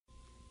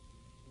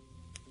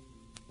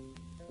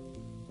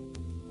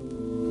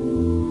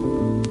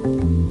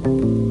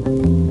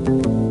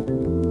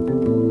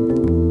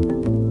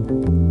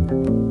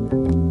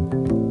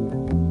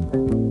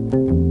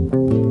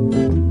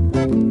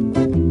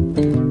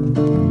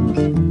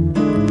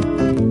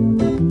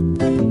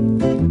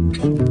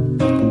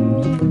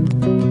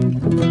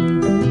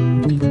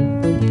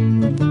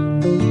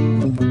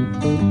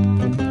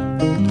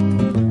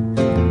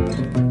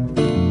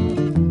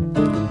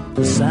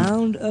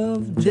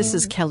This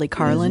is Kelly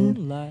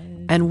Carlin,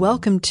 and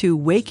welcome to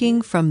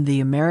Waking from the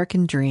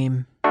American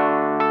Dream. I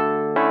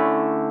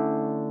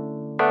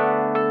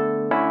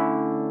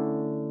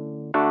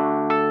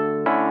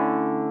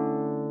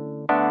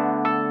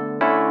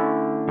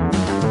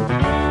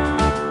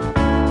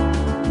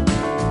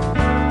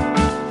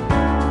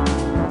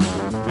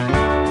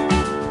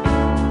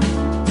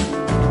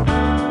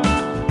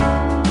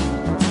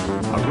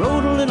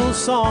wrote a little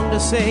song to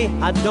say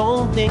I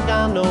don't think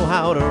I know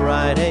how to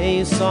write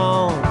a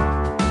song.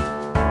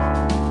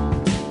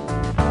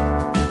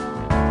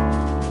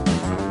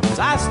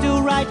 I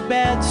still write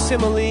bad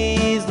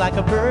similes like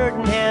a bird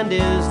in hand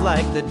is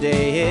like the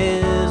day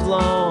is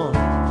long.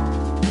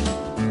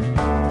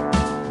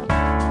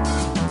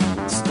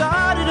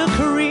 Started a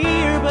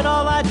career, but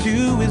all I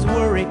do is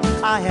worry.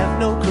 I have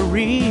no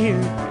career.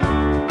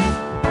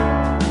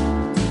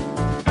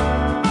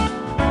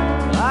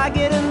 I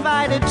get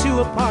invited to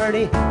a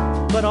party,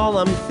 but all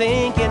I'm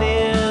thinking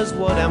is,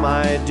 what am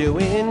I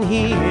doing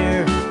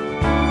here?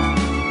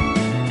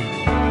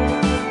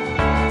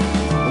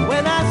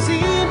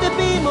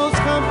 Most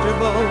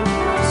comfortable,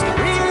 just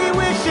really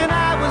wishing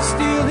I was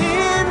still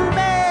in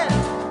bed.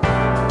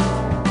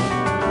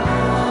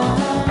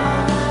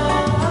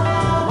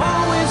 I'm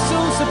always so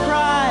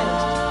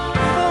surprised,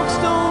 folks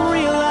don't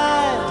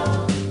realize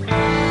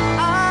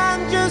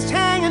I'm just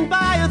hanging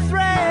by a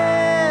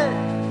thread.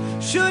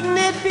 Shouldn't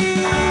it be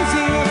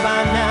easier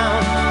by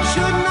now?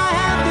 Shouldn't I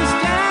have this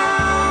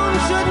down?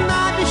 Shouldn't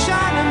I be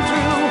shining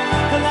through,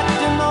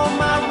 collecting all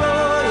my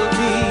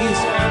royalties?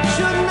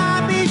 Shouldn't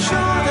I be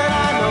sure that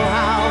I know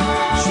how?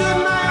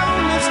 Shouldn't I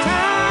own this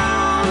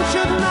town?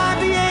 Shouldn't I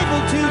be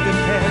able to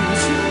depend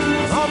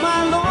on all my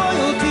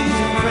loyalties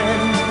and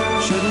friends?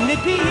 Shouldn't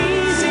it be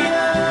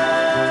easier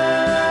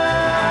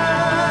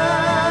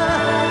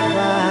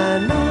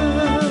by now?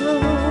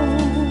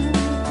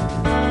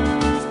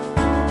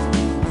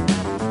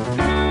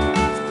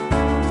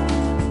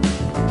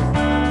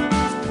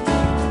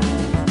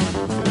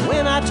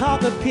 When I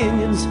talk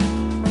opinions,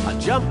 I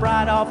jump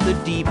right off the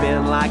deep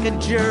end like a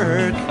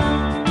jerk.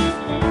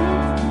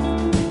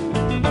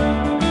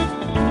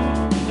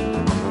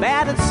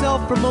 Bad at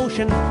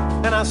self-promotion,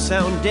 and I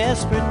sound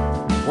desperate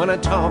when I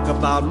talk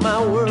about my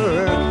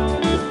work.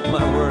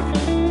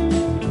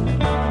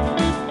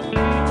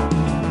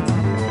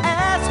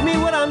 Ask me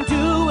what I'm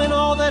doing,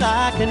 all that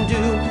I can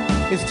do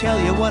is tell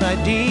you what I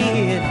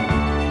did.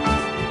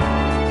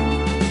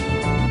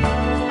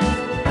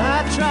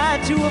 I try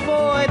to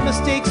avoid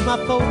mistakes my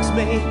folks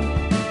made,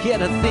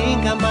 yet I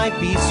think I might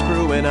be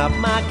screwing up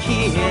my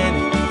kid.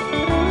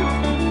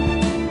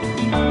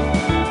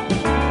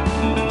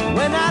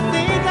 When I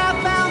think I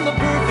found the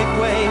perfect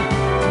way,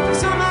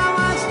 somehow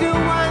I still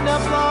wind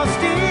up lost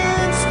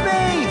in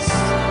space.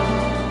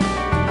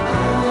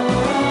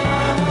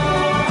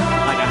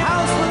 Like a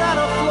house without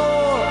a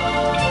floor,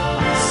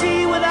 a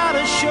sea without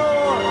a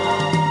shore.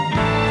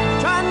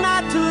 Try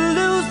not to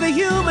lose the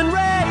human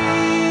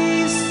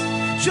race.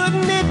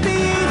 Shouldn't it be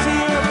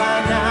easier by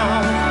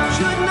now?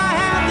 Shouldn't I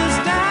have this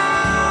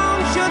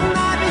down? Shouldn't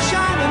I be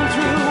shining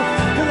through,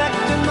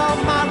 collecting all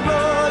my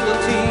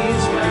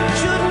royalties?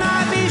 Shouldn't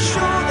I be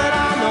sure that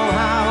I know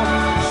how?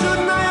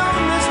 Shouldn't I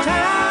own this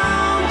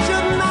town?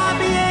 Shouldn't I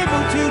be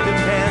able to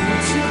depend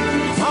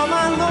on all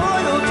my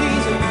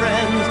loyalties and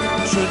friends?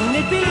 Shouldn't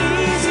it be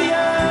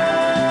easier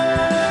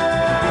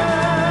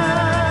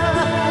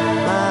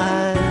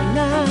by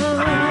now?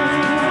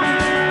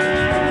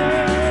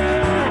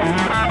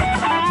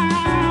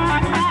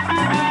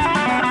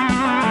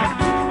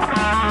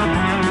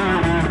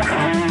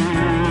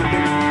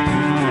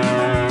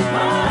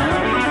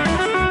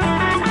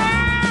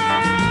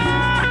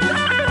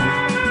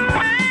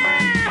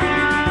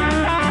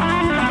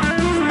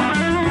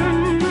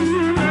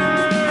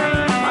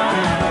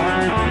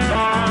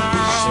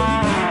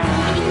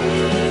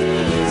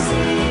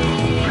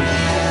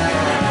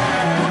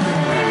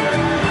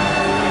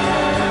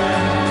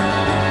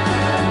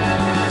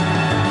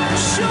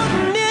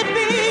 Shouldn't it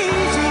be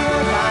easier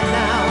by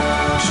now?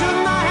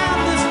 Shouldn't I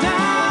have this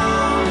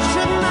down?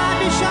 Shouldn't I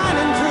be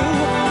shining through,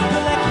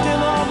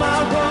 collecting all my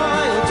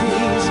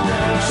royalties?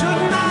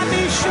 Shouldn't I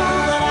be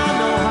sure that I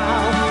know how?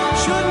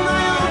 Shouldn't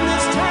I own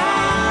this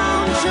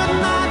town?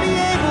 Shouldn't I be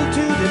able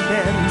to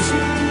depend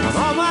on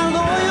all my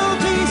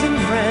loyalties and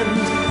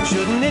friends?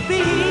 Shouldn't it be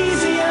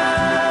easier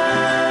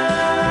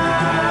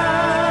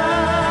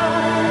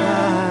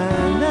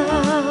by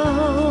now?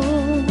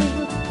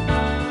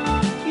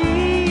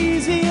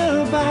 Easier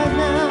by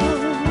now.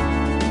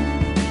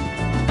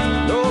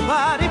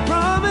 Nobody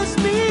promised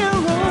me a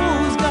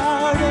rose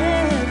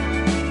garden.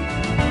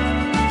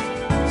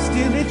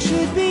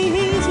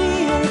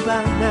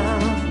 by now.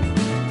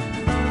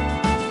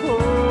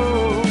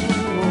 Oh,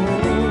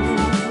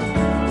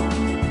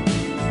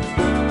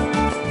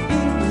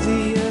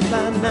 easier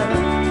by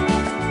now.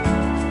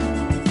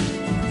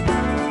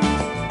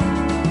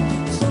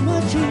 So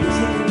much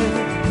easier.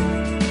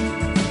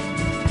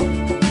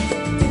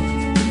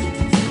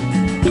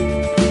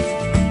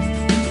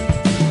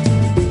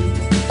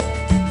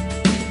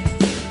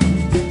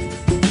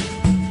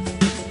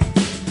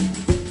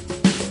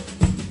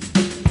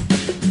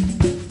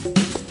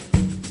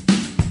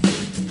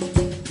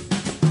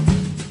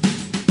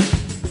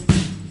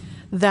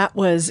 That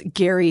was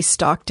Gary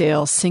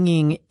Stockdale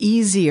singing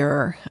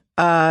Easier.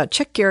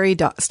 Check Gary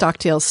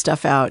Stockdale's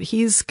stuff out.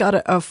 He's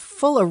got a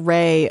full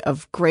array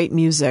of great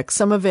music.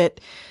 Some of it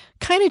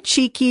kind of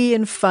cheeky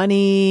and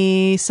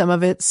funny. Some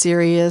of it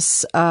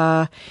serious.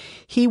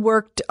 He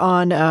worked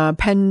on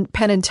Penn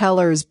and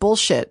Teller's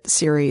Bullshit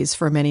series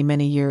for many,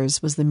 many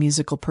years, was the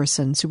musical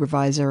person,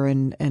 supervisor,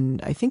 and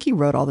I think he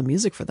wrote all the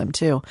music for them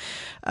too.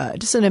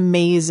 Just an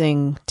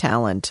amazing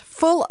talent.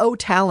 Full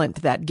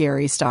talent, that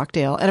Gary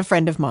Stockdale, and a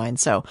friend of mine,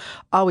 so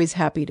always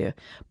happy to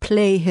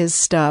play his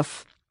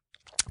stuff.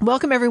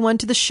 Welcome everyone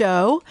to the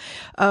show.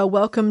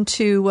 Welcome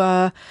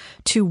to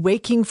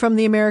Waking from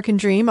the American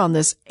Dream on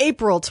this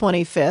April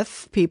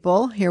 25th,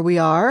 people. Here we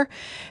are.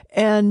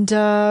 And,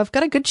 I've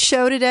got a good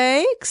show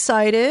today.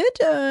 Excited.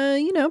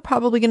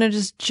 Probably going to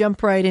just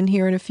jump right in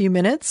here in a few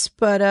minutes,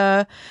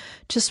 but,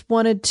 just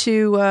wanted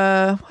to,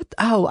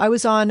 I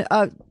was on,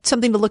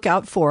 something to look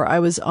out for. I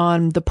was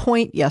on The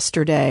Point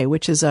yesterday,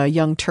 which is a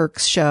Young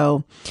Turks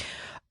show.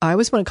 I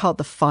always want to call it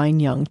the Fine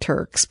Young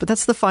Turks, but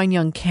that's the Fine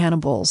Young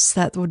Cannibals.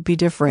 That would be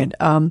different.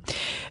 So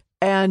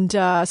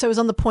I was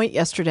on The Point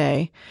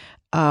yesterday,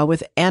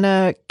 with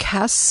Anna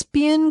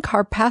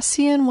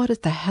Carpassian.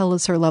 What the hell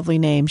is her lovely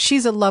name?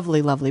 She's a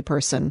lovely, lovely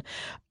person.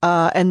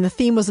 And the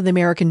theme was the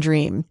American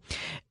Dream.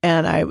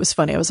 And it was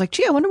funny. I was like,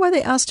 gee, I wonder why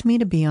they asked me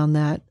to be on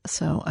that.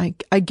 So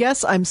I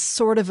guess I'm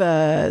sort of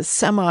a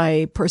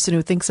semi person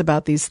who thinks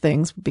about these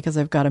things because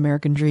I've got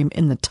American Dream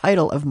in the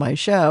title of my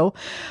show.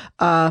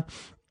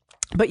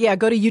 But yeah,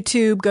 go to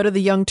YouTube, go to the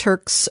Young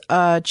Turks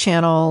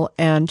channel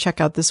and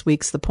check out this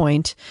week's The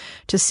Point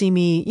to see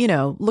me,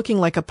 looking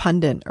like a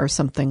pundit or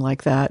something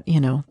like that.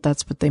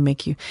 That's what they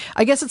make you.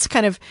 I guess it's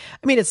kind of,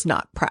 it's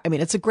not,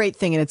 it's a great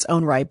thing in its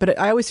own right, but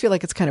I always feel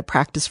like it's kind of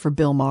practice for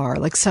Bill Maher.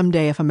 Like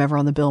someday if I'm ever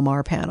on the Bill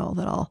Maher panel,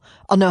 that I'll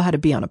know how to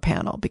be on a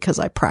panel because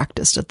I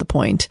practiced at The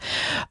Point.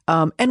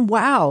 And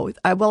wow,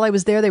 while I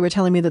was there, they were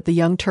telling me that the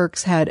Young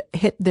Turks had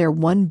hit their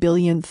 1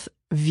 billionth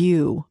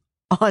view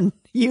on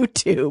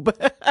YouTube.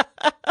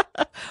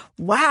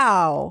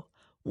 Wow.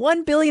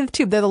 1 billionth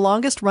tube. They're the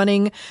longest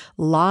running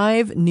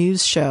live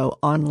news show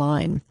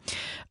online.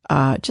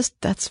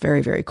 That's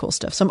very, very cool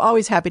stuff. So I'm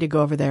always happy to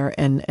go over there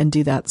and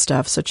do that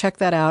stuff. So check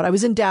that out. I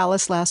was in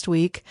Dallas last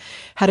week,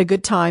 had a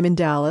good time in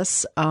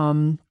Dallas.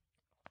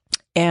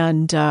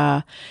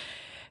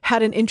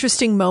 Had an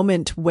interesting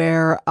moment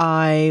where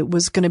I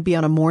was going to be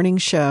on a morning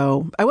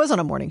show. I was on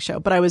a morning show,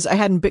 but I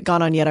hadn't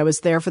gone on yet. I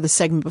was there for the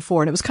segment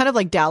before, and it was kind of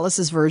like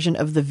Dallas's version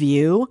of The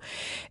View.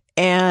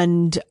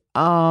 And,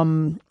 so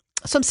I'm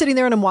sitting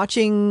there and I'm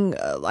watching,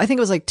 I think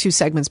it was like 2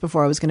 segments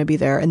before I was going to be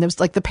there. And there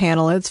was like the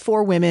panel, and it's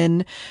 4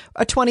 women,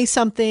 a 20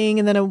 something,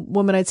 and then a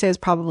woman I'd say is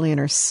probably in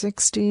her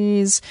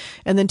 60s,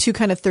 and then 2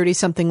 kind of 30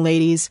 something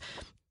ladies.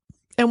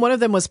 And one of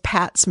them was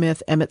Pat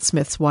Smith, Emmett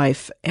Smith's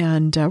wife,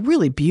 and a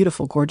really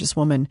beautiful, gorgeous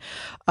woman.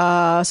 So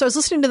I was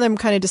listening to them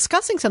kind of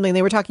discussing something.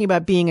 They were talking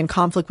about being in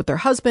conflict with their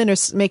husband or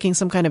making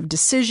some kind of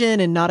decision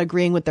and not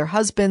agreeing with their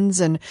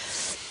husbands. And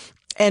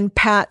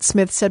Pat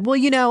Smith said, well,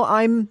 in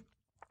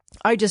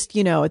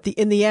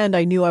the end,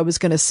 I knew I was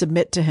going to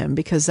submit to him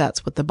because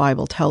that's what the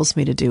Bible tells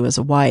me to do as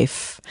a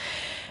wife.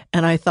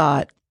 And I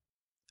thought,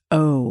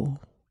 oh,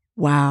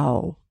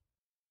 wow.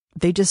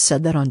 They just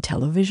said that on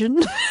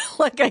television.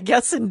 Like, I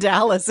guess in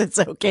Dallas, it's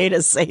okay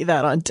to say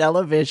that on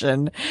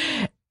television.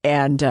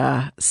 And,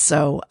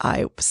 so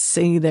I was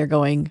sitting there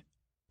going,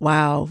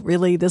 wow,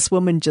 really? This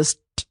woman just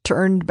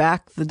turned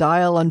back the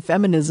dial on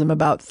feminism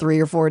about 3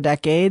 or 4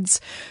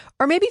 decades,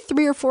 or maybe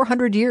 300 or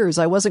 400 years.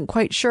 I wasn't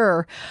quite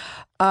sure.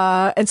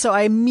 And so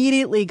I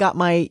immediately got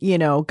like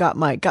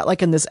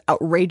in this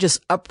outrageous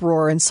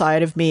uproar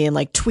inside of me and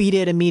like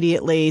tweeted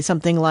immediately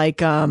something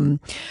like, women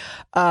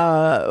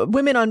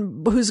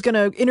on who's going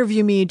to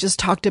interview me just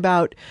talked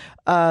about,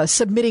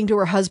 submitting to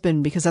her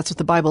husband because that's what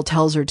the Bible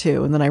tells her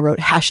to. And then I wrote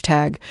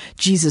hashtag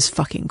Jesus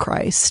fucking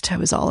Christ. I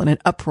was all in an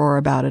uproar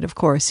about it, of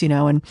course,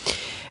 and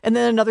then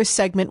another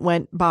segment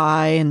went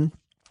by and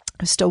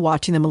I was still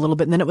watching them a little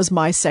bit. And then it was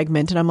my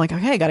segment and I'm like,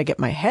 okay, I got to get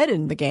my head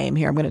in the game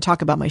here. I'm going to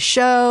talk about my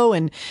show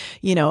and,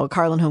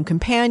 Carlin Home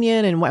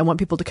Companion. And I want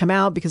people to come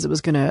out because it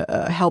was going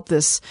to help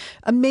this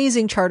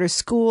amazing charter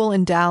school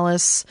in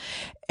Dallas.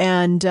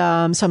 And, so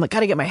I'm like, got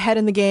to get my head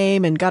in the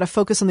game and got to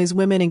focus on these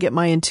women and get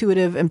my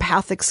intuitive,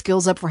 empathic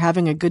skills up for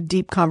having a good,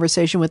 deep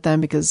conversation with them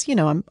because,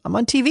 I'm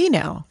on TV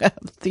now.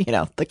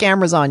 The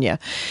camera's on you.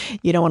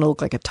 You don't want to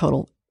look like a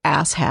total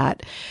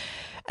asshat.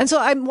 And so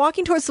I'm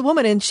walking towards the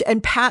woman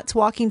and Pat's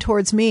walking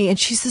towards me and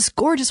she's this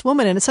gorgeous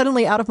woman. And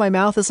suddenly out of my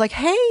mouth is like,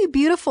 hey,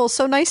 beautiful.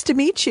 So nice to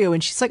meet you.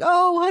 And she's like,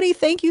 oh, honey,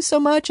 thank you so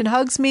much. And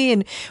hugs me.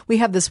 And we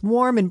have this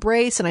warm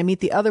embrace. And I meet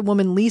the other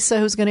woman, Lisa,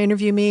 who's going to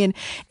interview me. And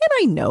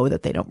I know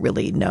that they don't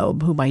really know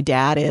who my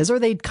dad is, or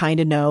they kind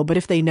of know. But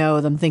if they know,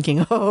 I'm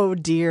thinking, oh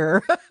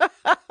dear,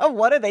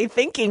 what are they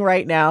thinking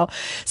right now?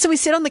 So we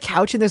sit on the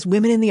couch and there's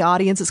women in the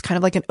audience. It's kind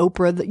of like an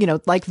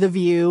Oprah, like The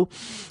View.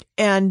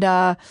 And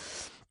of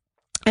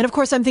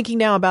course, I'm thinking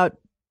now about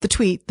the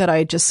tweet that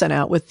I just sent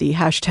out with the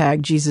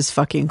hashtag Jesus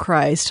fucking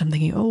Christ. I'm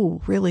thinking, oh,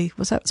 really?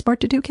 Was that smart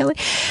to do, Kelly?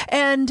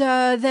 And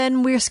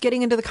then we're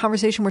getting into the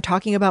conversation. We're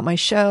talking about my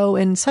show.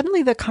 And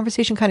suddenly the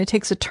conversation kind of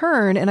takes a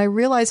turn. And I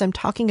realize I'm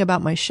talking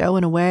about my show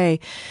in a way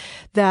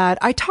that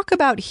I talk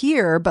about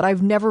here, but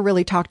I've never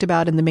really talked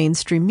about in the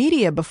mainstream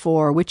media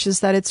before, which is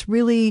that it's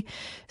really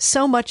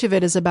so much of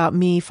it is about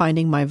me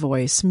finding my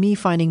voice, me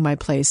finding my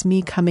place,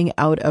 me coming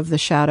out of the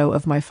shadow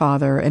of my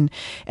father. And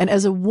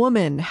as a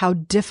woman, how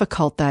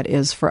difficult that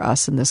is for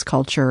us in this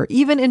culture,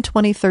 even in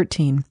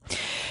 2013.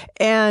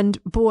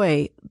 And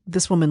boy,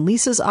 this woman,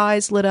 Lisa's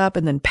eyes lit up,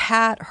 and then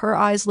Pat, her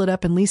eyes lit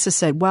up, and Lisa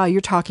said, wow, you're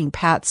talking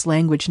Pat's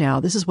language now.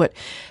 This is what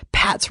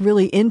Pat's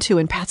really into.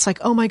 And Pat's like,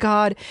 oh my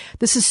God,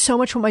 this is so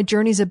much what my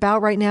journey's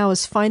about right now,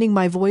 is finding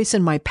my voice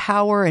and my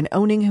power and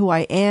owning who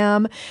I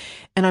am.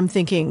 And I'm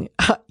thinking,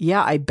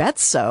 yeah, I bet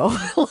so.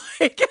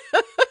 Like,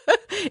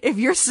 if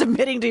you're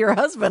submitting to your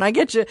husband, I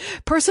get you.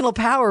 Personal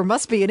power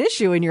must be an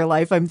issue in your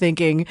life, I'm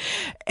thinking.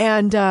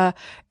 And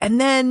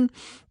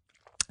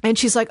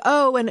she's like,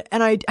 oh, and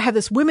I have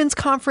this women's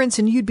conference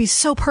and you'd be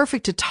so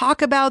perfect to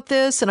talk about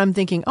this. And I'm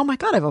thinking, oh my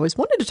God, I've always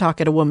wanted to talk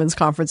at a women's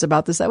conference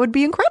about this. That would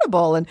be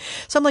incredible. And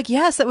so I'm like,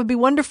 yes, that would be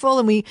wonderful.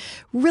 And we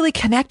really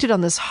connected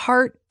on this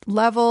heart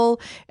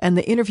level, and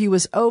the interview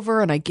was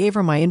over and I gave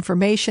her my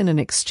information and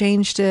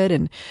exchanged it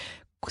and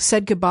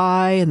said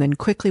goodbye, and then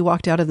quickly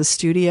walked out of the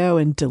studio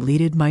and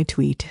deleted my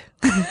tweet.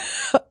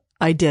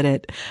 I did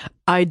it.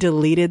 I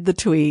deleted the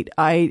tweet.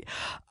 I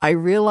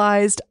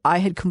realized I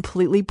had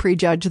completely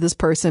prejudged this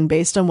person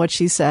based on what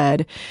she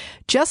said,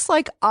 just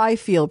like I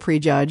feel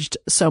prejudged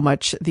so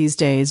much these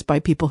days by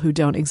people who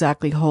don't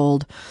exactly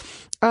hold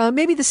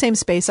maybe the same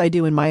space I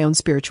do in my own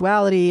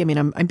spirituality. I mean,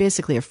 I'm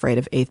basically afraid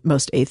of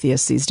most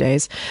atheists these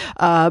days.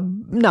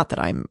 Not that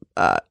I'm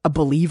a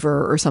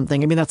believer or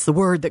something. I mean, that's the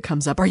word that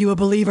comes up. Are you a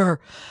believer?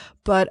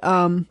 But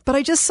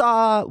I just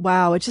saw,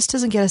 wow, it just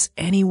doesn't get us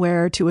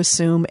anywhere to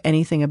assume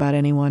anything about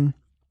anyone.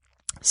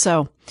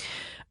 So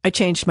I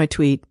changed my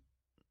tweet.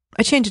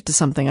 I changed it to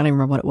something. I don't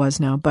remember what it was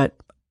now, but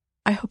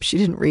I hope she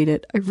didn't read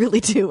it. I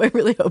really do. I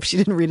really hope she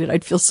didn't read it.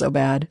 I'd feel so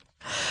bad.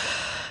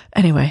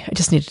 Anyway, I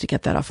just needed to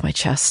get that off my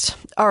chest.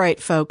 All right,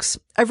 folks,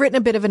 I've written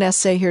a bit of an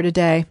essay here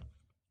today,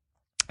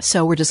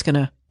 so we're just going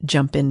to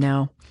jump in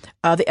now.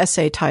 The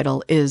essay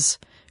title is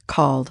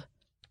called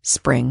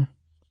Spring.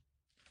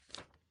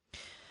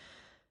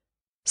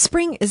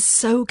 Spring is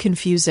so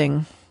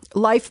confusing.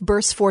 Life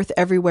bursts forth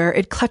everywhere.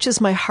 It clutches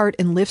my heart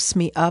and lifts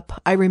me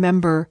up. I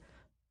remember,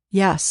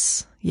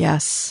 yes,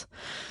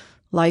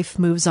 life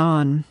moves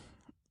on.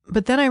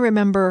 But then I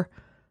remember,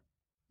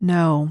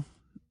 no,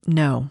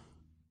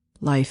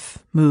 life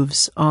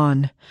moves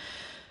on.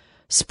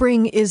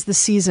 Spring is the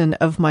season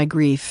of my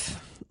grief.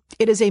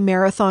 It is a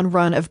marathon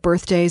run of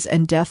birthdays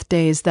and death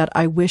days that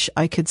I wish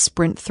I could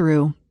sprint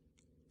through.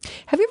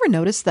 Have you ever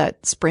noticed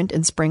that sprint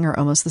and spring are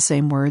almost the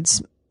same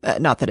words?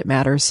 Not that it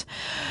matters.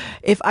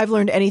 If I've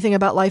learned anything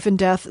about life and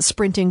death,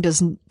 sprinting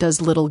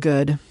does little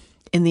good.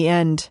 In the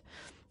end,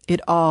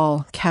 it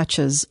all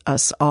catches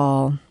us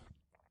all.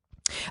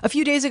 A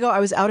few days ago, I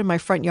was out in my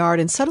front yard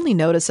and suddenly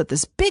noticed that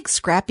this big,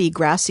 scrappy,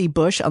 grassy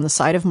bush on the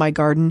side of my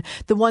garden,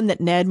 the one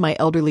that Ned, my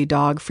elderly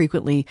dog,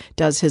 frequently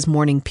does his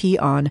morning pee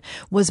on,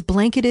 was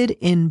blanketed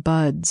in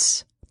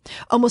buds.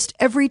 Almost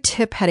every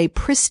tip had a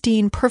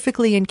pristine,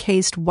 perfectly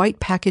encased white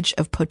package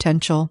of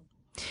potential.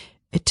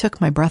 It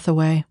took my breath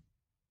away.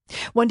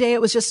 One day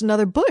it was just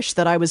another bush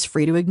that I was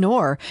free to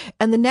ignore,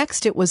 and the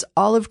next it was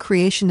all of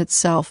creation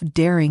itself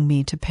daring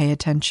me to pay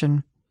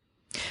attention.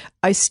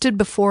 I stood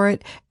before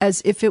it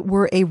as if it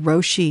were a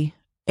Roshi,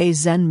 a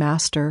Zen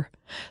master,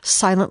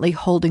 silently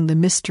holding the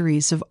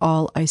mysteries of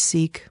all I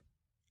seek.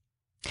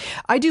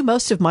 I do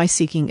most of my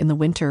seeking in the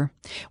winter,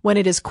 when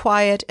it is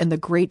quiet and the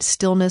great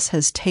stillness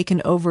has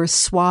taken over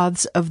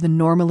swaths of the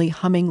normally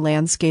humming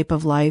landscape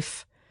of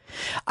life.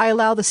 I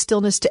allow the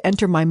stillness to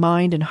enter my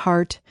mind and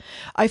heart.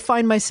 I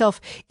find myself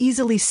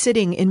easily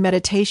sitting in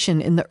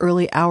meditation in the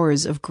early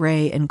hours of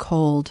gray and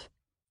cold.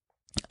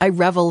 I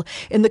revel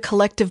in the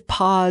collective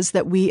pause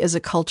that we as a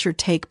culture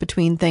take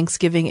between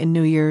Thanksgiving and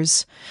New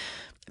Year's.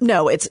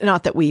 No, it's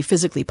not that we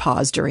physically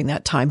pause during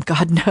that time.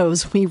 God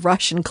knows we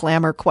rush and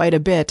clamor quite a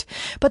bit.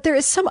 But there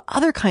is some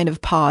other kind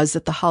of pause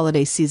that the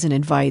holiday season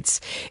invites.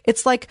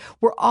 It's like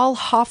we're all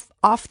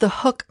off the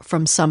hook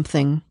from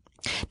something.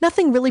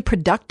 Nothing really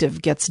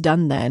productive gets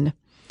done then.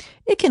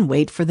 It can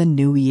wait for the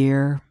new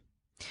year.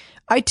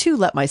 I too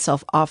let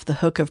myself off the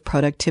hook of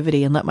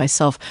productivity and let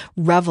myself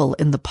revel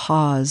in the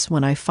pause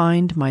when I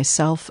find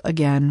myself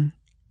again.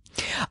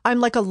 I'm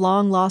like a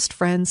long-lost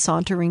friend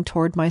sauntering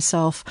toward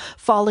myself,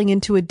 falling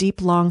into a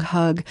deep, long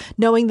hug,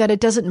 knowing that it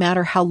doesn't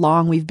matter how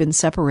long we've been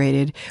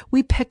separated.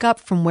 We pick up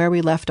from where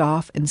we left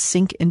off and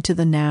sink into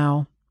the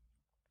now.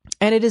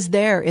 And it is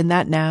there, in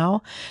that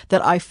now,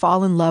 that I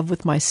fall in love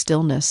with my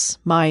stillness,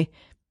 my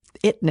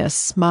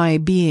itness, my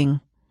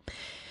being.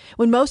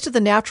 When most of the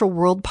natural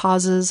world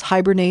pauses,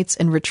 hibernates,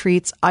 and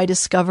retreats, I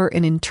discover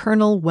an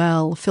internal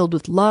well filled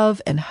with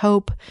love and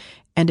hope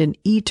and an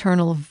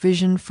eternal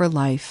vision for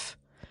life.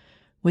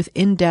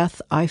 Within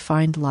death, I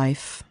find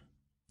life.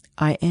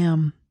 I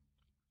am.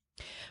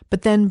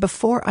 But then,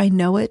 before I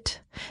know it,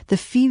 the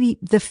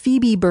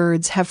Phoebe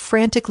birds have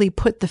frantically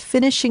put the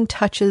finishing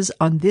touches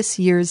on this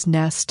year's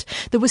nest.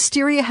 The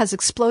wisteria has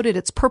exploded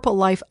its purple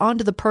life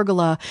onto the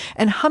pergola,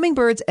 and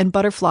hummingbirds and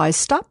butterflies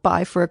stop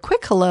by for a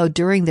quick hello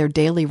during their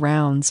daily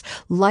rounds.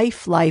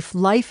 Life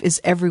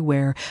is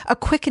everywhere. A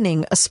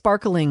quickening, a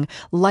sparkling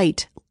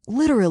light,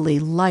 literally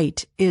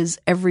light, is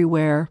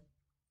everywhere.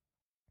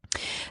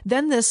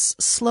 Then this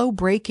slow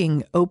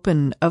breaking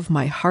open of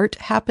my heart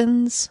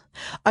happens.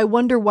 I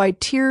wonder why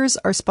tears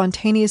are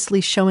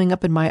spontaneously showing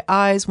up in my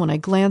eyes when I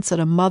glance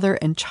at a mother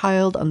and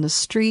child on the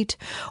street,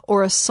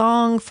 or a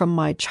song from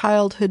my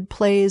childhood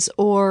plays,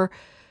 and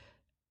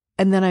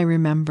then I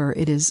remember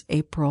it is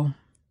April.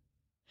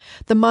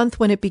 The month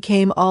when it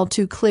became all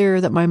too clear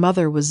that my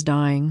mother was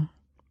dying.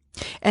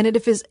 And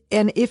if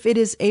it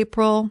is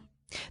April,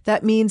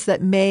 that means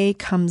that May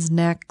comes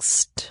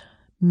next.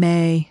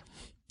 May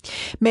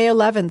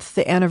 11th,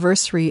 the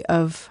anniversary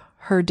of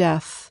her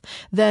death.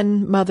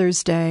 Then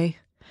Mother's Day.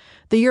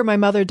 The year my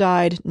mother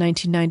died,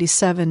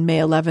 1997, May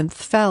 11th,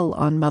 fell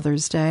on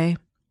Mother's Day.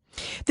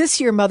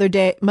 This year,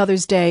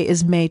 Mother's Day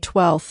is May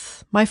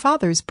 12th, my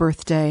father's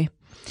birthday.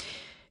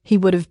 He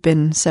would have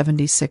been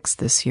 76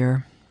 this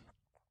year.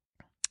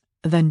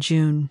 Then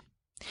June.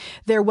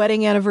 Their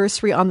wedding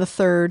anniversary on the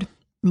 3rd,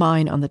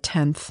 mine on the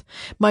 10th.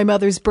 My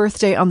mother's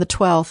birthday on the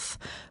 12th,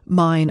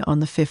 mine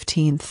on the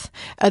 15th.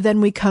 Then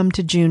we come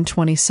to June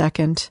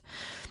 22nd.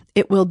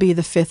 It will be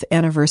the 5th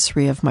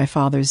anniversary of my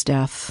father's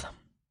death.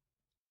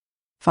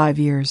 5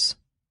 years.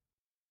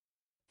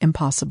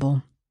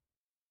 Impossible.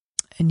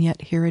 And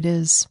yet here it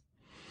is.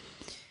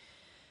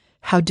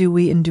 How do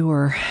we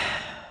endure?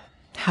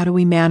 How do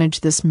we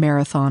manage this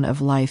marathon of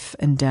life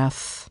and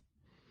death?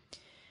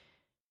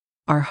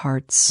 Our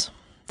hearts,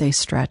 they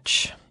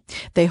stretch.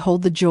 They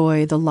hold the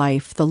joy, the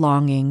life, the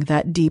longing,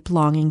 that deep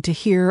longing to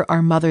hear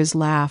our mother's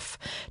laugh,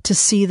 to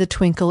see the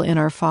twinkle in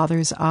our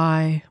father's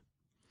eye.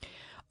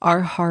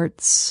 Our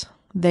hearts,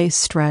 they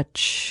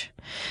stretch.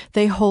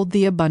 They hold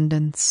the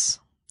abundance.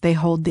 They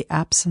hold the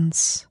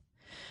absence.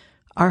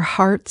 Our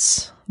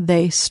hearts,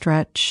 they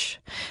stretch.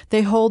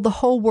 They hold the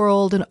whole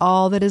world and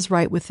all that is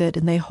right with it,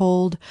 and they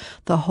hold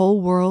the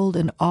whole world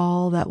and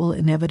all that will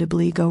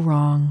inevitably go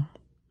wrong.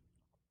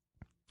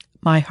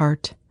 My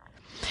heart,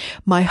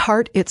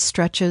 it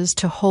stretches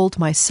to hold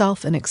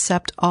myself and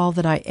accept all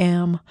that I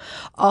am,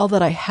 all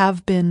that I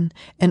have been,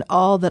 and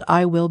all that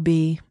I will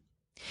be.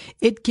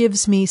 It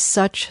gives me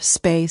such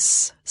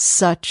space,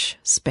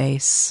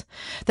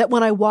 that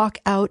when I walk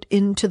out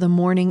into the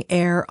morning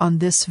air on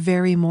this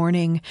very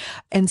morning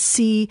and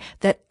see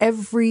that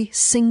every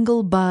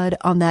single bud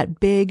on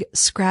that big,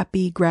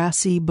 scrappy,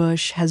 grassy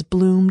bush has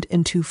bloomed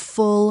into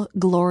full,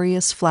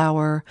 glorious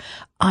flower,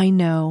 I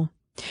know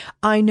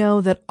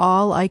that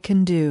all I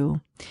can do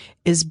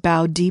is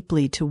bow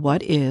deeply to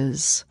what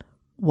is,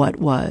 what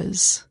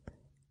was,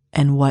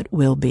 and what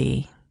will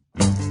be.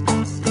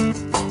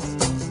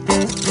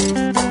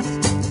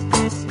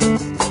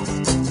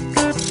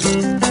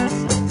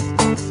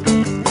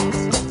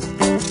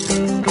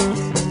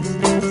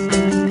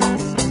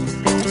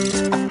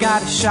 I've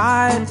got a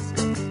shot,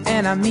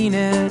 and I mean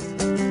it.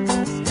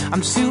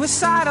 I'm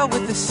suicidal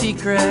with a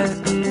secret.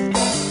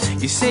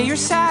 You say you're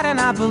sad and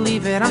I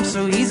believe it. I'm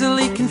so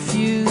easily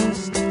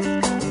confused.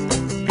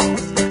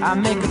 I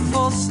make a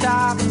full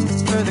stop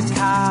for the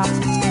cop.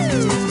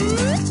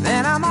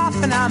 Then I'm off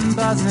and I'm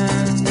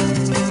buzzing.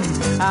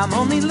 I'm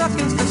only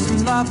looking for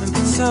some loving,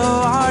 but so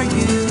are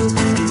you.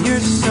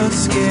 You're so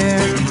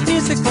scared.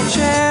 Musical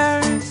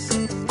chairs.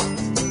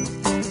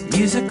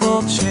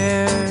 Musical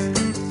chairs.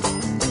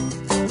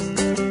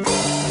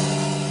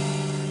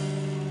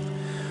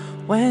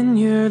 When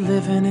you're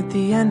living at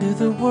the end of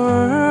the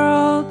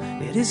world,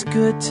 it is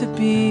good to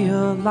be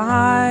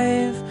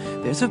alive.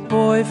 There's a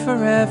boy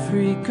for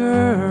every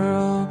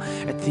girl.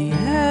 At the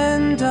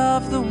end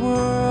of the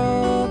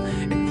world,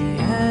 at the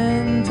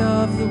end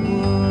of the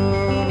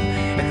world,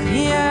 at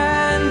the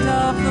end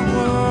of the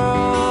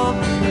world,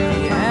 at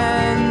the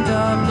end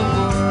of the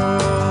world.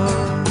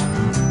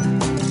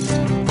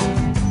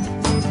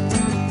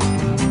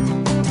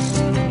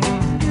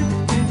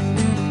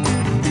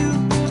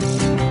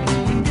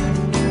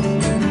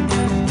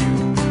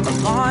 A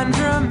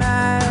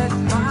laundromat,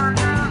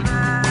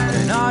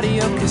 an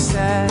audio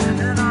cassette.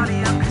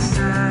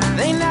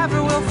 They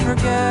never will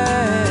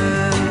forget.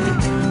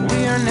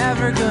 We are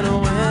never gonna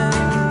win.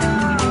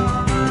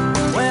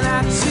 When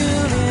I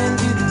tune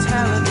into the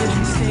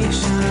television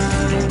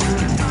station,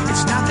 it's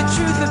It's not the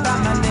truth about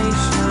my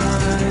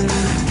nation.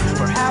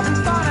 We're having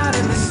fun out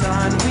in the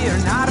sun. We are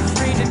not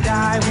afraid to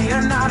die. We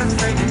are not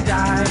afraid to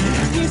die.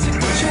 Musical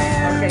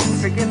chairs.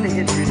 Okay, forget the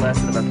history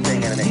lesson about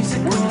staying in an age.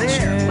 We're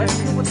there. Let's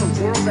deal with the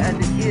world as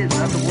it is,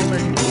 not the world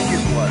as you think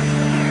it was.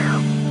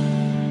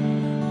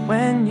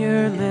 When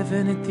you're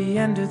living at the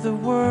end of the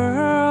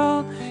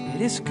world,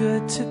 it is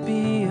good to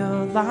be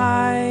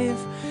alive.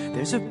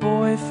 There's a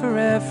boy for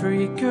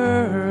every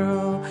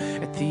girl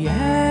at the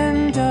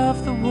end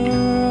of the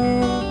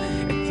world,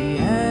 at the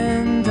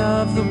end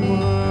of the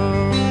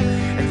world,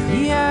 at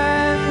the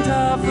end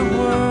of the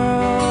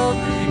world,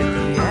 at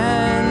the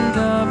end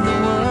of the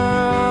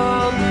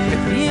world,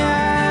 at the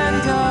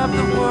end of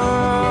the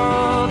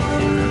world,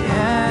 at the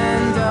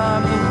end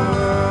of the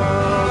world,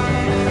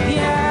 at the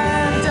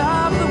end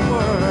of the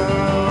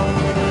world,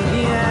 at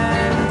the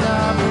end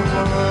of the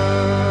world.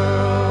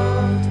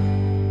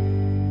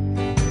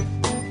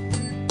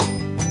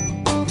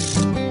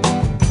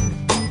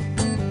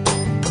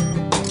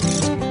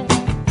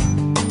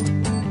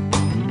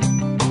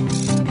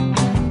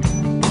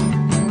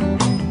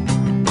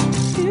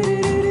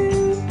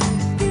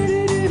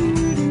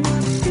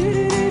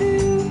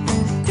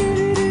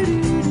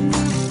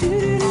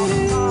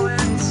 Satellite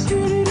photographs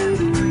show clear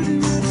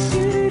skies.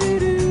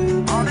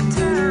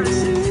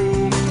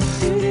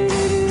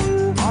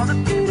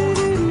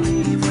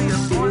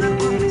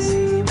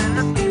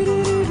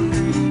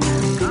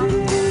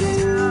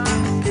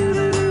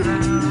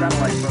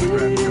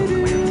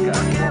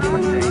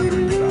 One day here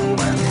in the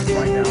Southwest.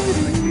 Right now, it's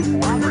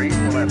 64 degrees.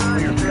 We'll have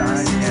clear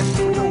skies and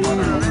still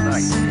weather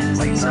overnight.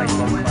 Late night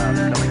low clouds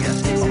coming in.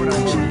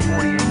 Overnight low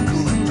 48,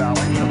 Coolidge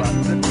Valley, about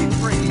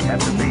 53 at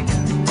the beach.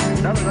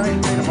 Another nice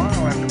day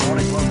tomorrow after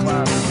morning low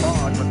clouds and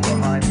fog, but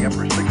behind the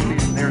upper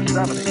 60s near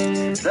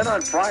 70. Then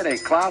on Friday,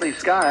 cloudy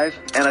skies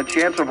and a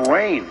chance of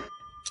rain.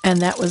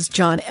 And that was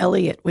John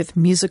Elliott with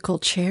Musical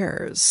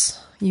Chairs.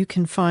 You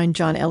can find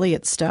John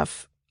Elliott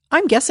stuff,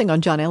 I'm guessing,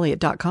 on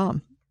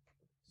johnelliott.com.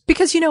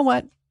 Because you know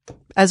what?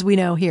 As we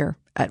know here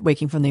at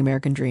Waking from the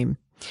American Dream,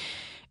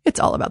 it's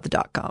all about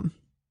the .com.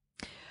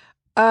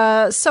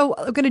 So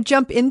I'm going to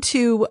jump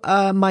into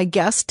my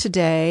guest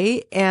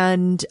today,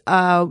 and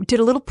did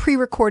a little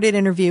pre-recorded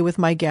interview with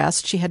my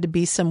guest. She had to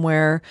be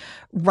somewhere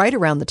right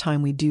around the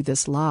time we do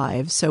this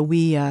live. So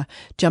we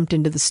jumped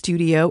into the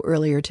studio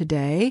earlier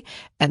today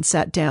and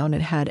sat down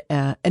and had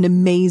an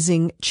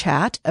amazing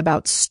chat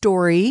about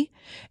story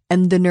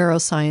and the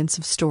neuroscience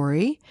of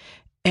story.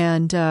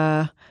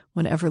 And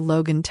whenever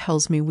Logan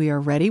tells me we are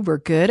ready, we're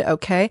good.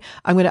 Okay.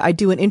 I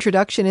do an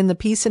introduction in the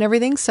piece and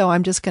everything. So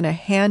I'm just going to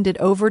hand it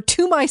over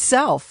to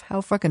myself. How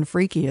fucking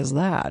freaky is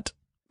that?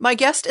 My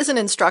guest is an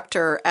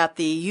instructor at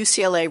the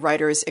UCLA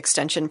Writers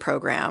Extension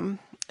Program.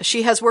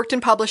 She has worked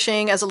in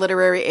publishing as a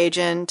literary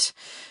agent.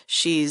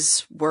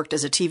 She's worked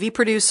as a TV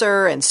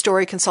producer and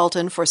story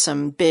consultant for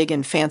some big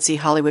and fancy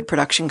Hollywood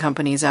production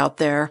companies out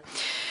there.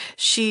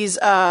 She's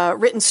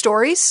written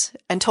stories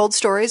and told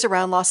stories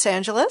around Los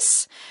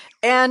Angeles.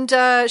 And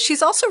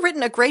she's also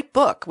written a great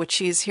book, which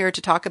she's here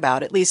to talk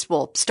about. At least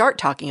we'll start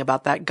talking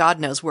about that. God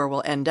knows where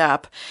we'll end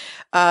up.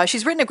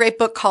 She's written a great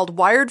book called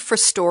Wired for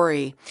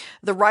Story,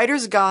 The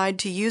Writer's Guide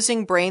to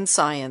Using Brain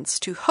Science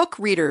to Hook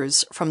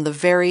Readers from the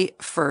Very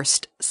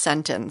First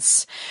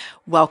Sentence.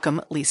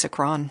 Welcome, Lisa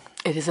Cron.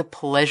 It is a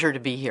pleasure to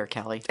be here,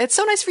 Kelly. It's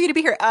so nice for you to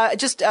be here.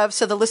 Just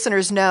so the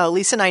listeners know,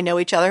 Lisa and I know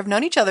each other. Have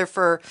known each other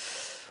for,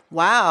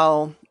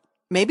 wow,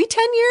 maybe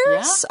 10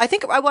 years. Yeah. I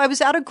think I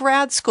was out of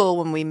grad school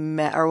when we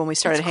met, or when we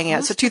started hanging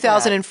out. So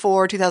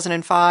 2004,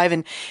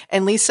 2005.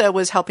 And Lisa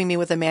was helping me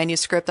with a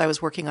manuscript. I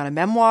was working on a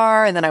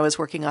memoir, and then I was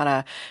working on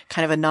a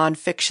kind of a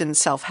nonfiction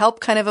self-help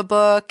kind of a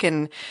book.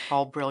 And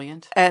all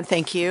brilliant. And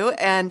thank you.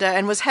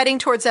 And was heading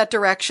towards that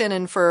direction.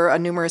 And for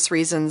numerous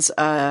reasons,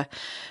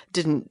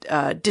 didn't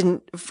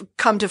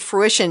come to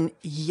fruition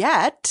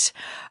yet.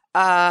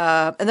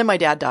 And then my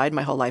dad died.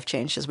 My whole life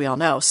changed, as we all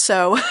know.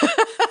 So,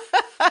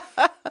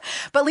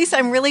 but Lisa,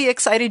 I'm really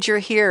excited you're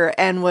here,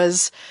 and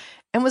was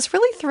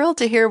really thrilled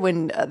to hear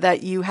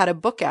that you had a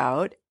book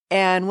out.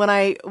 And when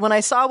I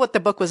saw what the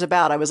book was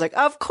about, I was like,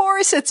 of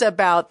course it's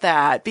about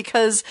that,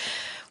 because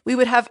we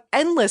would have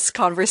endless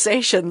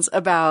conversations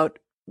about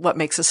what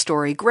makes a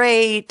story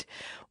great,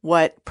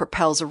 what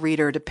propels a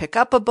reader to pick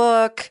up a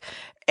book.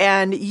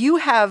 And you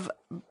have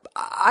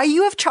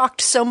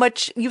stuffed so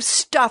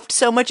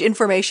much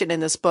information in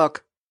this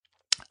book.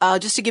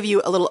 Just to give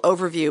you a little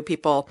overview,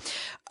 people,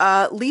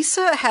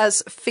 Lisa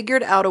has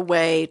figured out a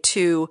way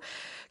to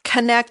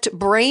connect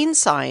brain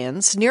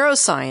science,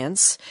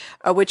 neuroscience,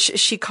 which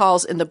she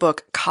calls in the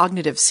book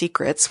cognitive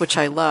secrets, which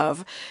I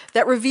love,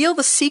 that reveal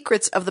the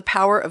secrets of the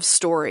power of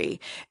story.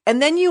 And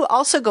then you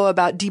also go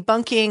about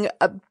debunking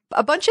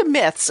a bunch of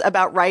myths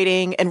about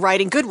writing and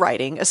writing, good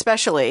writing,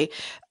 especially,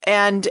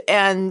 and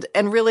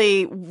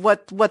really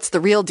what's the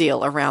real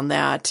deal around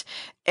that.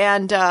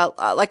 And,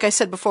 like I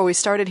said before we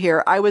started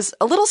here, I was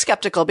a little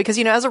skeptical because,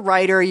 as a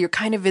writer, you're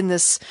kind of in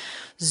this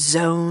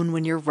zone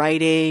when you're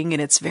writing,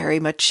 and it's very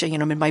much,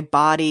 I'm in my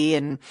body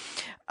and,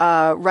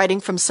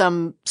 writing from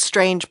some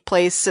strange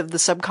place of the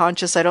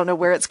subconscious. I don't know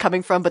where it's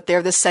coming from, but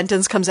this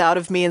sentence comes out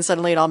of me and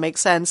suddenly it all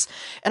makes sense.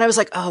 And I was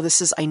like, oh,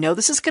 I know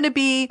this is going to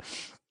be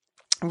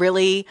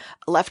really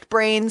left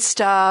brain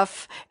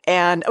stuff,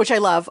 and which I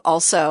love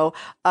also.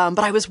 But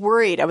I was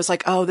worried. I was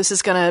like, oh,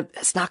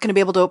 it's not going to be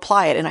able to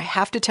apply it. And I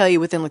have to tell you,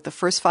 within like the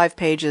first 5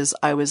 pages,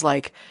 I was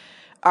like,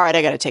 all right,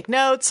 I got to take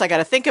notes. I got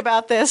to think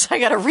about this. I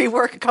got to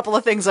rework a couple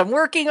of things I'm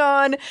working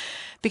on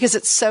because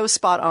it's so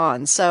spot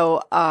on.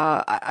 So,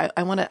 I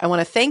want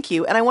to thank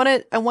you. And I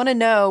want to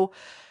know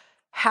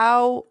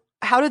how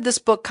did this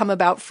book come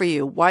about for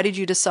you? Why did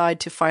you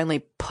decide to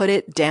finally put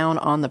it down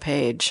on the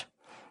page?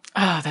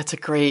 Oh, that's a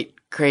great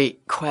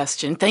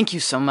question. Thank you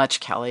so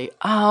much, Kelly.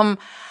 I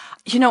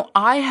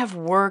have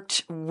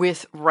worked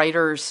with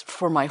writers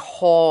for my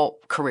whole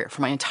career,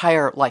 for my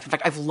entire life. In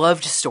fact, I've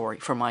loved story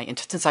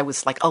since I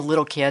was like a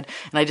little kid,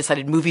 and I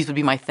decided movies would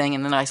be my thing.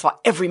 And then I saw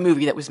every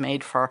movie that was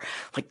made for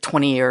like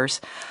 20 years.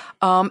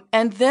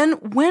 And then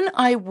when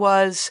I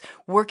was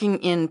working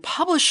in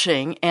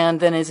publishing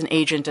and then as an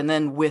agent and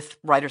then with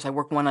writers, I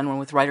worked one-on-one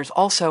with writers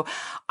also,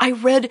 I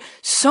read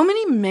so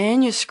many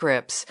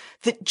manuscripts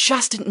that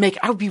just didn't make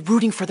it. I would be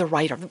rooting for the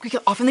writer.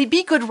 Often they'd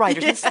be good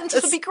writers. Yes. The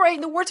sentences would be great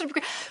and the words would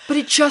be great.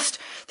 But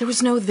there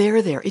was no there.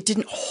 It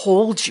didn't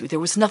hold you. There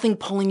was nothing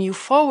pulling you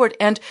forward.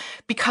 And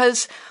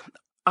because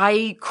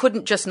I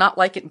couldn't just not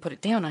like it and put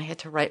it down. I had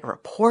to write a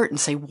report and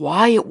say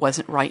why it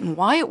wasn't right and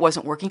why it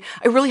wasn't working.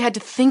 I really had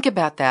to think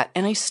about that.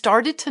 And I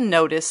started to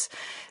notice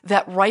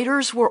that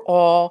writers were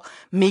all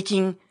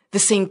making the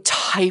same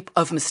type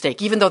of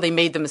mistake, even though they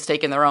made the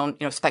mistake in their own,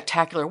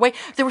 spectacular way.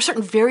 There were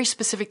certain very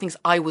specific things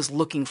I was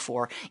looking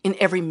for in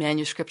every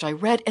manuscript I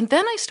read. And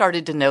then I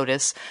started to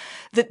notice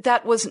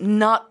that was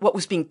not what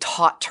was being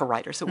taught to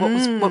writers. That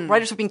what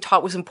writers were being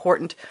taught was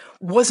important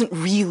wasn't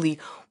really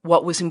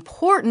what was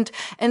important.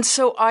 And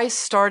so I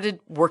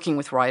started working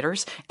with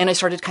writers and I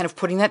started kind of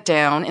putting that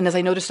down. And as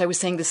I noticed I was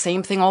saying the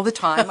same thing all the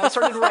time, I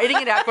started writing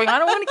it out, going, I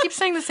don't want to keep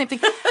saying the same thing.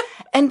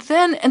 And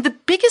the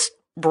biggest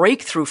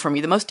breakthrough for me,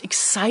 the most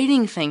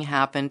exciting thing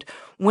happened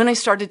when I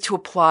started to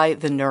apply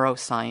the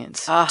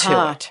neuroscience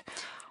to it.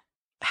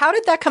 How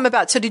did that come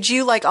about? So did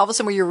you all of a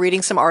sudden were you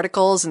reading some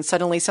articles and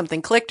suddenly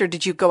something clicked, or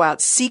did you go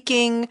out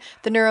seeking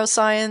the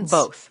neuroscience?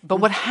 Both. But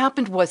what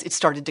happened was it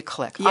started to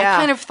click.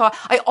 Yeah.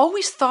 I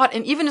always thought,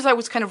 and even as I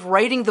was kind of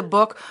writing the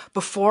book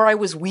before I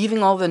was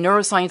weaving all the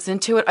neuroscience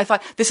into it, I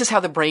thought this is how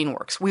the brain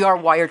works. We are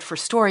wired for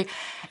story.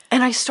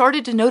 And I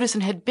started to notice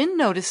and had been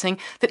noticing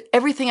that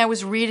everything I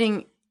was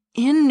reading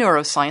in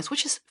neuroscience,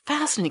 which is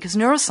fascinating because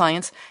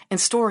neuroscience and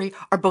story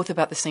are both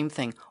about the same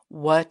thing.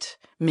 What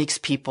makes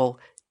people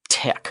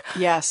tick?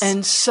 Yes.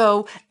 And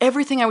so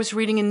everything I was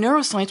reading in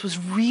neuroscience was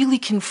really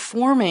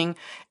conforming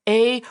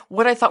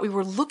what I thought we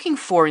were looking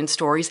for in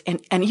stories,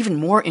 and even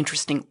more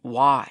interesting,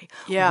 why.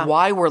 Yeah.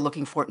 Why we're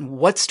looking for it and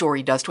what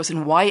story does to us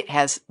and why it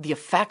has the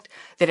effect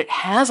that it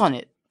has on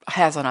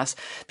us.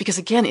 Because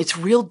again, it's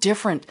real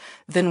different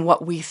than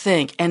what we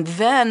think. And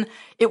then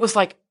it was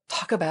like,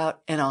 talk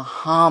about an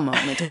aha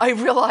moment. I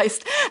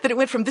realized that it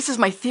went from this is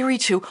my theory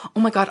to, oh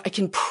my God, I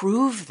can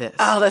prove this.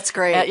 Oh, that's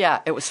great.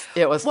 Yeah, it was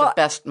the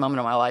best moment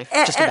of my life,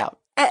 just about.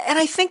 And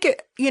I think,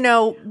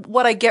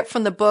 what I get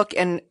from the book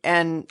and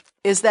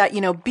is that,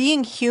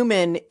 being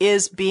human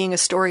is being a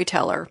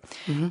storyteller.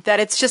 Mm-hmm. That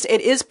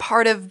it is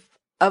part of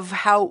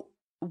how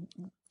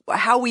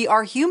we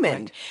are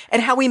human, right,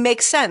 and how we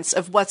make sense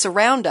of what's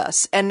around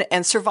us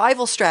and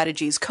survival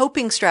strategies,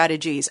 coping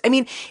strategies. I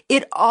mean,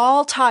 it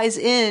all ties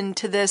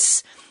into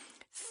this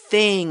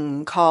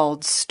thing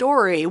called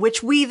story,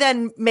 which we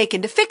then make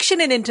into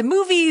fiction and into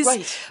movies.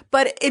 Right.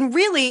 But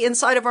really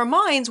inside of our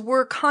minds,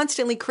 we're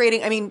constantly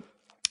creating,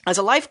 as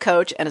a life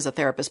coach and as a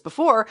therapist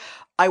before,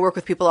 I work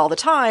with people all the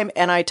time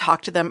and I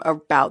talk to them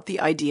about the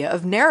idea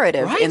of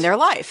narrative, right, in their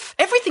life.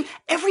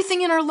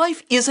 Everything in our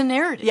life is a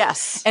narrative.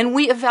 Yes. And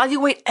we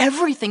evaluate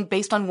everything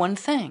based on one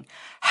thing.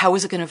 How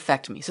is it going to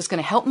affect me? Is this going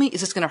to help me?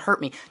 Is this going to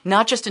hurt me?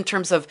 Not just in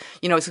terms of,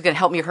 is it going to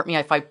help me or hurt me?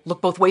 If I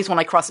look both ways when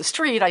I cross the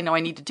street, I know I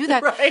need to do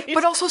that. Right.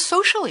 But also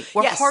socially.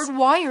 We're yes,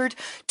 hardwired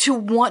to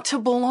want to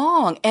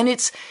belong. And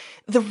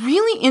the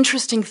really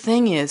interesting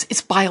thing is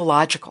it's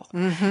biological.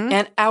 Mm-hmm.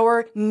 And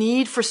our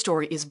need for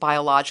story is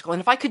biological.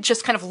 And if I could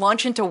just kind of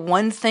launch into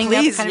one thing.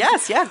 Please,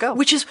 yes, go.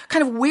 Which is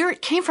kind of where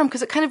it came from,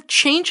 because it kind of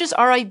changes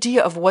our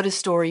idea of what a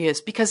story is.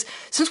 Because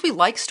since we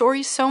like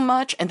stories so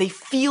much and they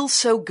feel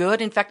so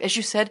good, in fact, as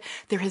you said,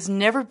 there has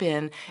never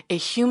been a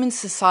human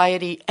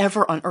society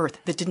ever on Earth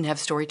that didn't have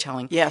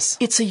storytelling. Yes.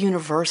 It's a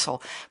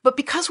universal. But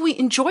because we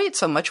enjoy it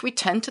so much, we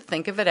tend to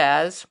think of it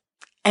as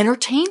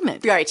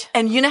entertainment. Right.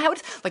 And you know how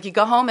it's like you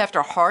go home after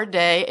a hard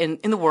day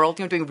in the world,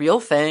 doing real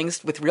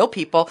things with real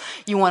people.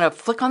 You want to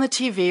flick on the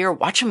TV or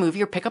watch a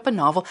movie or pick up a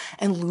novel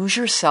and lose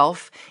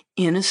yourself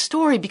in a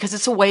story because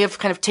it's a way of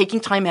kind of taking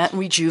time out and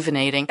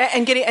rejuvenating.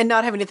 And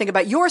not having to think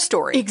about your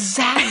story.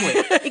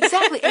 Exactly.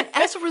 Exactly. And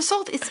as a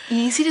result, it's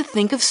easy to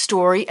think of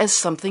story as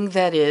something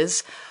that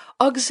is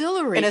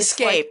auxiliary. An It's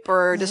escape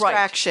or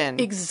distraction.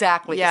 Right.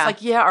 Exactly. Yeah.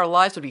 It's like, our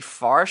lives would be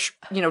far,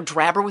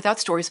 drabber without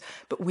stories,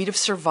 but we'd have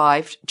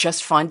survived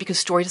just fine because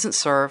story doesn't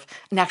serve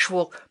an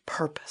actual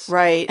purpose.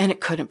 Right. And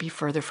it couldn't be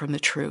further from the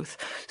truth.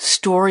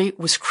 Story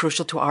was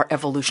crucial to our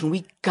evolution.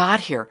 We got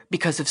here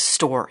because of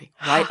story,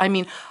 right? I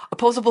mean,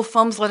 opposable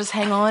thumbs let us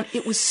hang on.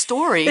 It was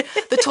story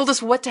that told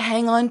us what to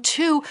hang on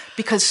to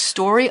because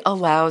story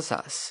allows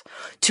us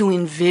to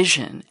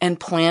envision and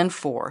plan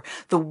for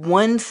the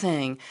one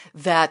thing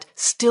that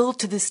still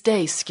to this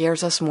day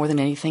scares us more than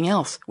anything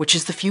else, which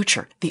is the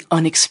future, the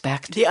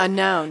unexpected. The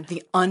unknown.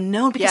 The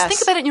unknown. Because Yes.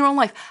 think about it in your own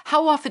life.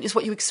 How often is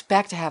what you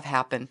expect to have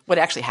happen what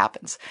actually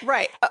happens?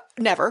 Right.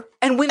 Never.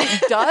 And when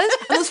it does,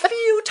 and those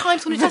few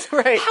times when it does,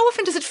 Right. how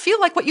often does it feel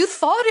like what you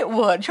thought it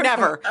would?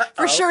 Never.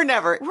 For sure,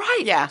 never.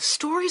 Right. Yeah.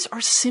 Stories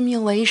are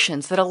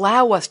simulations that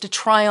allow us to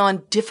try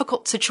on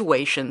difficult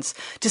situations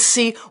to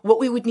see what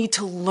we would need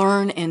to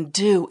learn and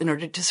do in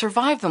order to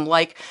survive them.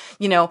 Like,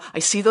 I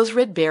see those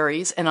red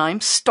berries and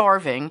I'm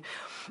starving.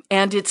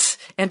 And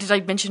did I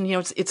mention,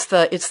 it's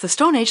the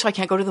Stone Age, so I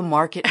can't go to the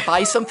market,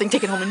 buy something,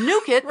 take it home and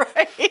nuke it.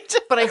 Right.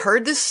 But I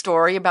heard this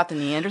story about the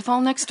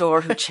Neanderthal next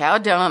door who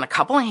chowed down on a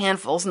couple of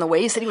handfuls, and the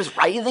way he said he was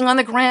writhing on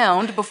the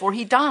ground before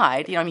he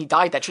died. He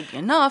died, that should be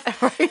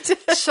enough. Right.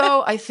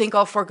 So I think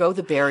I'll forego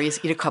the berries,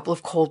 eat a couple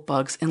of cold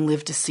bugs, and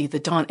live to see the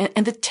dawn.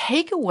 And the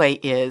takeaway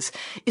is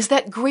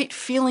that great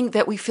feeling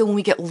that we feel when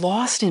we get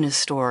lost in a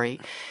story.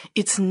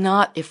 It's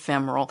not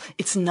ephemeral.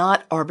 It's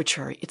not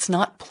arbitrary. It's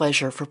not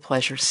pleasure for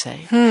pleasure's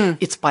sake.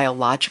 It's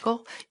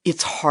biological.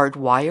 It's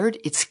hardwired.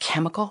 It's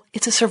chemical.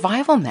 It's a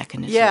survival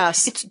mechanism.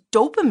 Yes. It's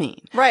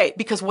dopamine. Right.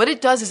 Because what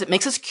it does is it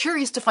makes us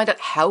curious to find out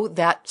how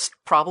that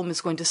problem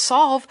is going to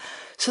solve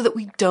so that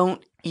we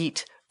don't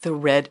eat the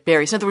red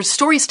berries. In other words,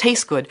 stories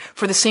taste good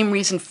for the same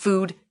reason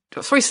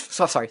stories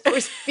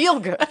feel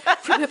good.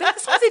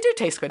 Sometimes they do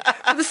taste good.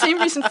 For the same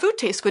reason food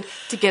tastes good,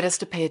 to get us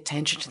to pay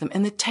attention to them.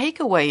 And the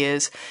takeaway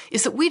is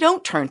that we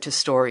don't turn to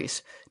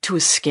stories to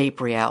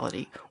escape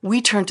reality.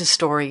 We turn to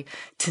story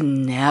to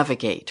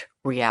navigate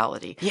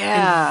reality.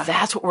 Yeah. And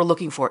that's what we're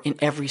looking for in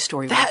every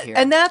story we hear.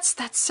 And that's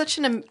such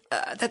an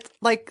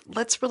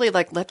let's really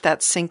let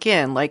that sink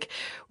in. Like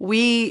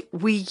we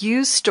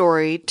use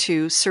story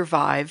to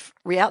survive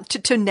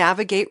to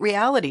navigate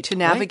reality, to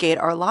navigate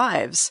our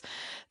lives.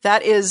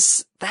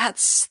 That's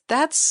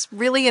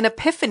really an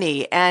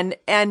epiphany. And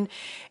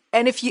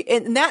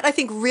that I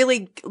think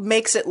really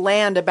makes it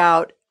land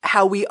about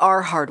how we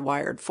are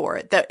hardwired for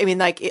it.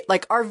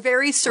 Like our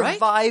very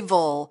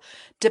survival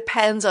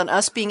depends on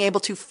us being able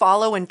to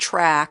follow and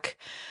track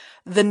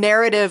the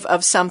narrative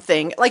of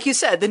something. Like you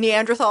said, the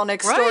Neanderthal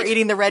next door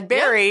eating the red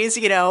berries,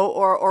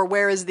 or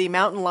where is the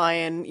mountain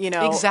lion,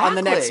 Exactly. on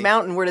the next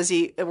mountain? Where is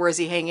he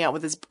hanging out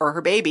with his or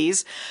her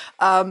babies?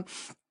 So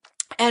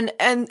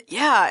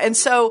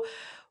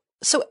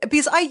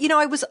because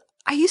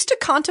I used to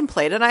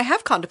contemplate, and I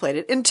have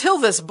contemplated until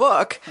this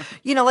book,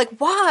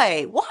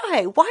 why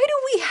do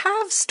we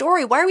have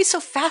story? Why are we so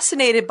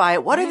fascinated by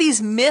it? What are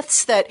these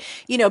myths that,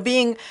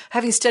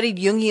 having studied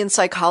Jungian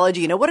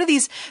psychology, what are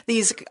these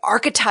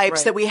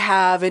archetypes that we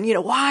have? And,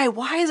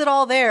 why is it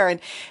all there? And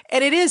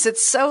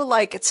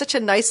it's such a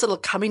nice little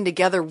coming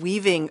together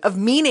weaving of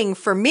meaning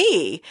for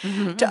me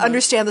to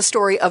understand the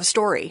story of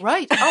story.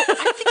 Right. Oh,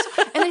 I think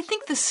so. And I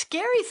think the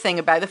scary thing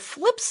about it, the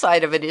flip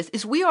side of it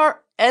is we are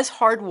as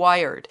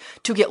hardwired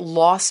to get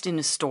lost in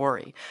a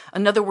story.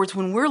 In other words,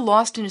 when we're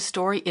lost in a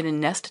story, it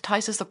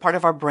anesthetizes the part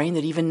of our brain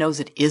that even knows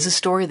it is a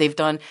story. They've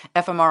done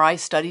fMRI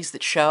studies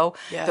that show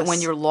that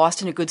when you're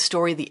lost in a good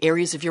story, the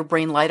areas of your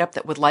brain light up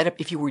that would light up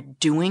if you were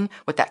doing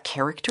what that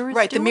character is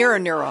doing. The mirror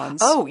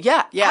neurons. Oh,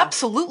 yeah,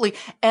 absolutely.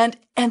 And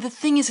the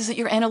thing is that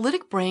your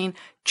analytic brain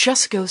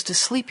just goes to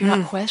sleep. You're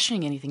not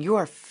questioning anything. You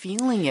are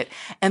feeling it.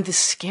 And the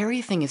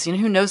scary thing is,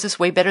 who knows this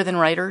way better than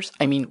writers?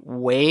 I mean,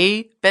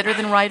 way better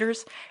than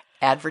writers?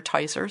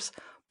 Advertisers,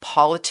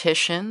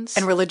 politicians.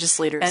 And religious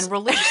leaders.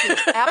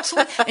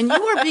 Absolutely. And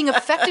you are being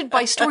affected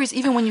by stories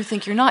even when you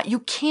think you're not. You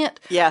can't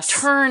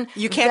turn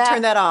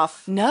that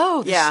off.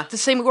 No. The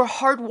same, we're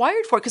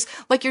hardwired for it. Because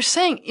like you're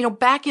saying,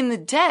 back in the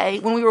day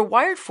when we were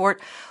wired for it,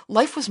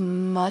 life was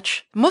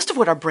most of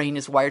what our brain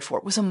is wired for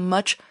was a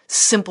much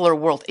simpler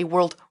world, a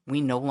world we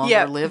no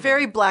longer live in.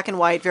 Very black and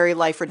white, very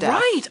life or death.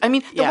 Right. I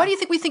mean, why do you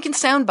think we think in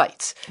sound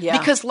bites? Yeah.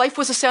 Because life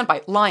was a sound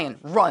bite. Lion,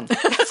 run.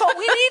 That's all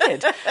we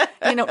needed.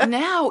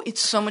 Now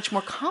it's so much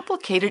more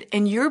complicated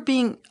and you're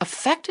being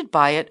affected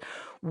by it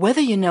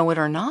whether you know it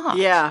or not.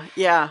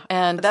 Yeah.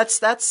 And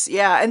that's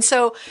And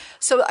so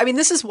I mean,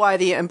 this is why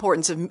the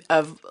importance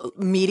of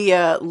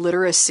media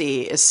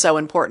literacy is so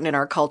important in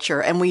our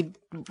culture. And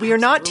We are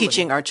not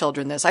teaching our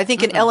children this. I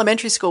think in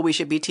elementary school, we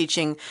should be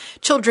teaching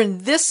children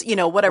this,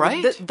 whatever,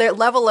 Right. their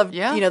level of,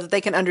 Yeah. that they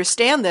can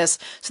understand this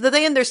so that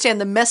they understand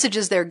the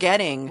messages they're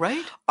getting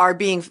Right. are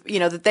being,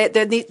 that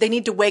they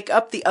need to wake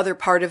up the other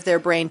part of their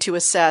brain to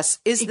assess,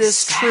 is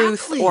this truth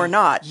Exactly. or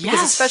not? Because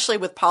Yes. especially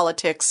with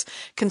politics,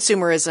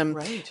 consumerism,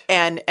 Right.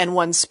 and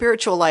one's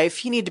spiritual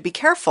life, you need to be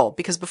careful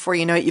because before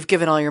you know it, you've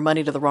given all your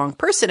money to the wrong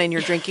person and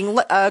you're drinking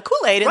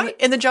Kool-Aid Right.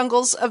 in the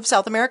jungles of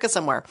South America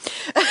somewhere.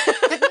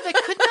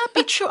 That could not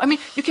be true. I mean,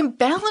 you can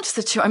balance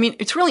the two. I mean,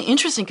 it's really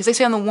interesting because they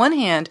say on the one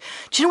hand,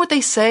 do you know what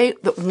they say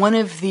that one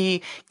of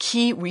the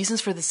key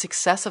reasons for the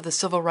success of the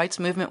civil rights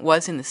movement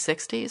was in the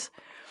 60s?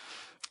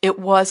 It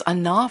was a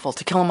novel,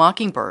 To Kill a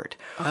Mockingbird.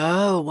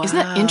 Oh, wow. Isn't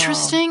that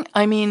interesting?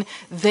 I mean,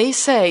 they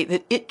say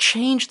that it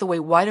changed the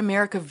way white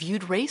America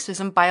viewed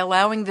racism by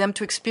allowing them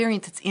to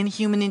experience its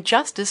inhuman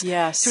injustice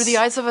Yes. through the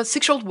eyes of a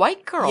 6-year-old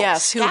white girl.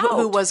 Yes, who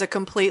Scout. was a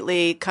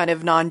completely kind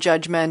of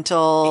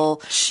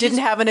non-judgmental, didn't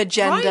have an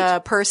agenda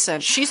right.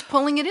 person. She's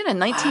pulling it in. A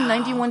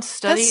 1991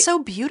 study. That's so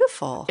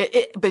beautiful. But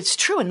it's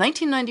true. A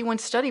 1991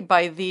 study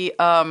by the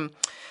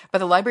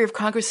Library of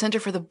Congress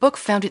Center for the Book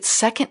found it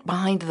second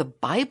behind the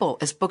Bible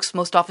as books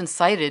most often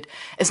cited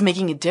as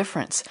making a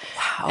difference.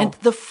 Wow. And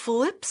the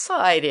flip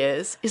side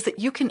is that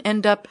you can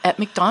end up at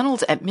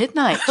McDonald's at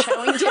midnight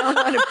chowing down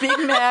on a Big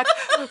Mac,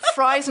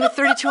 fries, and a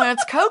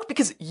 32-ounce Coke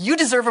because you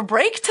deserve a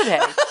break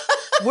today.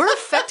 We're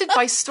affected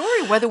by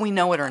story whether we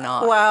know it or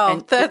not. Wow,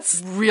 And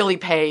that's- it really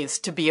pays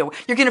to be aware.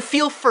 You're going to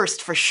feel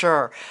first for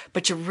sure,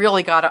 but you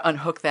really got to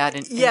unhook that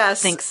and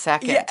think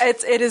second. Yeah,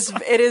 it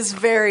is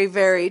very,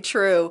 very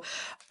true.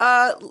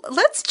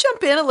 Let's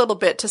jump in a little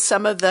bit to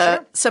some of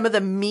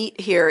the meat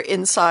here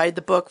inside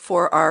the book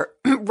for our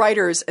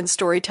writers and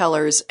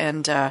storytellers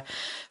and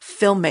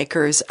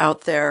filmmakers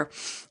out there.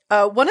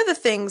 One of the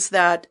things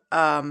that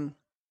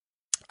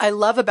I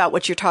love about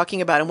what you're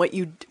talking about and what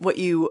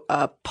you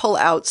pull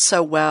out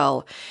so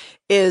well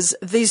is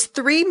these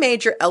three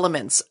major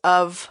elements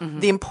of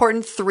the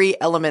important three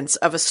elements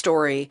of a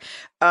story.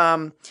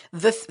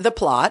 The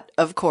plot,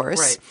 of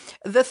course, Right.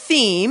 the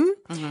theme,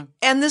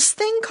 and this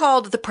thing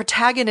called the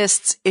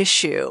protagonist's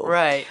issue.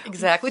 Right,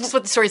 exactly. Which is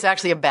what the story's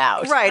actually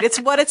about. Right. It's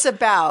what it's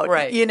about.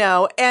 Right.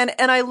 And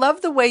I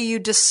love the way you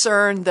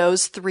discern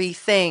those three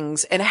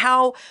things and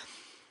how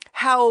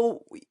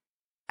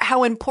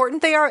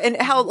important they are and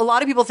how a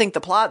lot of people think the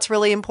plot's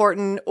really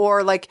important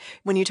or like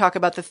when you talk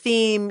about the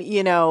theme,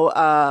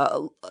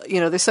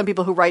 there's some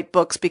people who write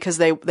books because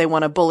they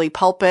want to bully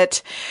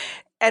pulpit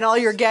and all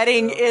you're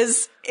getting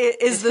is the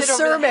Hit over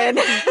sermon.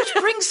 the head, which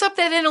brings up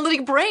that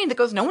analytic brain that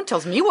goes, no one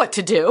tells me what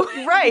to do.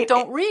 Right.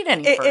 Don't read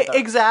any further.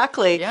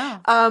 Exactly. Yeah.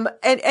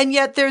 And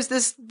yet there's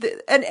this,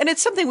 and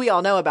it's something we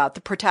all know about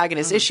the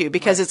protagonist issue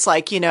because it's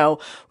like,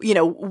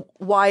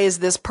 why is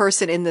this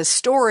person in this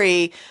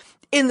story?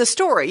 In the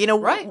story,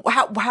 Right.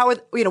 how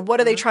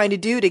what are they trying to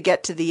do to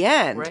get to the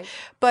end? Right.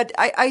 But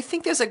I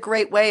think there's a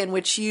great way in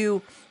which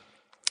you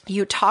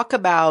talk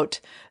about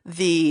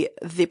the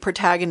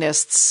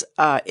protagonist's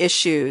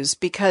issues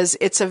because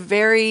it's a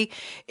very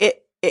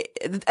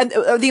and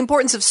the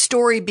importance of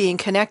story being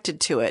connected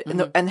to it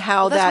and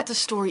how That's that what the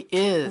story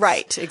is.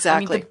 Right,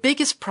 exactly. I mean, the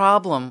biggest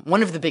problem,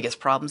 one of the biggest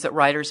problems that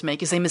writers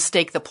make is they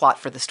mistake the plot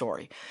for the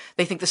story.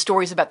 They think the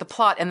story is about the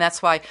plot, and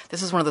that's why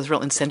this is one of those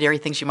real incendiary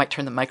things. You might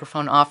turn the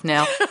microphone off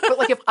now. But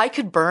like if I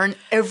could burn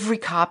every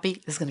copy,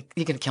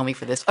 you're gonna kill me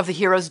for this, of The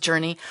Hero's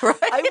Journey,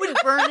 I would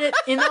burn it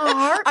in a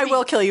heartbeat. I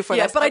will kill you for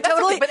Yes, that, but I that's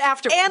totally, okay, but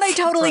afterwards. and I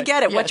totally Right.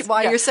 get it. Yes,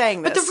 Why yeah. you're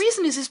saying this? But the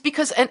reason is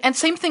because, and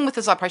same thing with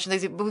this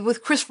operation,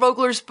 with Chris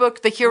Vogler's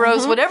book, The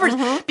Heroes, whatever,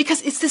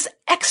 because it's this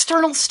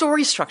external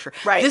story structure.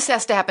 Right. This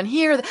has to happen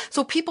here.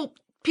 So people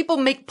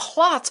make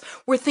plots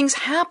where things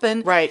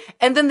happen. Right.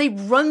 And then they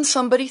run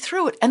somebody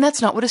through it. And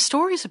that's not what a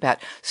story's about.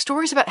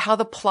 Story's about how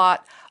the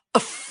plot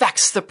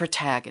affects the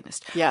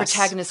protagonist. Yes.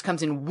 Protagonist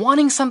comes in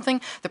wanting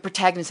something. The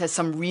protagonist has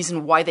some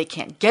reason why they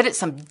can't get it,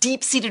 some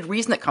deep-seated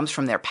reason that comes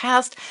from their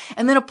past.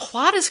 And then a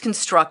plot is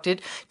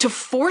constructed to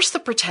force the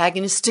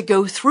protagonist to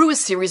go through a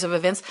series of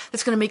events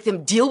that's going to make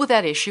them deal with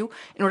that issue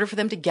in order for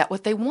them to get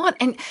what they want.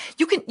 And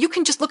you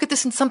can just look at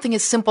this in something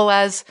as simple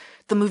as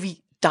the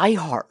movie Die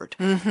Hard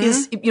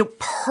is,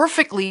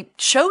 perfectly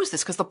shows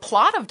this because the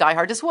plot of Die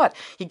Hard is what?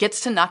 He gets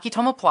to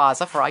Nakatomi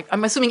Plaza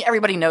I'm assuming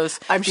everybody knows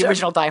I'm the sure.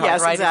 original Die Hard,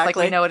 Yes, right? exactly. It's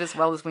like we know it as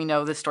well as we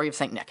know the story of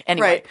Saint Nick.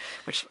 Anyway, Right.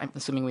 which I'm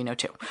assuming we know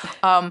too.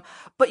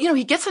 But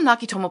he gets to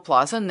Nakatomi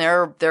Plaza and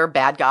they're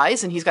bad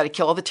guys and he's got to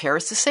kill all the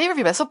terrorists to save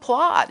everybody. That's a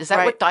plot. Is that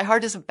Right. what Die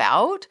Hard is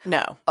about?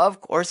 No. Of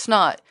course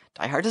not.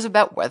 Die Hard is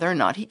about whether or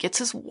not he gets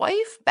his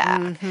wife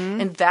back.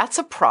 And that's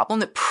a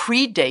problem that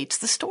predates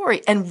the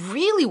story. And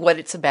really what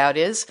it's about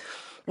is,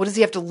 what does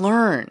he have to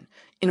learn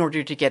in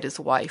order to get his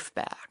wife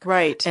back.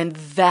 Right. And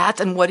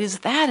what is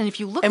that? And if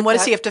you look And at what that,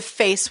 does he have to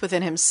face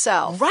within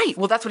himself? Right.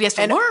 Well, that's what he has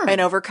to And, learn. and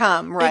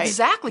overcome. Right.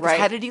 Exactly. 'Cause Right.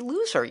 how did he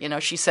lose her? You know,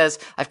 she says,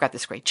 I've got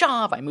this great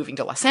job. I'm moving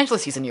to Los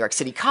Angeles. He's a New York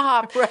City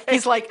cop. Right.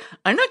 He's like,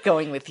 I'm not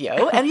going with you.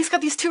 And he's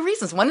got these two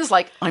reasons. One is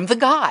like, I'm the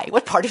guy.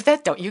 What part of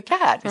that don't you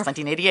get? It's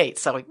 1988.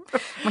 So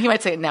he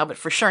might say it now, but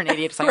for sure in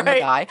 88, it's like, I'm the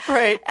guy.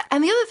 Right.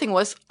 And the other thing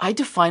was, I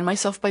define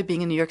myself by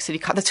being a New York City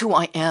cop. That's who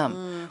I am.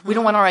 Mm-hmm. We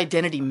don't want our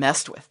identity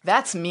messed with.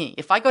 That's me.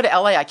 If I go to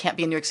LA, I can't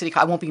be a New York City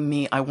cop. I won't be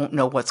me. I won't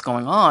know what's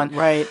going on.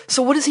 Right.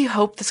 So what does he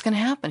hope that's going to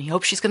happen? He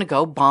hopes she's going to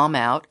go bomb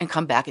out and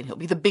come back, and he'll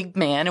be the big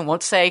man and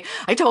won't say,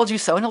 I told you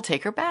so, and he'll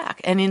take her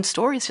back. And in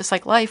stories, just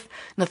like life,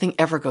 nothing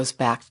ever goes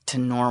back to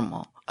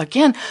normal.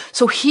 Again,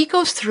 so he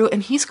goes through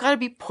and he's got to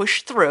be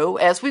pushed through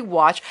as we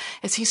watch,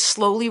 as he's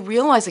slowly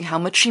realizing how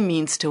much she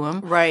means to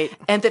him. Right.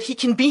 And that he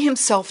can be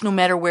himself no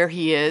matter where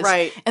he is.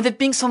 Right. And that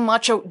being so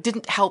macho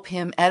didn't help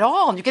him at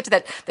all. And you get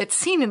to that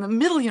scene in the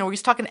middle, you know, where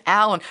he's talking to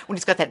Al, and when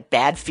he's got that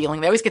bad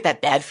feeling, they always get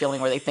that bad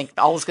feeling where they think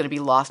all is going to be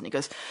lost. And he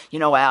goes, you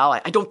know, Al,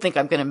 I don't think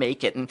I'm going to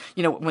make it. And,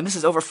 you know, when this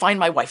is over, find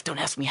my wife. Don't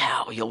ask me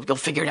how. You'll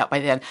figure it out by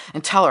then.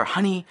 And tell her,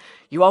 honey,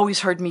 you always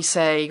heard me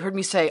say,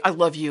 I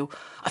love you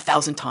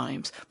 1,000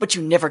 times, but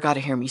you never got to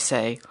hear me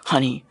say,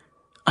 honey,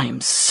 I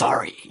am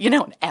sorry. You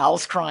know, and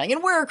Al's crying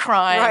and we're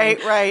crying.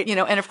 Right, right. You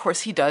know, and of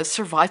course he does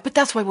survive, but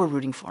that's why we're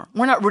rooting for him.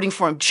 We're not rooting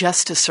for him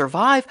just to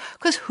survive,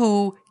 because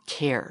who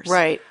cares?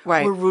 Right,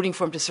 right. We're rooting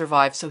for him to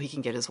survive so he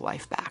can get his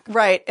wife back.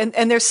 Right.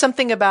 And there's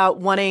something about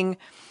wanting,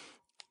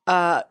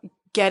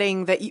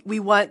 getting that we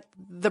want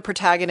the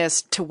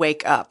protagonist to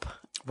wake up.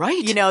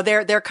 Right. You know,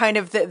 they're kind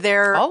of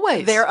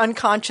Always. their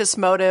unconscious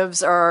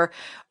motives are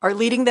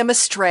leading them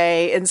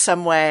astray in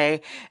some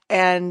way.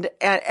 And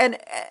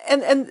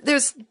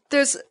there's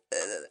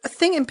a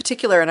thing in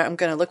particular, and I'm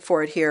going to look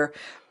for it here.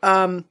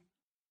 Oh,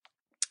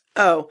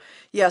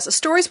 yes. A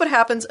story's what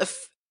happens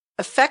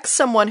affects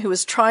someone who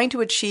is trying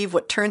to achieve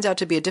what turns out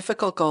to be a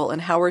difficult goal,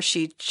 and how or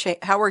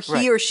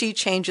he or she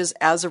changes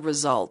as a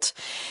result.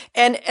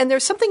 And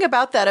there's something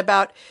about that,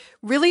 about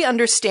really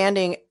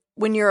understanding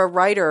when you're a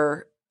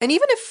writer, and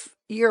even if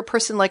you're a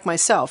person like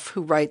myself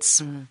who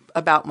writes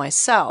about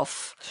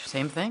myself.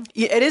 Same thing.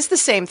 It is the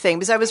same thing,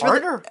 because I was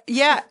Harder.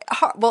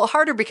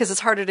 Harder because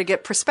it's harder to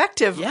get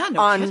perspective Yeah, no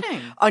on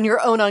kidding. on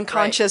your own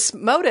unconscious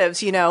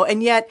motives, you know.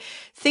 And yet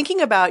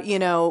thinking about, you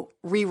know,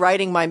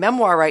 rewriting my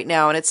memoir right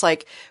now, and it's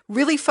like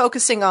really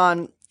focusing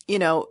on, you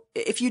know,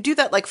 if you do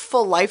that like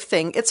full life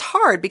thing, it's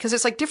hard because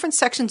there's like different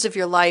sections of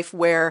your life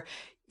where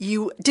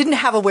you didn't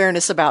have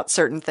awareness about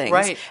certain things.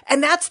 Right.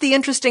 And that's the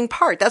interesting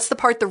part. That's the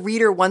part the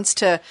reader wants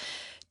to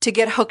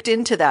get hooked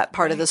into, that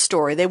part of the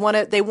story. They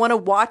want to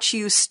watch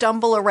you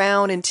stumble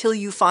around until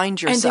you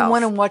find yourself. And they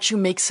want to watch you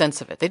make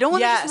sense of it. They don't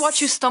want to Yes. just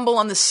watch you stumble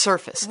on the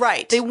surface.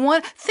 Right. They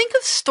think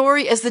of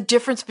story as the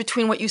difference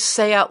between what you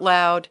say out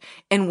loud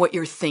and what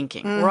you're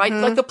thinking, right?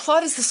 Like the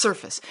plot is the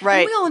surface.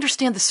 Right. And we all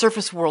understand the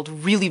surface world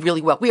really,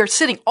 really well.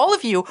 All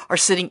of you are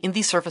sitting in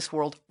the surface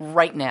world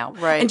right now.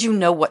 Right. And you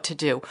know what to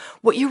do.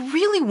 What you're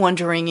really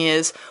wondering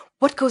is,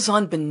 what goes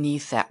on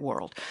beneath that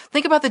world?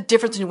 Think about the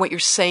difference in what you're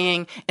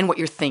saying and what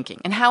you're thinking.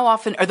 And how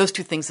often are those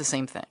two things the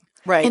same thing?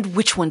 Right. And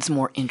which one's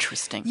more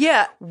interesting?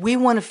 Yeah. We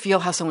want to feel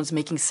how someone's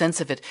making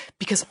sense of it,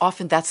 because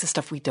often that's the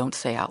stuff we don't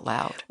say out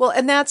loud. Well,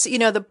 and that's, you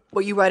know,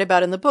 what you write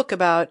about in the book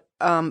about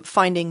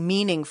finding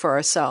meaning for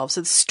ourselves.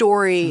 The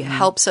story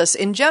helps us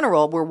in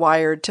general. We're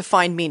wired to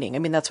find meaning. I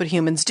mean, that's what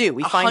humans do.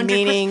 We find 100%.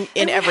 meaning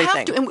in And we have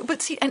everything. to.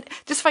 But see, and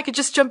just if I could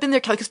just jump in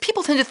there, Kelly, because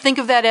people tend to think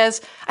of that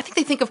as, I think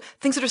they think of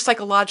things that are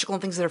psychological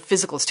and things that are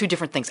physical as two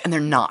different things, and they're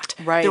not.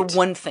 Right. They're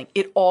one thing.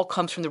 It all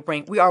comes from the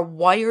brain. We are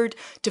wired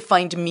to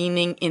find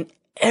meaning in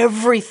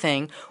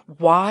everything.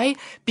 Why?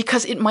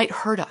 Because it might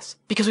hurt us.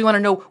 Because we want to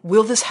know,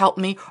 will this help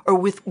me or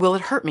will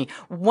it hurt me?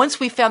 Once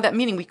we found that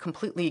meaning, we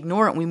completely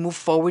ignore it and we move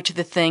forward to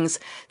the things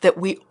that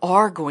we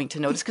are going to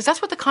notice, because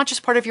that's what the conscious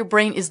part of your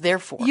brain is there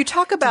for. You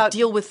talk about to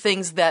deal with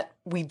things that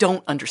we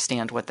don't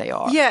understand what they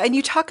are. Yeah, and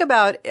you talk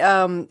about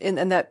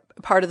in that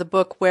part of the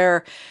book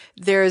where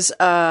there's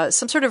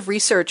some sort of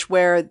research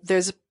where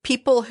there's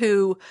people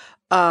who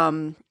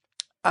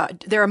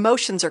their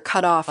emotions are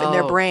cut off in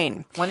their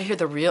brain, Want to hear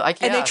the real?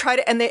 and they try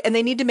to and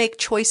they need to make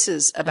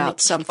choices about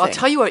something. I'll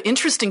tell you an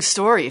interesting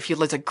story.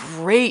 It's a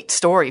great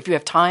story. If you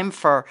have time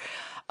for,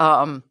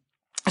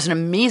 there's an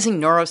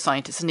amazing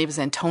neuroscientist. His name is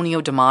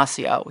Antonio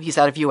Damasio. He's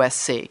out of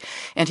USC,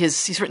 and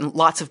he's written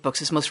lots of books.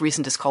 His most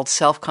recent is called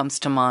Self Comes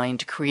to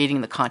Mind: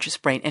 Creating the Conscious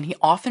Brain. And he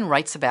often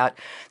writes about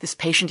this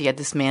patient. He had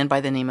this man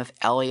by the name of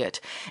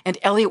Elliot. And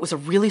Elliot was a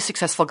really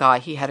successful guy.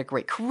 He had a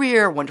great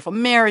career, wonderful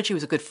marriage. He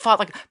was a good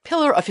father, like a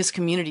pillar of his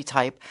community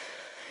type.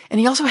 And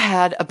he also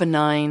had a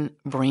benign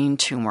brain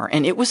tumor,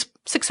 and it was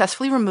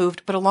successfully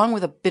removed, but along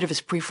with a bit of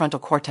his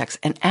prefrontal cortex.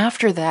 And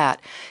after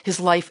that, his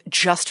life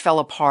just fell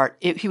apart.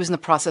 He was in the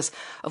process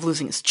of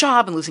losing his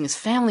job and losing his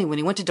family when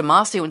he went to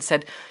Damasio and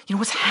said, you know,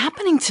 what's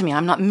happening to me?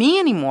 I'm not me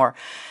anymore.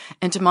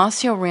 And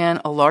Damasio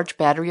ran a large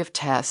battery of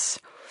tests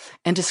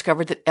and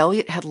discovered that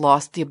Elliot had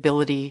lost the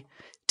ability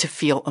to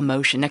feel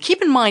emotion. Now,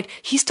 keep in mind,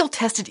 he's still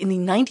tested in the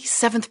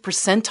 97th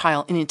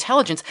percentile in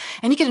intelligence,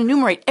 and he could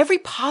enumerate every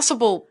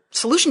possible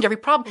solution to every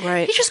problem.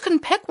 Right. He just couldn't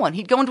pick one.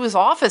 He'd go into his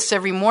office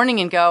every morning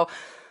and go,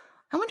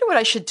 I wonder what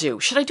I should do.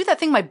 Should I do that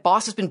thing my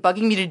boss has been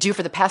bugging me to do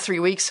for the past 3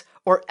 weeks?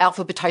 Or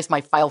alphabetize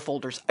my file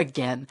folders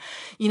again?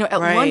 At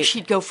lunch,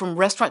 he'd go from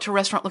restaurant to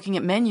restaurant looking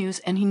at menus,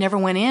 and he never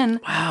went in.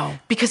 Wow.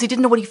 Because he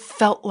didn't know what he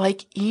felt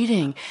like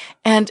eating.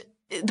 And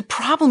the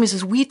problem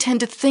is we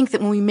tend to think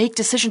that when we make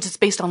decisions, it's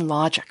based on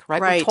logic,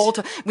 right? Right. We're told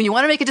to, when you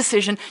want to make a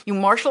decision, you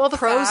marshal all the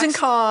Pros facts. and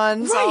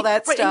cons, all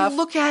that right, stuff. And you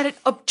look at it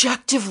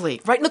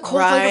objectively, right? In the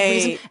cold light of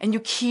reason, and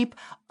you keep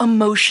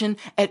emotion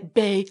at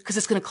bay because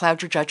it's going to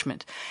cloud your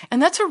judgment.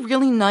 And that's a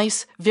really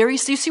nice, you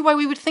see why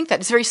we would think that?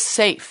 It's very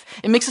safe.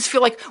 It makes us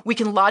feel like we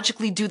can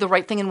logically do the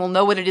right thing and we'll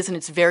know what it is, and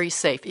it's very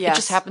safe. Yes. It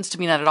just happens to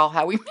be not at all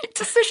how we make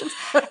decisions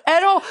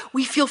at all.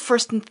 We feel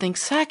first and think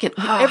second.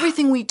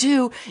 Everything we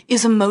do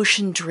is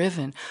emotion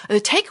driven. The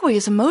takeaway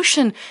is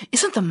emotion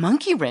isn't the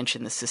monkey wrench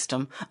in the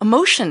system.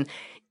 Emotion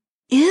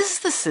is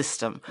the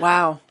system.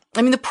 Wow.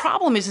 I mean, the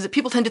problem is that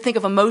people tend to think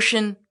of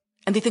emotion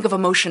and they think of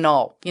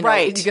emotional.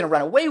 Right. You're going to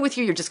run away with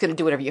you. You're just going to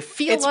do whatever you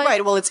feel It's like.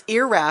 right. Well, it's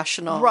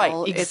irrational. Right, It's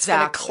going to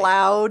exactly.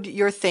 cloud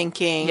your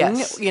thinking,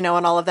 Yes. and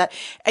all of that.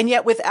 And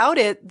yet without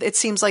it, it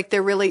seems like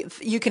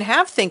you can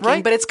have thinking,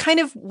 Right. but it's kind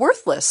of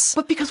worthless.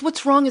 But because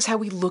what's wrong is how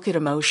we look at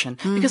emotion.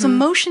 Because Mm-hmm.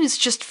 emotion is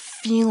just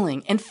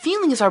feeling. And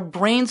feeling is our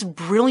brain's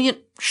brilliant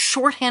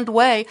shorthand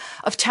way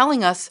of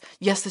telling us,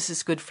 yes, this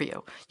is good for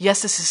you.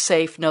 Yes, this is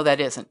safe. No, that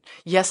isn't.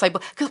 Yes,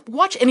 because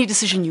watch any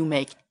decision you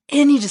make.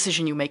 Any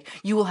decision you make,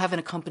 you will have an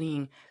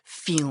accompanying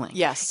feeling.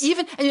 Yes.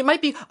 And it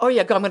might be, oh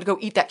yeah, I'm going to go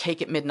eat that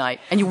cake at midnight.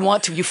 And you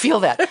want to, you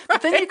feel that.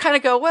 But then you kind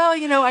of go, well,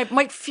 I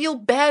might feel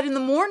bad in the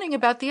morning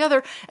about the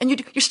other. And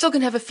you're still going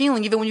to have a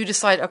feeling even when you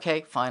decide,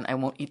 okay, fine, I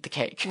won't eat the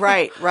cake.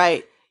 Right.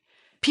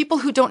 People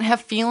who don't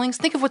have feelings,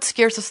 think of what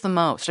scares us the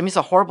most. I mean, it's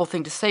a horrible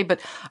thing to say, but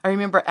I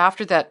remember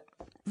after that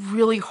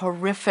really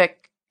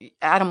horrific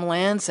Adam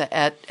Lanza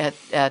at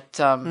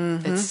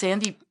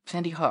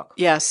Sandy Hook.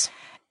 Yes.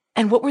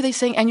 And what were they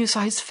saying? And you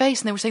saw his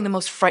face, and they were saying the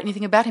most frightening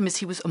thing about him is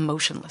he was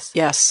emotionless.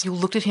 Yes. You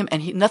looked at him,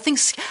 and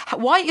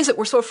why is it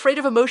we're so afraid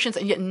of emotions,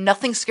 and yet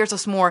nothing scares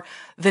us more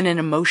than an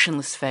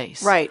emotionless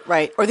face? Right.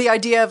 Or the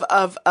idea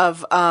of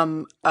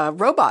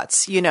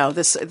robots,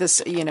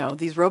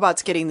 these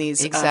robots getting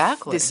these,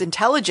 Exactly. this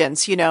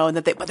intelligence, and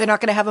that but they're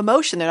not going to have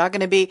emotion. They're not going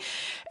to be.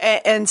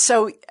 And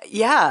so,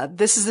 yeah,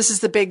 this is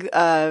the big,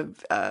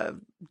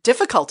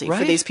 difficulty for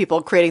Right. these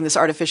people creating this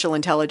artificial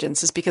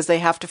intelligence, is because they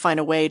have to find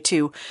a way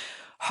to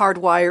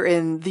hardwire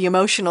in the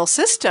emotional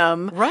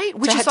system, Right.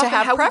 Which to, is to often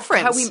have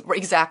preference.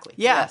 Exactly.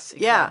 Yeah. Yes,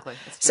 exactly. Yeah.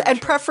 That's So, very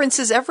and true. preference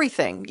is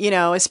everything,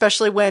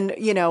 especially when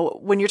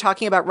you're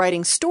talking about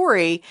writing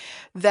story,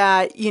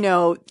 that,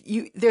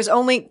 there's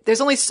only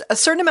a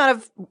certain amount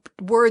of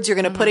words you're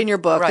going to put in your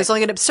book. Right. There's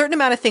only a certain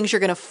amount of things you're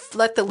going to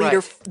let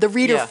the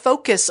reader Yeah.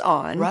 focus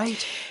on.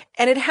 Right.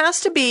 And it has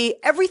to be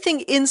everything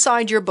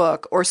inside your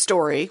book or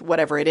story,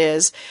 whatever it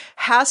is,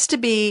 has to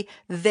be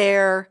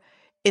there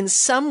in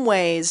some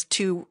ways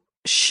to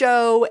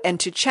show and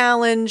to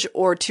challenge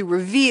or to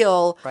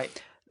reveal,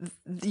 Right.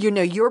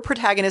 your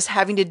protagonist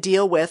having to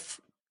deal with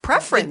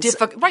preference,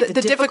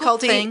 The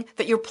difficulty thing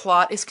that your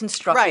plot is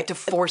constructed Right. to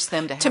force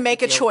them to have to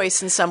make a deal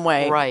choice in some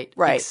way. Right.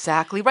 Right.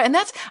 Exactly. Right. And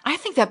I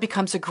think that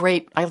becomes a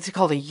great, I like to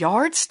call it a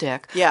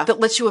yardstick. Yeah.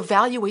 That lets you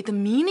evaluate the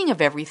meaning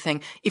of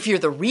everything. If you're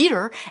the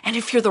reader, and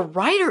if you're the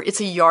writer, it's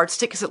a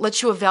yardstick because it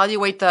lets you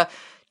evaluate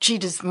gee,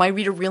 does my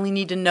reader really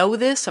need to know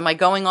this? Am I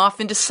going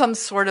off into some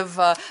sort of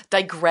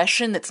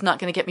digression that's not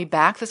going to get me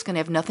back, that's going to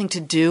have nothing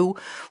to do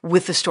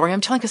with the story I'm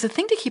telling? Because the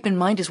thing to keep in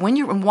mind is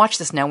and watch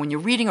this now, when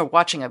you're reading or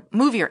watching a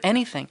movie or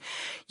anything,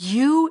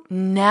 you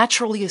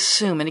naturally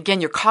assume, and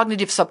again, your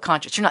cognitive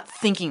subconscious, you're not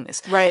thinking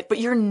this. Right. But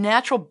your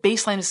natural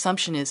baseline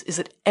assumption is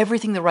that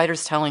everything the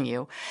writer's telling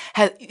you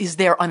is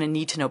there on a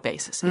need-to-know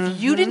basis.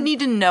 If you didn't need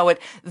to know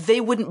it,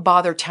 they wouldn't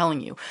bother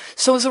telling you.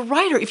 So as a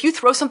writer, if you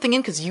throw something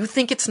in because you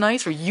think it's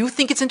nice or you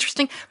think it's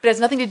interesting, but it has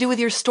nothing to do with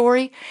your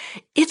story,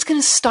 it's going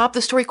to stop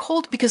the story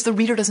cold because the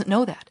reader doesn't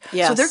know that.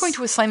 Yes. So they're going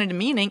to assign it a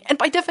meaning, and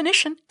by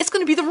definition, it's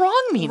going to be the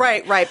wrong meaning.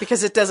 Right,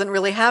 because it doesn't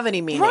really have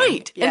any meaning.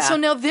 Right. Yeah. And so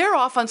now they're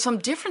off on some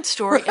different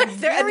story, and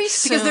very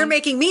soon, because they're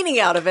making meaning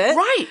out of it.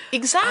 Right,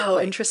 exactly. Oh,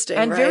 interesting,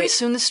 And very right.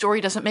 soon the story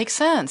doesn't make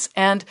sense.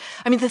 And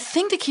I mean, the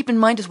thing to keep in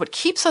mind is what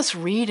keeps us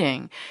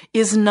reading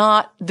is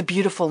not the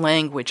beautiful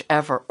language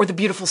ever or the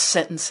beautiful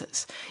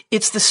sentences.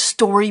 It's the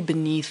story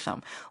beneath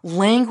them.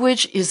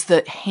 Language is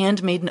the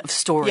handmaiden of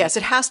story. Yes,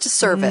 it has to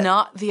serve it.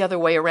 Not the other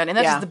way around. And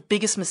that Yeah. is the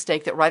biggest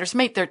mistake that writers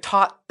make. They're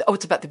taught,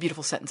 it's about the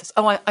beautiful sentences.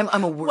 I'm a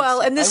wordsmith.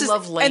 Well, and I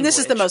love language. and this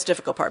is the most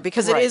difficult part,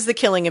 because it Right. is the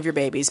killing of your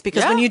babies.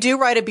 Because Yeah. when you do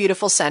write a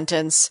beautiful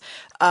sentence,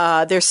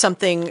 there's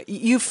something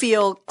you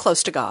feel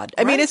close to God.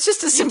 I mean, it's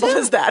just as simple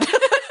as that.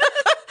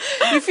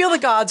 You feel the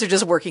gods are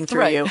just working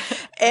through Right. you,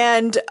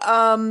 and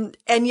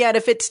yet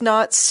if it's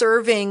not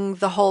serving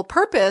the whole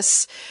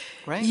purpose,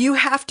 Right. you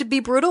have to be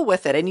brutal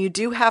with it, and you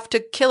do have to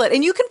kill it.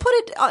 And you can put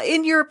it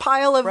in your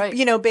pile of, Right.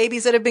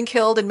 babies that have been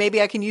killed, and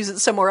maybe I can use it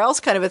somewhere else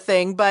kind of a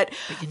thing. But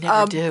You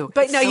never do.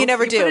 But It's no, you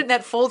never do. You put it in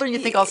that folder and you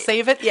think, I'll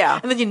save it. Yeah.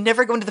 And then you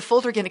never go into the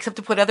folder again except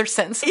to put other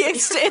sentences.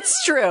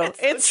 It's true.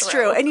 It's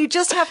true. true. And you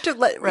just have to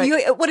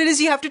what it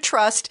is you have to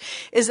trust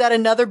is that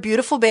another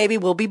beautiful baby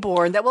will be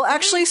born that will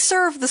actually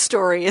serve the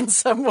story in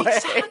some way.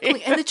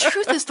 Exactly. And the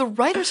truth is, the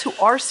writers who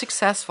are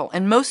successful,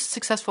 and most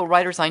successful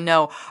writers I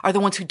know, are the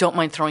ones who don't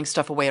mind throwing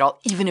stuff away at all,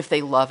 even if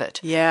they love it.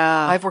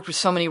 Yeah. I've worked with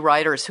so many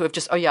writers who have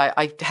just,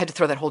 I had to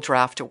throw that whole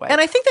draft away. And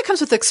I think that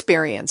comes with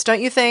experience,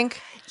 don't you think?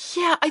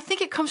 Yeah, I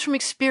think it comes from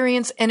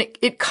experience, and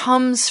it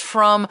comes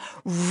from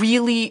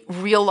really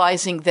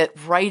realizing that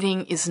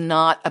writing is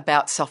not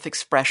about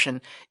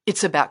self-expression.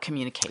 It's about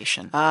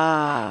communication.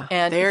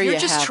 And there if you're you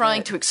just have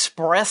trying it. to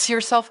express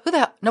yourself, who the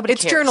hell? Nobody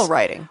It's cares. journal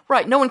writing.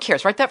 Right. No one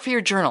cares. Write that for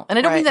your journal. And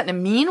I don't mean Right. that in a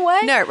mean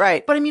way. No,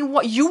 right. But I mean,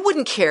 what you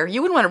wouldn't care.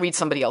 You wouldn't want to read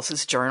somebody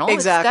else's journal.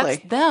 Exactly.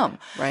 That's them.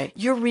 Right.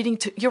 You're ready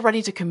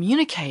to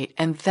communicate.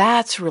 And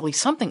that's really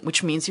something,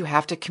 which means you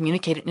have to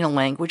communicate it in a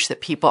language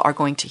that people are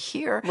going to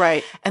hear.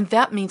 Right. And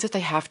that means that they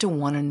have to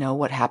want to know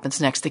what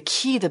happens next.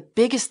 The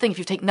biggest thing, if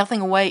you take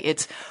nothing away,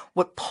 it's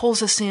what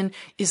pulls us in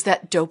is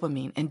that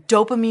dopamine. And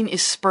dopamine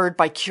is spurred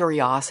by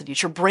curiosity.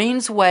 It's your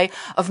brain's way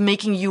of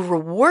making you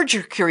reward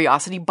your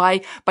curiosity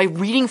by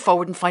reading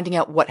forward and finding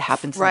out what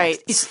happens Right.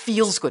 next. It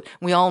feels good.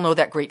 We all know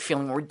that great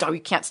feeling where we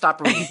can't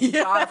stop reading. You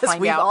gotta Yes,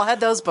 find we've out. all had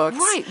those books.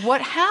 Right.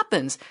 What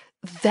happens?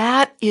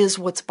 That is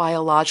what's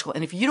biological.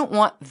 And if you don't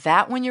want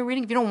that when you're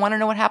reading, if you don't want to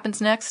know what happens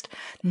next,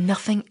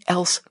 nothing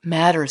else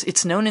matters.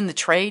 It's known in the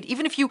trade.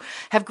 Even if you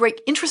have great,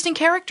 interesting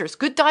characters,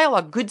 good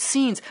dialogue, good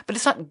scenes, but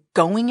it's not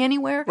going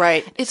anywhere.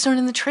 Right. It's known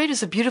in the trade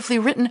as a beautifully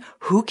written,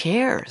 who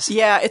cares?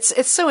 Yeah, it's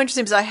so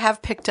interesting because I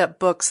have picked up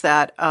books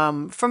that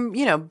from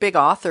big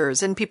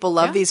authors, and people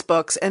love these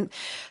books. And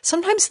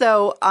sometimes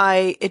though,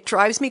 it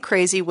drives me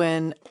crazy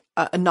when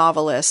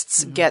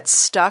novelists get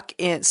stuck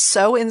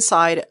so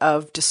inside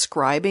of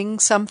describing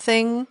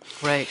something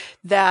Right.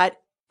 that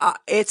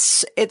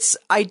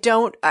I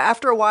don't,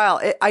 after a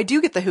while, I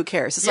do get the who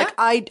cares. It's Yeah.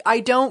 like, I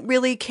don't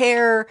really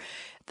care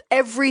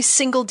every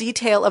single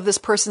detail of this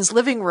person's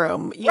living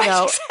room, you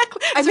know.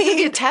 Exactly. I Is it gonna be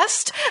mean, a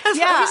test? That's what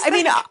yeah, was I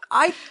mean,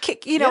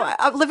 thinking.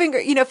 I'm living,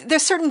 if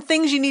there's certain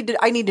things I need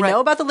to Right, know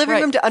about the living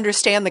right. room to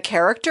understand the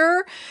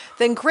character,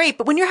 then great.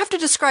 But when you have to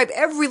describe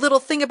every little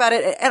thing about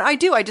it, and I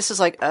just was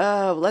like,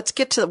 oh, let's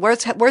get to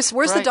where's the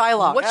Right.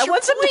 dialogue? What's your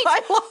the point?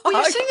 dialogue? Well,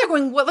 you're sitting there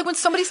going, what, like when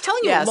somebody's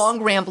telling you Yes. a long,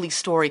 rambly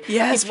story.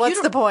 Yes, If you what's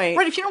don't- the point?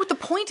 Right. If you know what the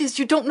point is,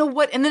 you don't know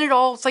what, and then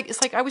it's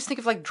like I always think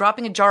of like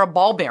dropping a jar of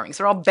ball bearings.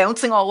 They're all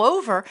bouncing all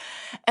over,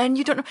 and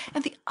you don't know.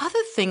 And the other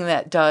thing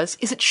that does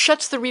is it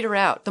shuts the reader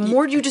out. The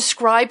more you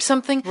describe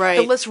something, Right.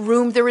 the less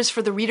room there is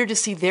for the reader to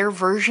see their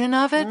version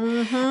of it.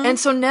 Mm-hmm. And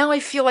so now I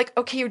feel like,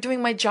 okay, you're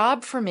doing my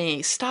job for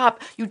me.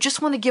 Stop. You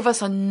just want to give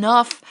us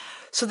enough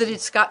so that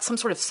it's got some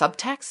sort of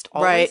subtext.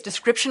 Always. Right.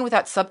 Description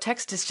without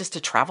subtext is just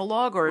a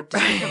travelogue, or a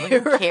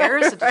description, who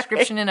cares? A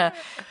description in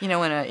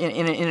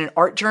an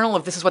art journal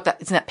of this is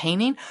it's in that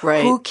painting.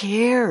 Right. Who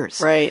cares?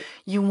 Right.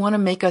 You want to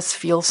make us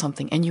feel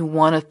something, and you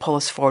want to pull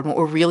us forward. What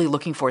we're really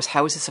looking for is,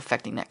 how is this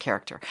affecting that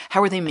character?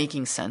 How are they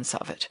making sense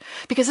of it?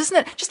 Because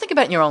just think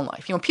about it in your own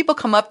life. People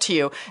come up to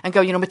you and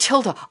go,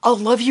 Matilda, I'll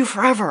love you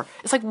forever.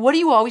 It's like, what are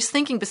you always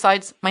thinking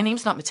besides, my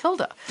name's not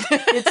Matilda?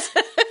 It's,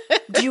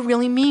 do you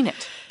really mean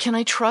it? Can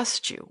I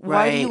trust you?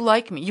 Why do you Right.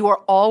 like me? You are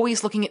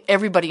always looking at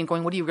everybody and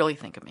going, what do you really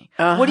think of me?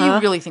 What do you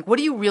really think? What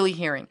are you really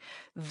hearing?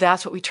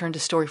 That's what we turn to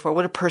story for,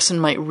 what a person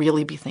might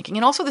really be thinking.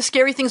 And also the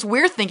scary things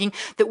we're thinking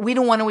that we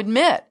don't want to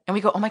admit. And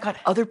we go, oh my God,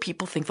 other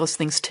people think those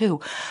things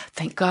too.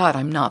 Thank God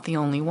I'm not the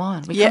only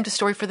one. We come to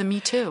story for the me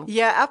too.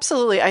 Yeah,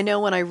 absolutely. I know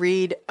when I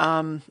read,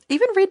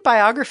 even read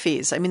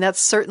biographies. I mean, that's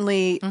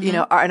certainly,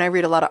 and I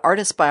read a lot of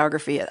artist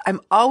biography.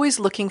 I'm always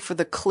looking for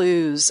the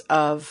clues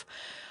of,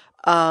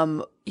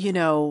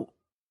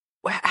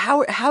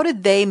 how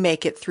did they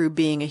make it through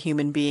being a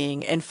human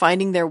being and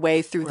finding their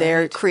way through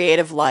their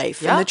creative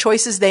life Yeah. and the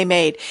choices they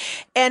made.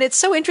 And it's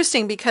so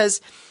interesting because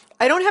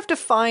I don't have to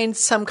find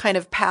some kind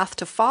of path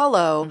to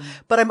follow,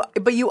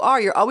 but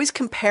you're always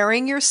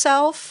comparing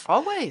yourself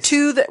Always.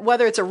 to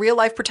whether it's a real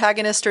life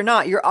protagonist or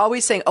not. You're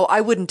always saying, oh,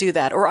 I wouldn't do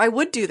that, or I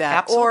would do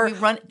that. Absolutely. Or We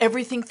run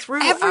everything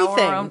through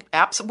Everything. our own.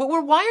 But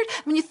we're wired.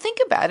 When you think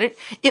about it,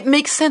 it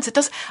makes sense. It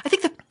does. I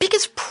think the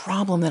biggest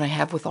problem that I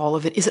have with all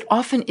of it is that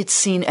often it's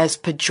seen as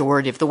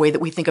pejorative, the way that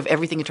we think of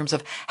everything in terms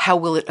of how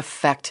will it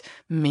affect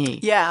me.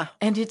 Yeah.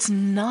 And it's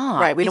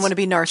not. Right. We don't It's want to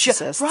be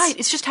narcissists. right.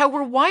 It's just how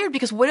we're wired,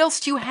 because what else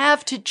do you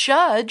have to judge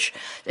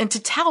and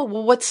to tell,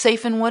 well, what's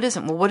safe and what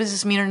isn't? Well, what does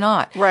this mean or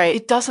not? Right.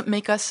 It doesn't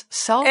make us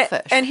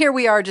selfish. And here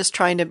we are just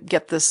trying to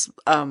get this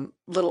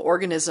little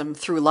organism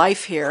through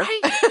life here.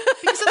 Right.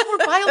 Because that's what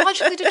we're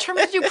biologically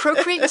determined to do,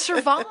 procreate and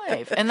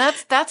survive. And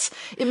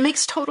it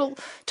makes total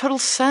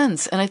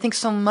sense. And I think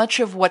so much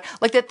of what,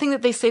 like that thing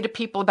that they say to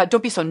people about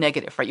don't be so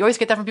negative, right? You always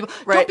get that from people.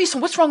 Right. Don't be so,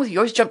 what's wrong with you? You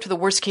always jump to the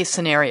worst case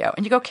scenario.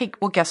 And you go, okay,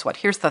 well, guess what?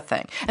 Here's the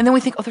thing. And then we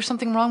think, oh, there's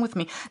something wrong with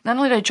me. Not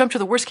only did I jump to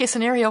the worst case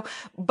scenario,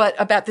 but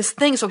about this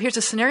thing. So here's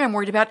a scenario I'm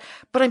worried about,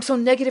 but I'm so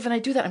negative and I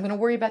do that. I'm going to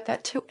worry about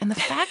that too. And the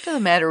fact of the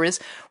matter is,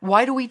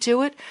 why do we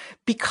do it?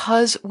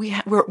 Because we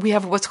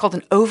have what's called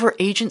an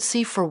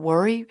over-agency for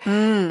worry.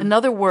 In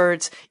other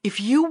words, if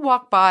you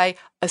walk by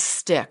a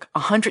stick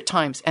 100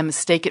 times and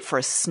mistake it for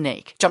a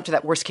snake, jump to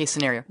that worst case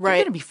scenario, Right.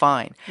 you're going to be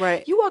fine.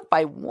 Right. You walk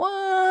by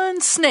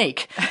one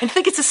snake and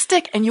think it's a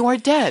stick and you are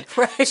dead.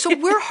 Right. So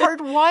we're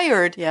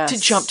hardwired Yes. to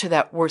jump to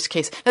that worst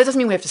case. Now, that doesn't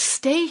mean we have to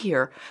stay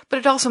here, but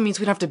it also means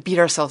we don't have to beat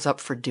ourselves up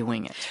for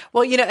doing it.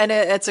 Well, and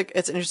it's an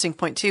interesting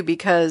point too,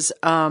 because,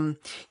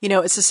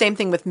 it's the same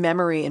thing with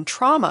memory and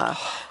trauma.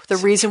 The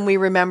reason we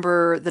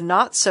remember the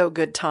not so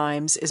good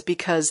times is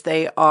because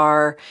they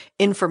are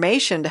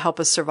information to help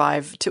us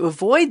survive, to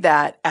avoid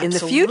that in the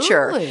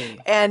future. Absolutely.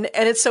 And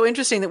it's so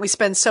interesting that we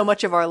spend so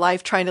much of our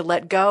life trying to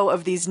let go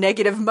of these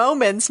negative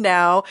moments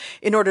now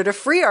in order to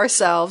free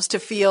ourselves to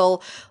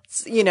feel,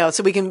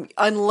 so we can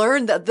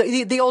unlearn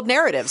the old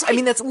narratives. Right. I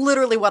mean, that's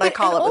literally what I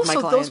call it with my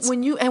clients.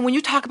 When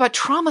you talk about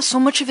trauma, so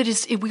much of it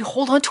is we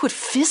hold on to it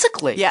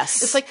physically.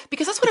 Yes. It's like,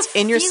 because that's what It's a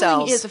in your feeling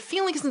cells. is. A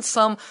feeling isn't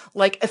some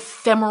like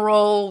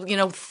ephemeral,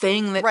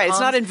 thing that Right. It's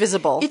comes. not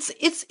invisible.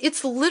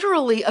 It's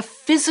literally a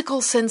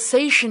physical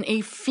sensation,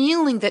 a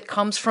feeling that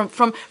comes from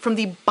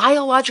the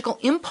biological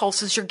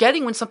impulses you're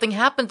getting when something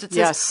happens. It says,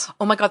 Yes.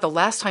 oh my God, the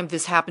last time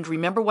this happened,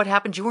 remember what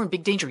happened? You were in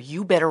big danger.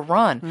 You better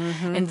run.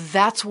 Mm-hmm. And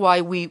that's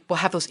why we will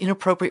have those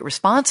inappropriate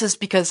responses,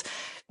 because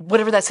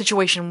whatever that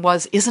situation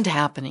was isn't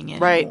happening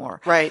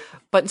anymore. Right.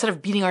 But instead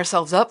of beating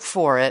ourselves up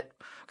for it,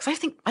 because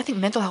I think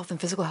mental health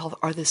and physical health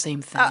are the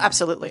same thing.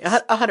 Absolutely.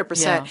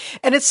 100%. Yeah.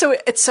 And it's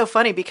so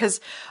funny because,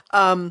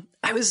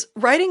 I was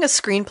writing a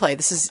screenplay.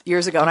 This is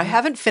years ago, and I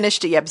haven't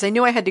finished it yet because I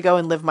knew I had to go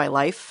and live my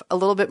life a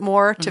little bit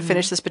more to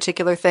finish this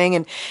particular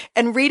thing.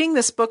 And reading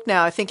this book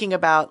now, thinking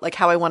about like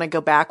how I want to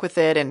go back with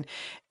it and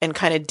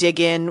kind of dig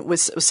in with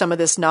some of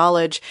this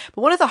knowledge.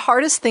 But one of the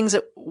hardest things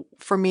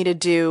for me to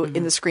do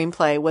in the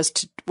screenplay was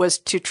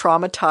to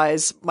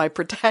traumatize my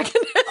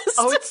protagonist.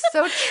 Oh, it's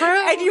so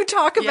true. And you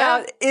talk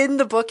about in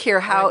the book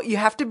here how you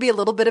have to be a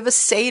little bit of a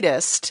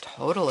sadist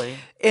Totally.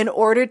 in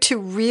order to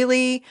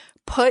really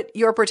put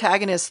your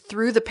protagonist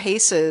through the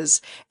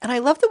paces. And I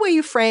love the way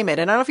you frame it.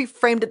 And I don't know if you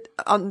framed it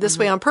on this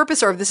way on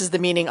purpose or if this is the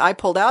meaning I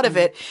pulled out of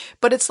it,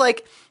 but it's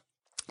like,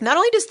 not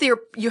only does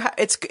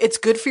it's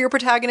good for your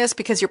protagonist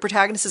because your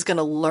protagonist is going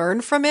to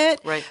learn from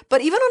it, Right.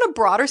 but even on a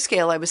broader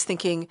scale, I was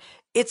thinking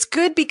it's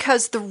good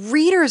because the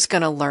reader's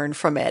going to learn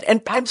from it.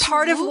 And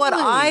part of what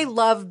I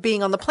love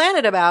being on the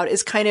planet about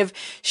is kind of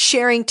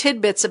sharing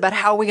tidbits about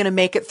how we're going to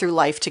make it through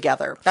life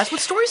together. That's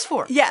what story's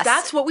for. Yes.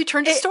 That's what we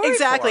turn to story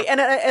exactly. for.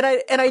 And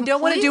I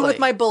don't want to do it with Completely.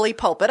 my bully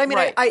pulpit. I mean,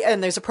 Right.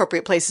 and there's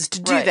appropriate places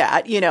to do Right.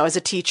 that, as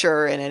a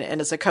teacher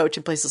and as a coach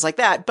and places like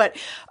that. But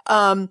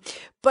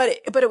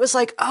it was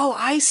like, oh,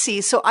 I see.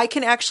 So I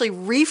can actually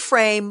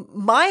reframe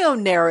my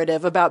own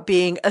narrative about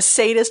being a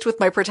sadist with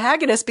my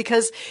protagonist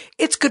because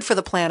it's good for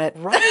the planet.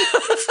 Right.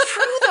 It's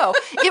true, though.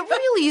 It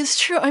really is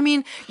true. I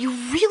mean, you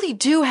really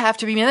do have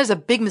to be. I mean, there's a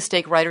big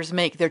mistake writers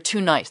make. They're too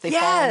nice. They fall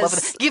in love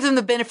with Yes. it. Give them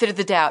the benefit of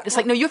the doubt. It's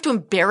like, no, you have to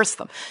embarrass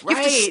them. You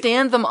have to Right.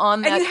 stand them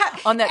on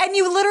that. And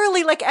you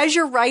literally, like, as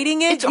you're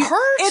writing it, It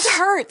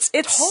hurts.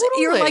 It hurts.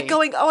 You're Totally. like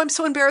going, oh, I'm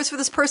so embarrassed for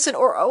this person,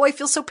 or oh, I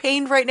feel so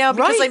pained right now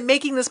because Right. I'm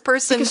making this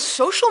person. Because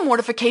social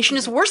mortification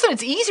is worse than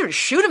it's easier to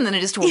shoot him than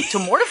it is to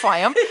mortify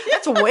him.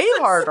 That's way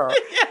harder.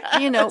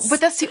 But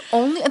that's the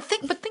only,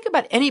 think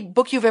about any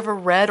book you've ever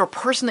read or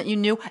person that you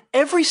knew.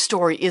 Every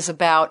story is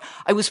about,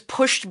 I was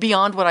pushed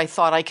beyond what I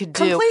thought I could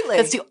do. Completely.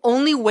 That's the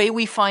only way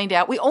we find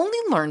out. We only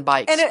learn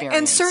by experience.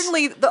 And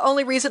certainly the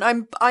only reason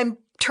I'm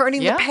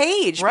turning Yeah, the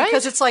page right.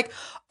 because it's like,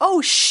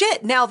 oh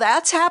shit, now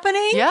that's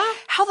happening? Yeah.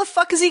 How the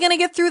fuck is he going to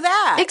get through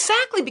that?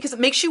 Exactly, because it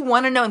makes you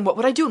want to know, and what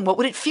would I do, and what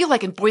would it feel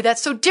like, and boy,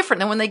 that's so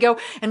different. And when they go,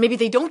 and maybe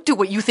they don't do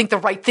what you think the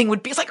right thing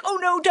would be, it's like, oh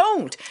no,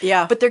 don't.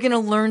 Yeah. But they're going to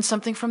learn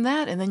something from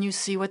that, and then you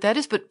see what that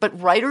is. But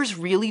writers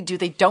really do,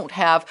 they don't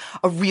have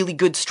a really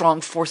good, strong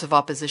force of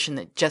opposition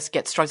that just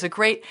gets strong. It's a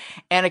great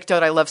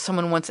anecdote I love.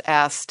 Someone once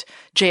asked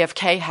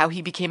JFK how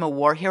he became a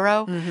war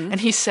hero,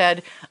 and he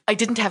said, I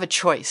didn't have a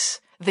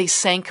choice. They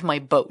sank my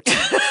boat.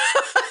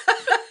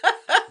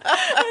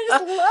 I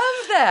just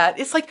love that.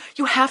 It's like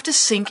you have to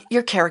sink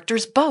your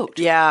character's boat.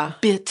 Yeah.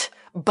 Bit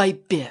by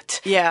bit.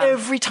 Yeah.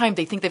 Every time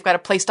they think they've got a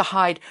place to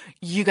hide,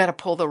 you got to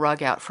pull the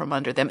rug out from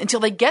under them until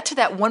they get to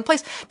that one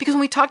place. Because when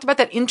we talked about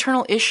that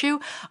internal issue,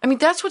 I mean,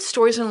 that's what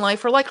stories in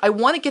life are like. I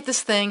want to get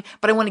this thing,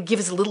 but I want to give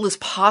as little as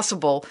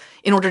possible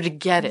in order to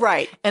get it.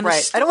 Right. And the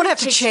right. I don't want to have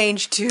to story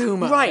takes- change too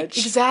much. Right,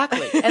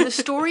 exactly. And the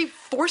story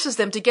forces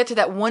them to get to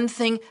that one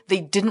thing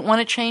they didn't want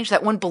to change,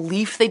 that one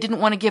belief they didn't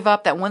want to give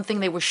up, that one thing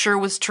they were sure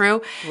was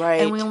true.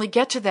 Right. And we only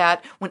get to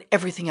that when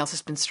everything else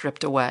has been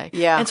stripped away.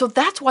 Yeah. And so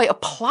that's why a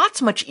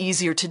plot's much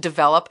easier to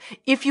develop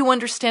if you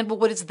understand, well,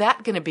 what is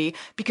that going to be?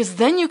 Because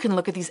then you can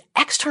look at these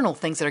external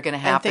things that are going to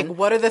happen. And think,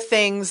 what are the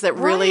things that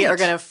really Right. are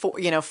going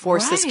to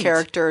force this Right.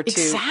 character to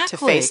Exactly.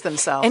 face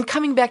themselves? And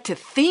coming back to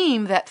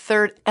theme, that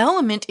third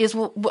element is,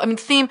 well, I mean,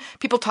 theme,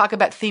 people talk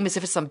about theme as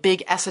if it's some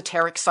big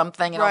esoteric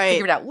something and I'll Right.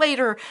 figure it out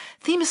later.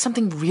 Theme is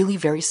something really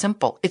very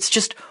simple. It's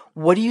just,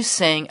 what are you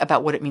saying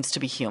about what it means to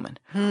be human?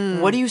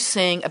 What are you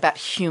saying about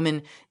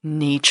human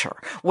nature?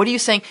 What are you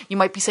saying? You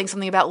might be saying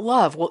something about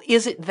love. Well,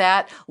 is it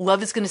that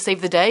love is going to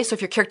save the day? So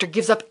if your character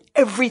gives up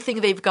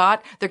everything they've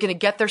got, they're going to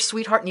get their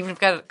sweetheart, and even if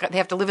they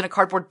have to live in a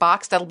cardboard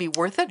box, that'll be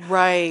worth it?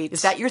 Right.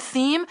 Is that your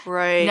theme?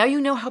 Right. Now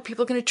you know how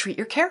people are going to treat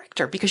your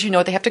character because you know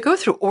what they have to go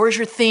through. Or is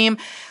your theme,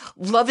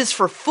 love is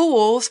for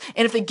fools,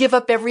 and if they give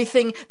up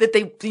everything that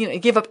they,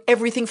 give up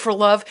everything for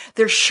love,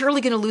 they're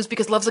surely going to lose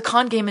because love's a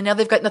con game, and now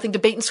they've got nothing to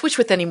bait and switch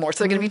with anymore.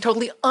 So they're going to be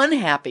totally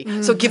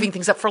unhappy. So giving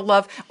things up for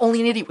love,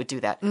 only an idiot would do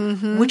that.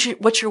 What's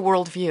your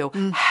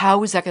worldview?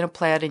 How is that going to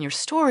play out in your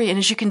story? And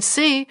as you can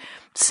see,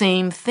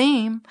 same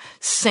theme,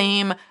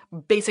 same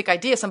basic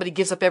idea. Somebody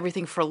gives up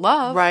everything for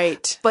love.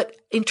 Right. But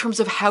in terms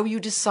of how you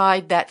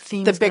decide that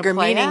theme, The bigger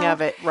meaning of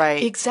it,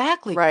 right.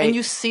 Exactly. Right. And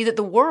you see that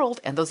the world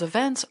and those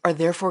events are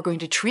therefore going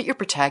to treat your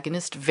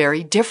protagonist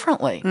very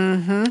differently,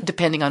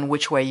 depending on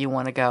which way you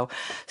want to go.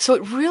 So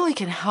it really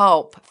can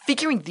help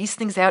figuring these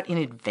things out in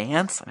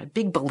advance. I'm a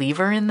big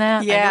believer in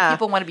that. I Yeah. know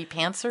people want to be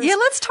pantsers. Yeah,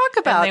 let's talk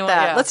about they that.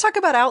 want- yeah. Let's talk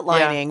about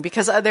outlining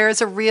because there is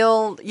a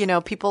real,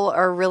 people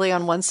are really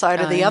on one side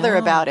or the other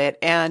about it.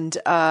 And,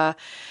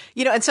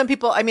 and some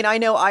people, I mean, I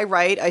know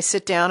I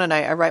sit down and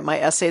I write my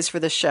essays for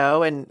the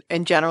show and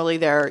generally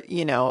they're,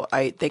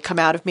 they come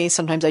out of me.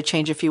 Sometimes I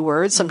change a few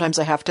words. Sometimes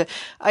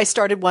I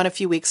started one a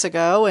few weeks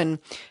ago and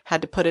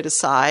had to put it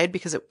aside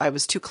because I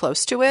was too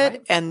close to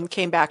it and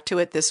came back to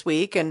it this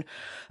week. And,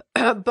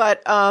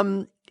 but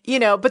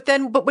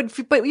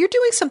you're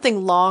doing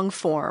something long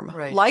form,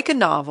 Right. like a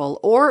novel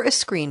or a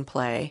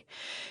screenplay.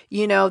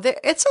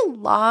 It's a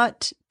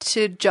lot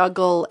to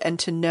juggle and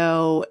to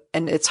know,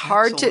 and it's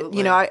hard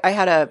Absolutely. to, I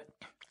had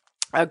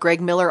a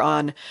Greg Miller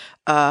on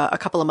a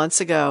couple of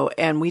months ago,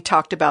 and we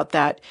talked about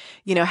that,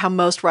 how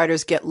most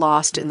writers get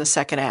lost in the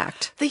second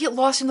act. They get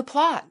lost in the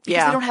plot because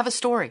Yeah. they don't have a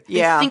story. They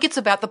Yeah. think it's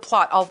about the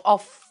plot.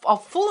 I'll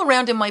fool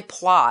around in my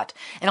plot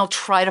and I'll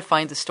try to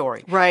find the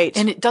story. Right.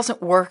 And it doesn't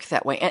work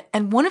that way.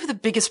 And one of the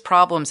biggest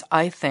problems,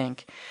 I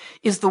think,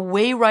 is the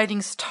way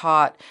writing's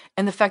taught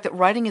and the fact that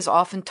writing is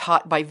often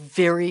taught by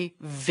very,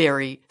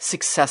 very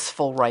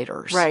successful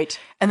writers. Right.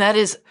 And that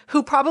is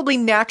Who probably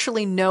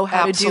naturally know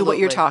how to do what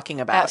you're Absolutely. talking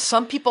about.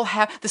 Some people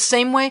have the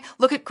same way.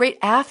 Look at great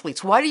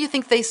athletes. Why do you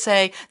think they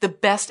say the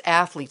best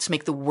athletes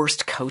make the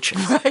worst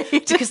coaches? Right.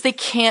 Because they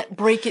can't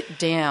break it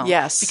down.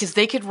 Yes. Because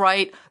they could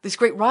write, these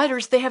great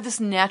writers, they have this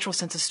natural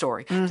sense of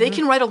story. Mm-hmm. They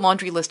can write a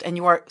laundry list and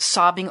you are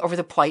sobbing over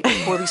the plight of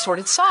poorly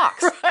sorted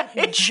socks.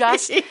 It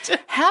just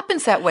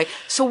happens that way.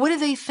 So what do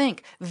they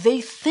think?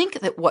 They think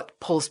that what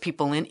pulls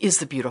people in is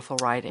the beautiful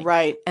writing.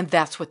 Right. And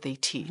that's what they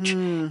teach.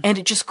 And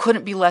it just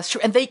couldn't be less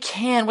true. And they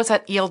can, what's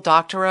that E.L.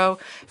 Doctorow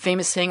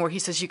famous saying where he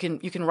says you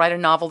can write a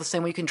novel the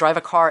same way you can drive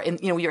a car and,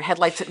 with your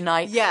headlights at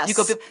night. Yes. You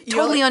go,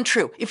 totally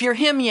untrue. If you're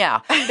him,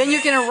 yeah. Then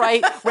you're going to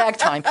write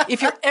ragtime.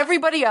 If you're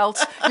everybody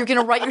else, you're going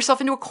to write yourself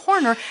into a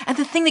corner. And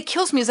the thing that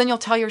kills me is then you'll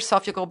tell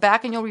yourself, you'll go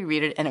back and you'll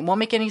reread it and it won't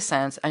make any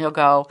sense. And you'll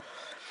go,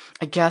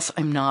 I guess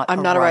I'm not a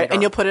writer.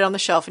 And you'll put it on the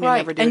shelf and you'll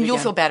never do it and again. you'll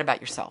feel bad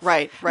about yourself.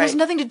 Right, It has right.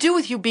 nothing to do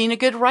with you being a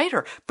good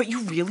writer, but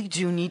you really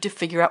do need to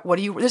figure out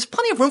there's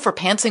plenty of room for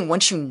pantsing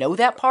once you know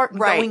that part and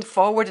Right. going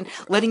forward and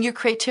letting your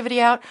creativity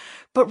out.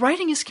 But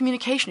writing is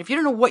communication. If you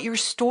don't know what your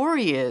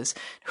story is,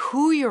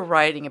 who you're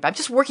writing about, I'm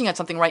just working on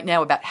something right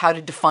now about how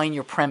to define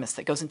your premise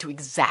that goes into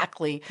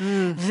exactly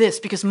this,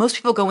 because most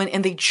people go in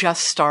and they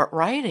just start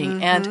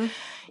writing. And,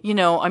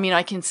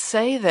 I can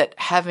say that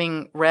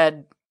having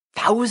read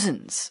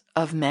thousands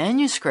of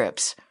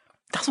manuscripts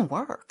doesn't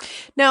work.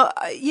 Now,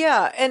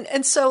 yeah,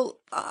 and so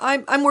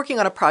I'm working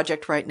on a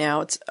project right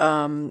now. It's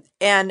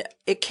and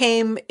it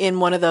came in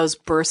one of those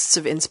bursts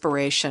of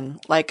inspiration,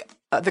 like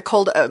the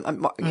cold.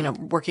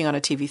 Working on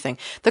a TV thing.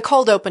 The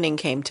cold opening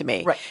came to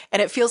me, Right.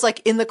 and it feels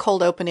like in the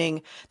cold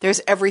opening,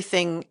 there's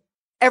everything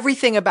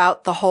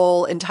about the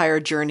whole entire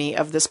journey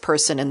of this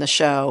person in the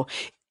show.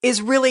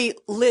 Really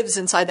lives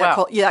inside that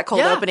Wow. that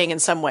cold Yeah. opening in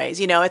some ways.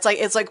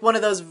 It's like one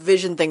of those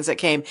vision things that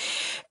came,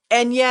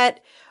 and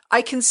yet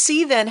I can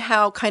see then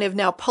how kind of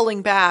now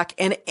pulling back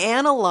and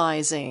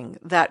analyzing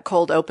that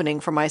cold opening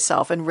for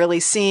myself and really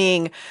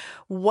seeing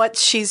what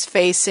she's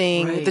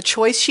facing, Right. the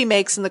choice she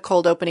makes in the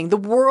cold opening, the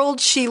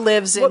world she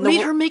lives in. What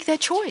made her make that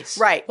choice?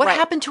 Right, What right.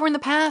 happened to her in the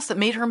past that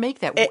made her make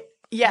that?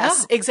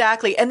 Yes, Yeah.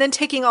 exactly. And then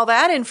taking all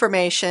that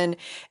information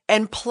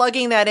and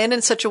plugging that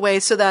in such a way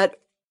so that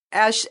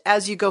as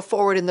you go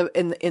forward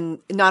in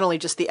not only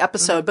just the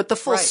episode, but the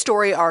full Right.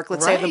 story arc,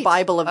 let's say, of the Right.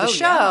 Bible of the Oh,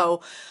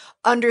 show,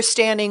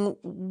 understanding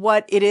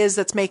what it is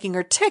that's making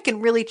her tick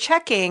and really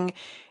checking,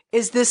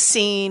 is this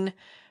scene,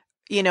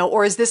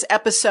 or is this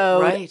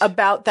episode Right.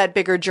 about that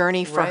bigger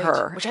journey for Right.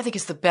 her? Which I think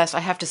is the best. I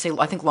have to say,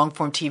 I think long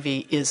form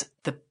TV is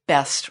the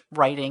best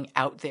writing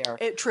out there.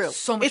 True.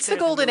 So much It's the better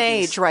than golden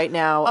movies. age right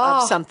now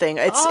of something.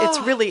 It's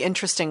really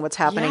interesting what's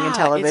happening in Yeah,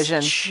 television.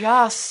 It's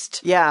just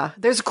Yeah,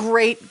 there's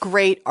great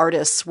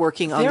artists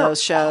working on There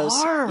those shows.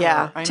 are.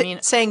 Yeah, I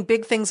mean- saying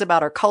big things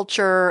about our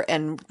culture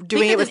and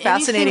doing bigger it with than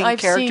anything fascinating I've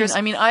characters. seen.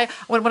 I mean,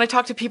 when I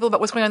talk to people about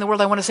what's going on in the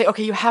world, I want to say,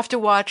 okay, you have to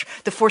watch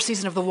the 4th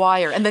season of The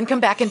Wire, and then come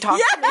back and talk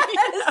to me.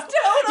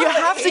 You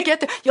have to get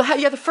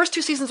there. The first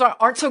 2 seasons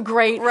aren't so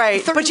great, Right,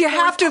 The third but and you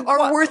have fourth to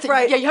are worth it.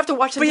 right. Yeah, you have to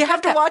watch them. But you get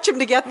have to that. watch them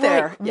to get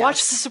there. Right. Yes.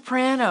 Watch The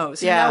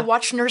Sopranos. Yeah.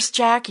 Watch Nurse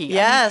Jackie. I mean,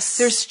 Yes.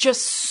 there's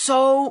just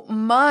so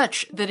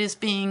much that is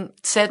being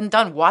said and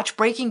done. Watch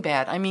Breaking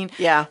Bad. I mean,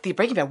 Yeah. the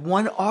Breaking Bad,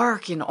 one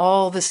arc in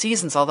all the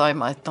seasons, although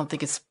I don't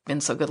think it's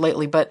been so good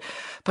lately. But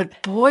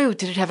boy,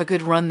 did it have a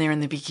good run there in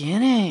the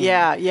beginning.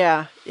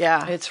 Yeah.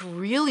 It's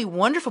really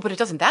wonderful, but it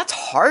doesn't. That's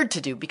hard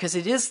to do because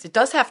it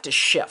does have to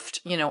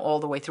shift, all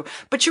the way through.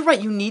 But you're right.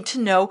 You need to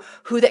know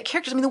who that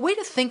character is. I mean, the way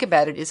to think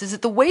about it is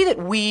that the way that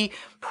we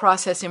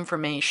process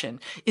information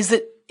is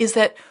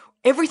that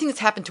everything that's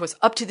happened to us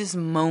up to this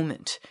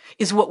moment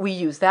is what we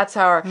use. That's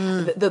our,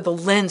 the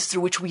lens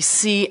through which we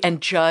see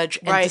and judge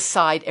and Right.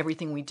 decide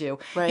everything we do.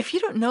 Right. If you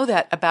don't know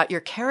that about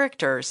your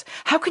characters,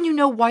 how can you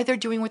know why they're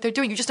doing what they're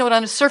doing? You just know it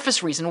on a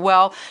surface reason.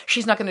 Well,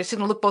 she's not going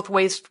to look both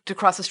ways to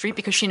cross the street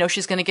because she knows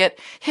she's going to get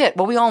hit.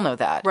 Well, we all know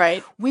that.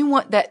 Right. We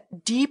want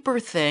that deeper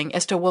thing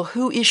as to, well,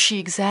 who is she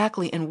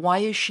exactly and why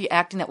is she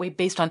acting that way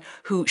based on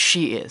who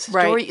she is? The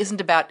Right. story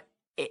isn't about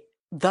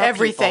the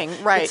Everything,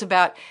 people. right. It's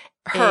about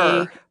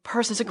Her. a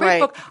person. It's a great Right.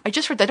 book. I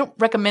just read that. I don't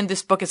recommend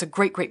this book. It's a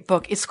great, great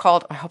book. It's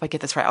called, I hope I get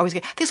this right. I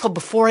think it's called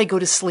Before I Go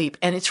to Sleep.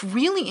 And it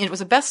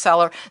was a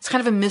bestseller. It's kind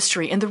of a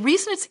mystery. And the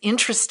reason it's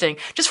interesting,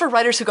 just for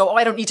writers who go,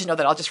 I don't need to know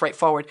that, I'll just write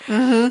forward,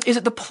 is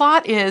that the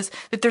plot is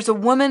that there's a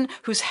woman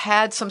who's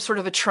had some sort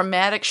of a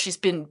traumatic, she's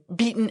been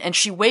beaten and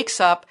she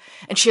wakes up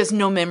and she has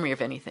no memory of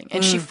anything.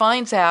 And she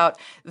finds out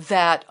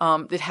that,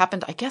 it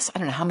happened, I guess, I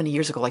don't know how many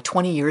years ago, like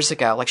 20 years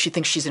ago. Like she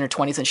thinks she's in her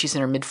 20s and she's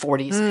in her mid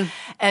 40s.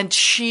 And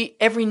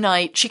every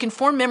night, she can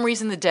form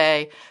memories in the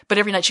day, but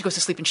every night she goes to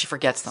sleep and she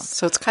forgets them.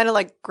 So it's kind of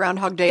like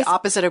Groundhog Day,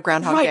 opposite of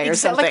Groundhog Day or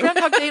exactly, something. like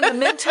Groundhog Day and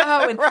Memento.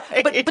 And,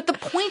 Right. but the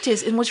point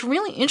is, and what's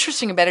really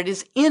interesting about it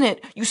is in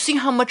it, you see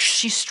how much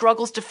she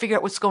struggles to figure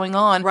out what's going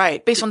on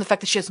Right. based on the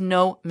fact that she has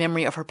no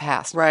memory of her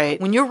past. Right.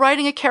 When you're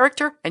writing a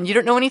character and you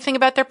don't know anything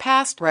about their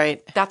past,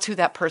 Right. that's who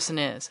that person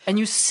is. And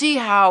you see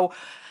how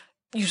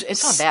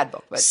it's not a bad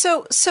book, but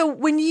So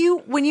when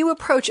you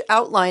approach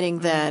outlining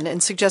then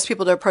and suggest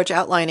people to approach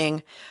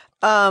outlining,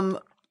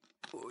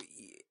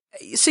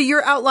 so you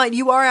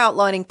are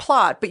outlining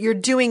plot, but you're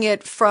doing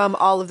it from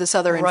all of this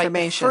other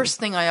information. The first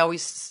thing I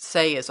always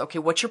say is, okay,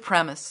 what's your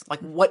premise? Like,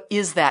 what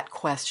is that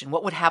question?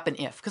 What would happen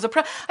if? Because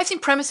I've seen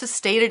premises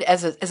stated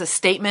as a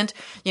statement.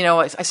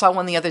 I saw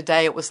one the other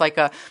day. It was like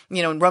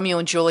Romeo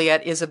and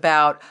Juliet is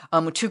about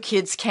when two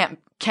kids can't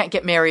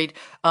get married.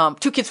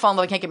 Two kids fall in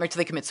love and can't get married till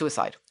they commit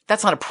suicide.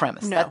 That's not a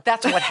premise. No.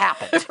 That's what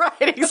happened.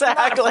 Right,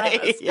 exactly. Not a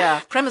premise. Yeah.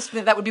 Premise,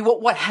 that would be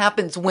what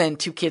happens when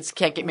two kids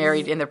can't get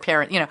married and their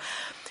parent,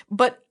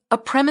 But a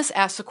premise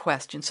asks a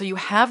question. So you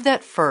have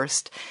that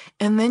first,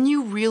 and then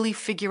you really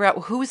figure out,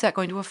 well, who is that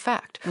going to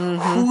affect?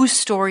 Whose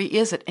story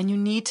is it? And you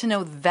need to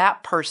know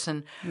that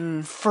person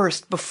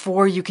first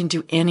before you can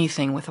do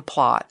anything with a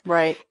plot.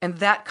 Right. And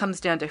that comes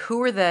down to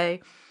who are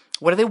they?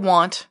 What do they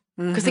want?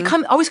 Because they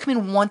always come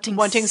in wanting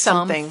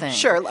something.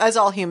 Sure, as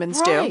all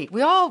humans do. Right.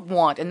 We all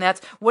want. And that's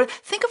what,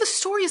 think of a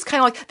story as kind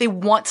of like they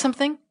want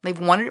something. They've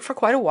wanted it for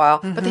quite a while,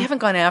 but they haven't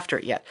gone after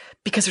it yet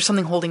because there's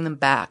something holding them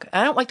back.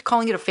 I don't like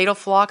calling it a fatal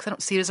flaw because I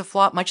don't see it as a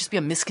flaw. It might just be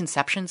a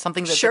misconception,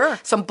 something that Sure.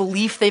 some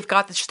belief they've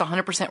got that's just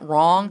 100%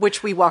 wrong.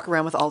 Which we walk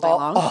around with all day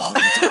long. All the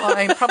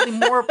time. Probably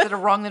more that are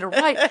wrong than are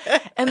right.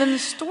 And then the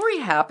story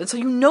happens. So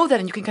you know that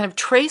and you can kind of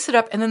trace it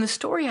up. And then the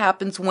story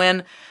happens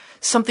when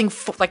something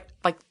like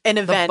An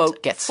the event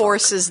boat gets sunk.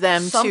 forces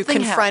them Something to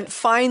confront, happens.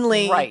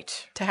 finally,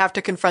 Right. to have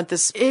to confront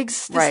this.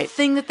 This Right.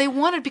 thing that they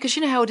wanted, because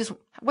you know how it is.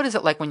 What is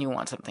it like when you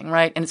want something,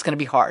 right? And it's going to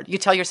be hard. You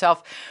tell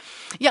yourself,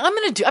 yeah, I'm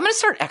going to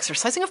start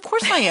exercising. Of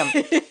course I am.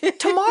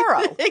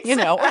 Tomorrow, or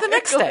the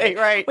next day.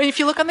 Right. Well, if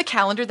you look on the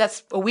calendar,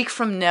 that's a week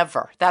from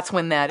never. That's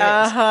when that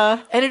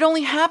is. And it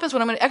only happens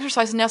when I'm going to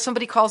exercise. And now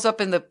somebody calls up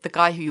and the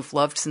guy who you've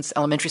loved since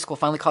elementary school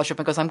finally calls you up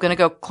and goes, I'm going to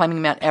go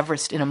climbing Mount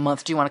Everest in a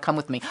month. Do you want to come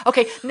with me?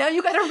 Okay. Now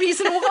you got a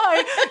reason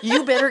why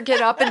you better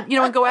get up and,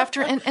 and go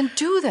after and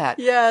do that.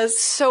 Yes.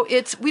 So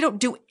we don't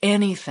do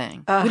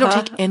anything. We don't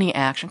take any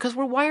action because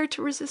we're wired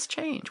to resist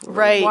change. We're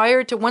Right.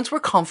 wired to, once we're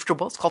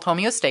comfortable, it's called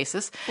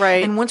homeostasis. Right.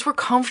 Right. And once we're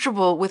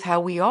comfortable with how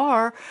we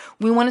are,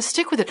 we want to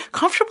stick with it.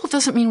 Comfortable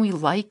doesn't mean we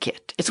like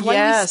it. It's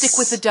why we stick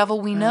with the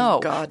devil we know.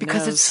 God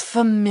because knows. it's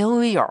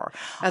familiar.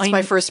 That's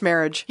my first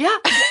marriage. Yeah.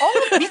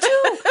 Oh, me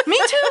too. Me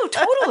too.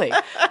 Totally.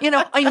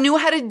 I knew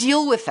how to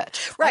deal with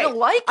it. Right. I don't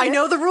like it. I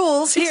know the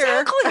rules here.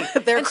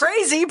 Exactly. They're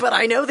crazy, but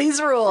I know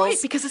these rules. Right,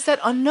 because it's that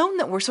unknown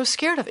that we're so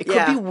scared of. It could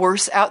Yeah. be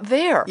worse out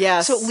there.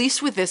 Yes. So at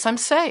least with this, I'm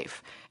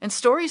safe. And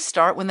stories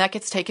start when that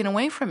gets taken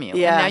away from you.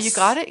 Yes. And now you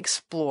got to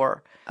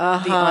explore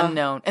the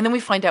unknown. And then we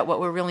find out what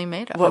we're really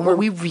made of, what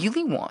we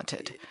really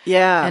wanted.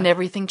 Yeah. And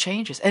everything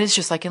changes. And it's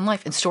just like in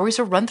life. And stories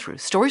are run through.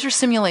 Stories are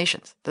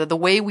simulations. The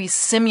way we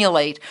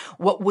simulate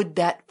what would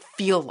that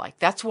feel like.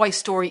 That's why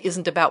story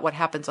isn't about what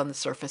happens on the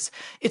surface.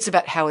 It's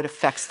about how it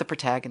affects the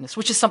protagonist,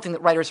 which is something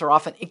that writers are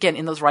often, again,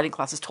 in those writing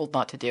classes told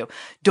not to do.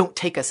 Don't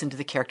take us into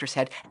the character's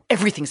head.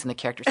 Everything's in the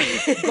character's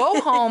head.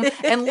 Go home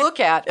and look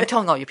at, I'm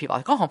telling all you people,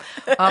 go home.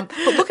 But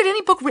look at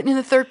any book written in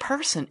the third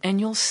person and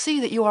you'll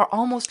see that you are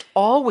almost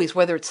always,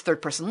 whether it's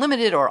third person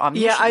limited or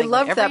omniscient. Yeah, I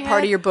loved that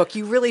part of your book.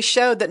 You really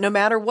showed that no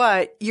matter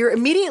what, you're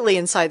immediately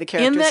inside the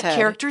character's in that head.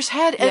 character's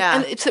head.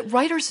 And it's that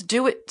writers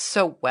do it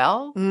so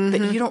well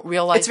that you don't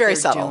realize It's very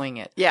they're subtle. doing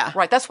it. Yeah.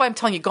 Right. That's why I'm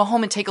telling you, go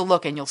home and take a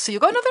look and you'll see. You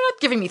go, no, they're not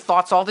giving me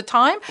thoughts all the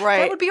time. Right.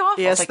 That would be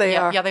awful. Yes, It's they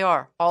are. Yeah, they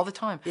are. All the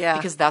time. Yeah.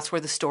 Because that's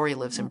where the story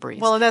lives and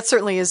breathes. Well, and that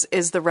certainly is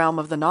the realm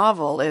of the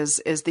novel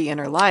is the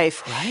inner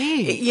life.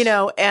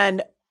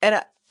 Right.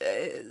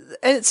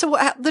 And so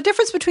the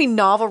difference between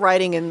novel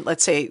writing and,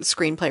 let's say,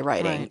 screenplay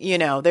writing,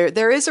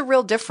 there is a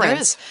real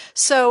difference.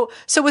 So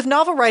with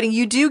novel writing,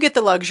 you do get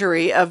the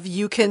luxury of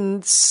you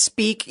can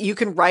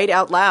write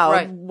out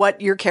loud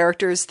what your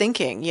character is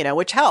thinking,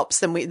 which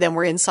helps. Then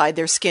we're inside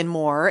their skin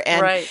more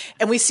and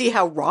we see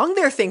how wrong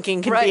their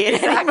thinking can be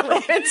at any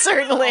moment,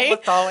 certainly.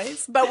 Almost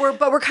always. But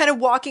we're kind of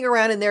walking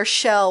around in their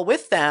shell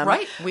with them.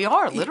 Right. We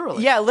are,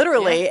 literally. Yeah,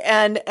 literally.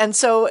 Yeah. And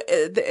so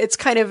it's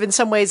kind of, in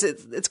some ways,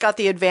 it's got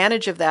the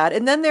advantage of that.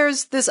 And then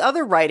there's this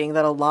other writing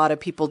that a lot of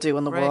people do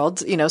in the world,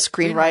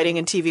 screenwriting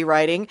and TV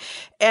writing.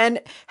 And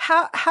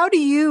how do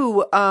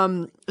you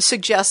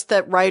suggest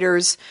that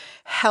writers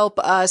help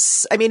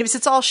us? I mean,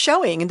 it's all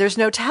showing and there's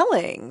no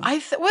telling.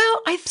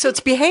 So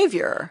it's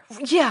behavior.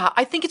 Yeah,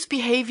 I think it's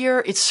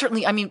behavior. It's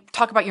certainly,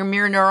 talk about your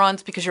mirror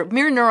neurons, because your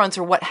mirror neurons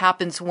are what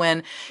happens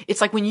when it's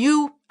like when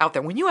you out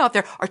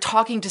there are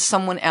talking to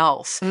someone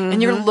else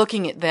and you're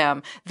looking at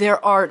them,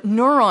 there are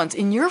neurons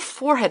in your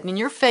forehead and in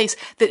your face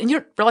and you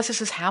don't realize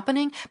this is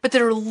happening, but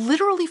that are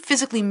literally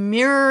physically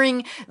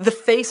mirroring the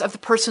face of the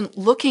person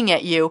looking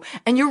at you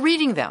and you're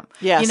reading them.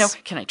 Yes.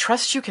 Can I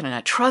trust you? Can I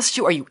not trust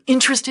you? Are you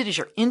interested? Is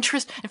your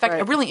interest? In fact,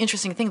 a really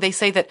interesting thing, they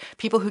say that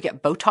people who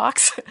get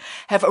Botox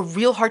have a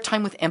real hard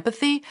time with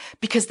empathy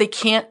because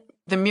the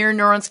mirror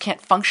neurons can't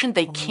function.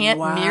 They can't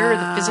mirror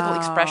the physical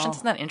expressions.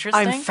 Isn't that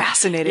interesting? I'm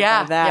fascinated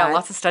by that. Yeah,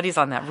 lots of studies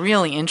on that.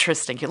 Really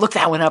interesting. You look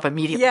that one up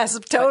immediately. Yes,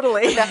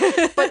 totally.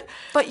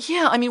 But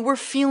yeah, we're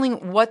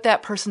feeling what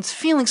that person's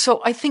feeling.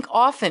 So I think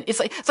often it's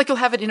like you'll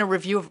have it in a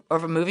review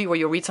of a movie where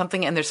you'll read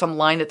something and there's some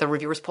line that the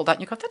reviewer's pulled out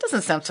and you go, that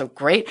doesn't sound so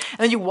great. And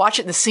then you watch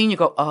it in the scene, you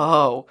go,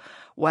 oh,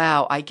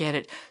 wow, I get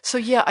it. So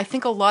yeah, I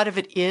think a lot of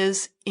it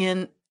is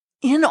in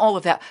all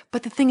of that.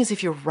 But the thing is,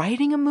 if you're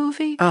writing a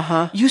movie,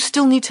 you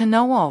still need to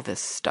know all this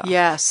stuff.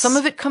 Yes. Some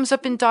of it comes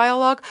up in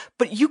dialogue,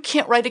 but you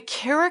can't write a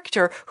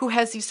character who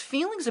has these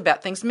feelings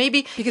about things.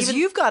 Maybe because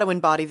you've got to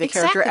embody the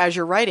character as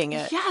you're writing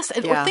it. Yes.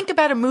 Or think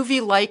about a movie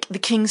like The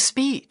King's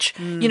Speech.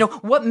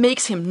 What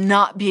makes him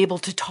not be able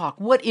to talk?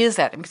 What is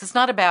that? Because it's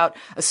not about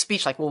a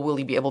speech like, well, will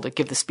he be able to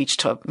give the speech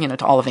to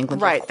all of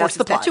England? Right. Of course, That's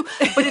the plot. Too.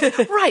 But it's,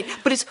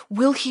 but it's,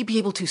 will he be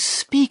able to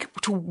speak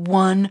to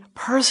one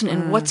person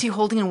and what's he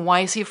holding and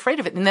why is he afraid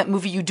of it? In that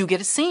movie, you do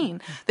get a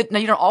scene that, now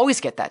you don't always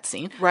get that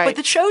scene, but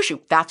that shows you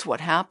that's what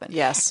happened.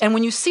 Yes. And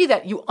when you see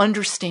that, you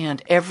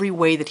understand every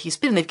way that he's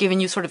been. They've given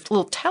you sort of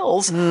little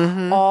tells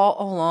all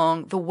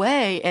along the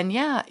way. And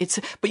yeah,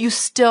 but you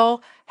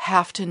still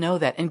have to know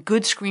that. And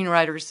good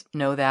screenwriters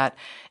know that.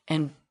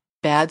 And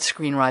bad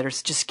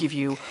screenwriters just give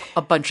you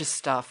a bunch of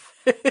stuff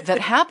that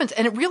happens.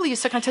 And it really is.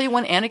 So can I tell you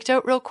one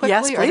anecdote real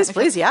quickly? Yes,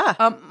 please. Yeah.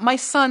 My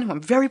son, who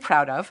I'm very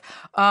proud of,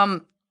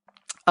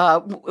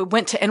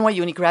 went to NYU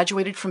and he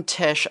graduated from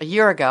Tisch a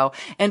year ago.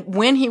 And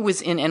when he was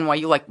in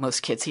NYU, like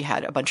most kids, he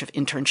had a bunch of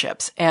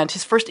internships. And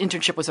his first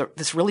internship was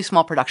this really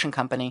small production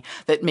company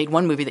that made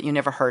one movie that you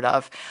never heard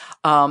of.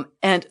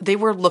 And they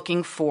were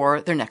looking for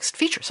their next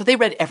feature. So they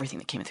read everything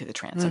that came in through the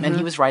transom. And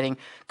he was writing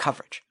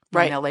coverage.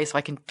 Right. In LA, so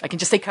I can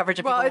just say coverage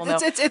and people will know.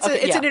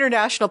 It's an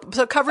international.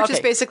 So coverage is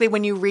basically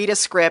when you read a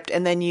script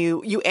and then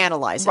you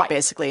analyze it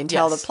basically and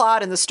tell the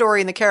plot and the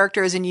story and the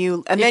characters and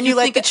then you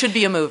think it should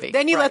be a movie.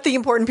 Then you let the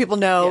important people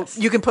know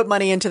you can put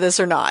money into this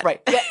or not.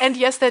 Right. Yeah, and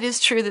yes, that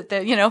is true that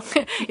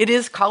it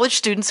is college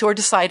students who are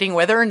deciding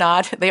whether or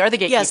not they are the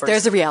gatekeepers. Yes,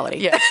 there's the reality.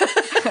 Yes.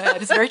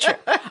 That is very true.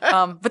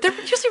 But they're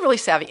usually really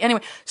savvy.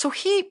 Anyway, so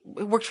he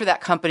worked for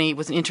that company,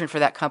 was an intern for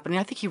that company.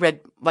 I think he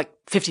read like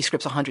 50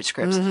 scripts, 100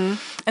 scripts.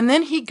 And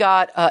then he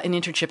got an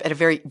internship at a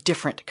very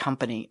different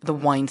company, the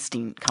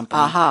Weinstein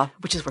Company,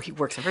 which is where he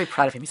works. I'm very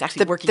proud of him. He's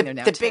actually working there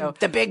now too.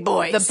 The big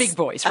boys. The big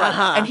boys,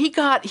 right? And he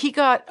got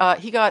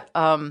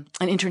an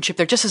internship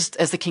there just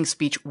as The King's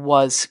Speech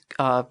was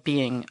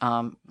getting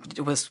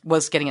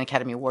an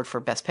Academy Award for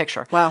Best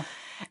Picture. Wow.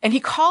 And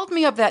he called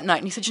me up that night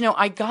and he said,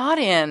 I got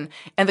in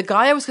and the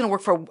guy I was going to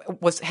work for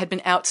had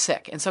been out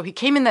sick. And so he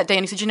came in that day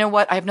and he said, you know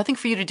what? I have nothing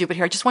for you to do, but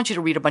here, I just want you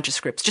to read a bunch of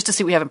scripts just to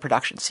see what we have in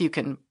production so you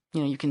can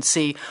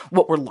see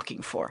what we're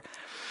looking for.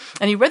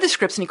 And he read the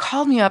scripts and he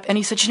called me up and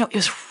he said, it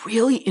was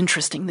really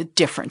interesting, the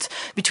difference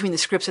between the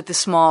scripts at this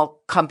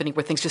small company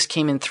where things just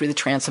came in through the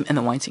transom and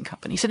the Weinstein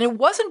Company. He said, it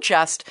wasn't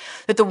just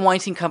that the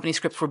Weinstein Company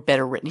scripts were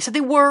better written. He said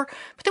they were,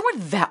 but they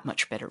weren't that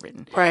much better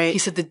written. Right. He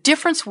said the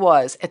difference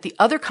was at the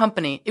other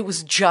company, it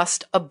was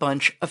just a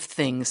bunch of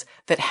things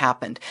that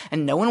happened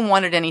and no one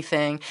wanted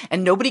anything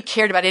and nobody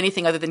cared about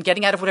anything other than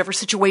getting out of whatever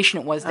situation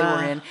it was they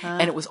were in.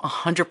 And it was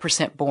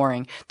 100%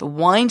 boring. The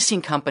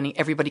Weinstein Company,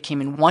 everybody came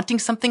in wanting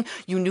something.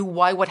 You knew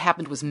why what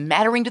happened was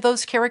mattering to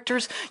those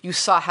characters. You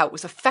saw how it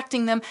was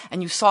affecting them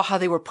and you saw how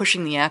they were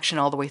pushing the action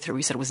all the way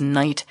through. He said it was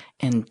night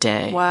and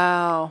day.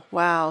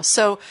 Wow.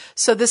 So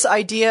this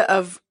idea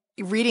of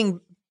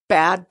reading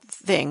bad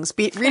things,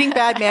 reading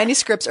bad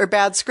manuscripts or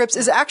bad scripts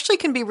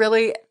can be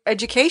really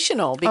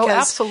educational because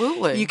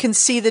absolutely. You can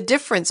see the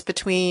difference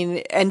between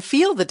and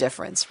feel the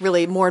difference,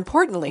 really more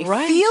importantly,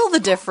 right. Feel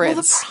the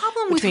difference the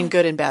problem between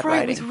good and bad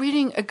writing. With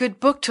reading a good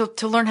book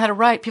to learn how to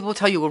write, people will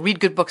tell you, well, read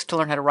good books to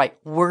learn how to write.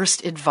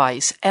 Worst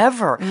advice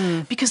ever.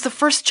 Because the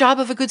first job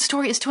of a good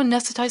story is to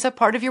anesthetize that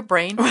part of your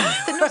brain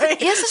that knows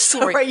it is a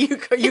story. So, right,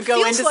 you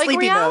go into like sleepy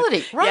reality.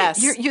 mode. Right.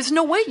 Yes. There's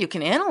no way you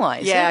can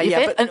analyze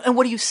it. And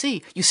what do you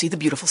see? You see the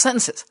beautiful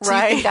sentences. So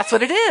right. you think that's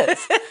what it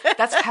is.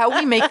 That's how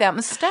we make that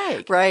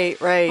mistake. Right.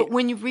 But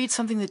when you read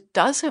something that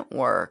doesn't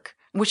work,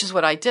 which is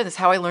what I did, that's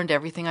how I learned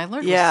everything I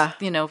learned. Yeah.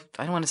 Was,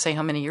 I don't want to say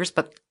how many years,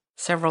 but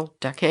several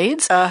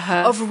decades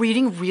of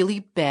reading really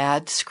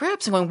bad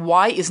scripts and going,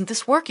 why isn't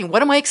this working?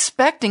 What am I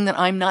expecting that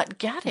I'm not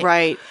getting?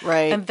 Right.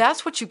 And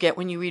that's what you get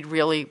when you read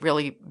really,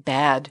 really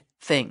bad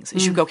things.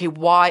 Is you go, okay,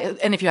 why?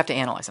 And if you have to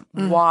analyze them,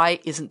 why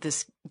isn't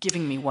this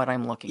giving me what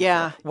I'm looking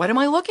for? What am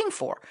I looking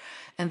for?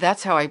 And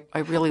that's how I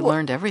really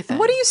learned everything.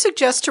 What do you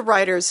suggest to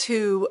writers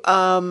who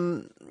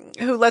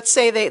let's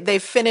say they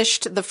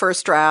finished the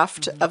first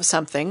draft of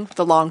something,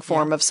 the long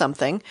form of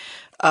something,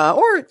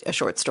 or a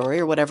short story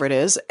or whatever it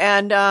is,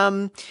 and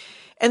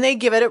they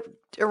give it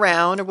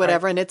around or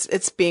whatever, and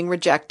it's being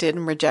rejected,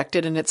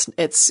 and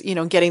it's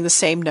getting the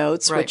same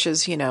notes, which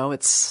is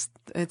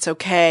it's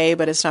okay,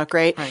 but it's not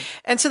great,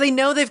 and so they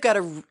know they've got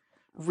to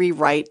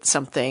rewrite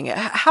something.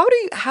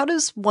 How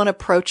does one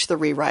approach the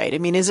rewrite? I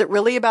mean, is it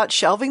really about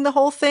shelving the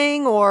whole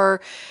thing,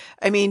 or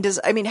sometimes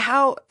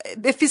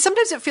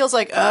it feels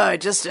like,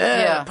 just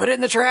put it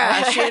in the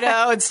trash,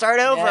 and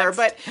start over. Next.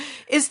 But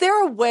is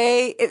there a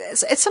way?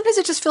 Sometimes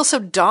it just feels so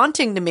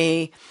daunting to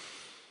me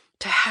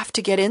to have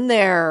to get in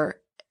there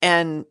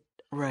and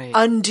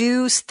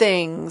undo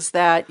things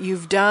that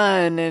you've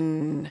done.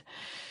 And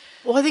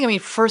well, I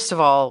think, first of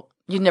all,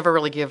 you never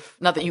really give,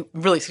 not that you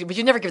really, but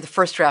you never give the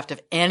first draft of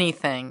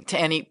anything to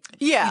any.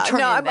 Yeah,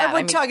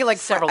 I'm talking like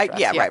several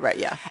drafts. Right.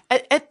 Yeah.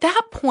 At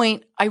that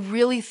point, I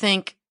really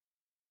think,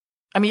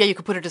 you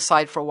could put it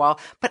aside for a while,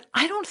 but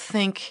I don't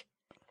think,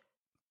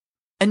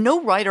 and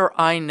no writer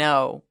I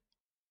know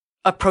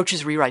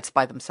approaches rewrites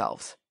by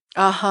themselves.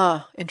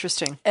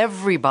 Interesting.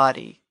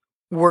 Everybody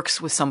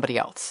works with somebody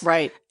else.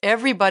 Right.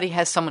 Everybody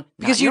has someone.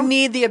 Because you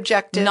need the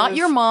objective. Not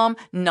your mom,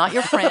 not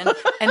your friend,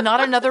 and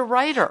not another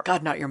writer.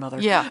 God, not your mother.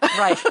 Yeah,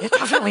 right. Yeah,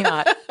 definitely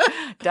not.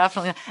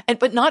 Definitely not.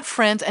 But not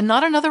friends and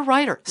not another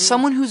writer.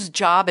 Someone whose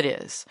job it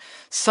is.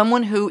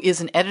 Someone who is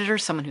an editor,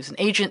 someone who's an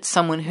agent,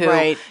 someone who,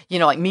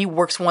 like me,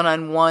 works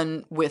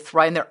one-on-one with,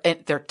 and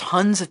there are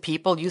tons of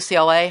people.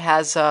 UCLA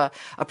has a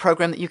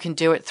program that you can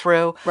do it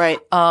through. Right.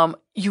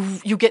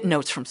 You get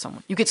notes from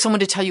someone. You get someone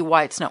to tell you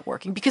why it's not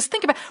working. Because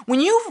think about when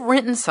you've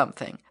written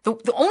something,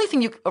 the only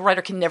thing a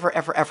writer can never,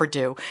 ever, ever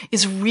do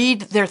is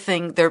read their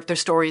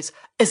stories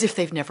as if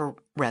they've never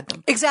read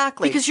them.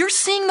 Exactly. Because you're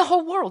seeing the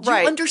whole world. You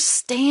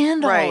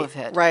understand all of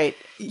it. Right.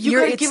 You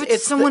got to give it to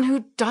someone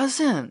who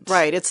doesn't.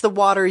 Right. It's the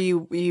water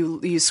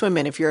you swim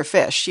in if you're a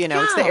fish.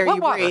 It's the air you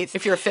breathe.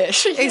 If you're a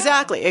fish.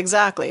 Exactly.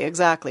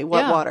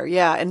 What water?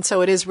 Yeah. And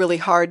so it is really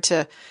hard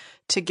to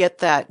get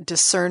that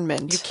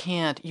discernment. You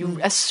can't.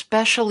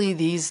 Especially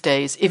these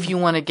days, if you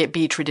want to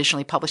be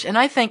traditionally published. And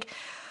I think,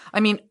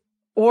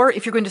 or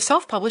if you're going to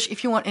self-publish,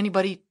 if you want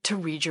anybody to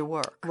read your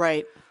work.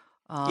 Right.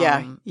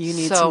 You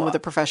need someone with a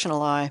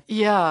professional eye.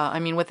 Yeah.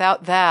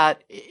 Without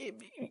that,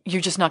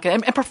 you're just not going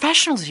to, and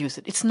professionals use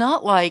it. It's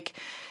not like,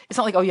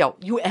 oh yeah,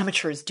 you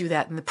amateurs do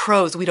that and the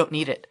pros, we don't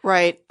need it.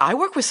 Right. I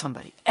work with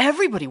somebody.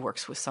 Everybody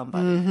works with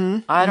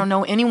somebody. I don't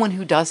know anyone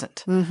who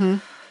doesn't.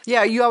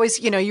 Yeah, you always,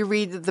 you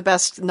read the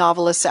best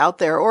novelists out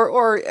there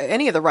or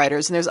any of the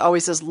writers, and there's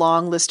always this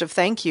long list of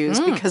thank yous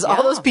because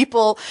all those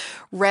people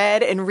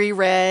read and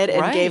reread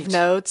and gave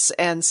notes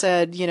and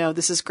said,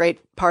 this is great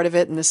part of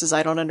it and this is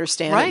I don't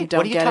understand it and don't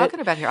what are you get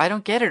talking about here? I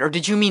don't get it. Or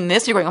did you mean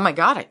this? You're going, oh my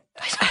God,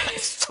 I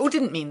so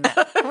didn't mean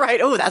that.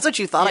 Right. Oh, that's what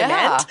you thought I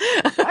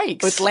meant.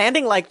 Right. With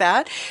landing like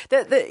that.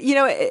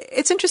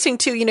 It's interesting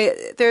too.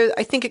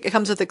 I think it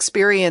comes with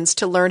experience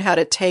to learn how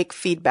to take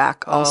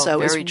feedback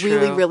also is very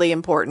really, true. really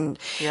important.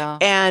 Yeah.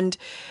 And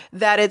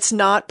that it's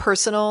not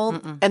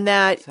personal and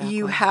that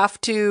you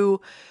have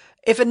to,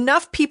 if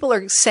enough people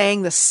are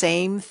saying the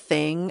same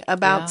thing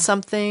about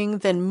something,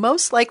 then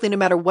most likely, no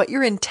matter what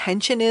your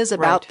intention is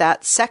about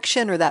that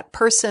section or that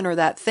person or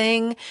that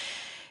thing,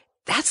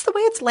 that's the way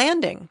it's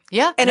landing.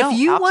 Yeah. And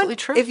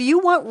if you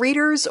want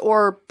readers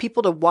or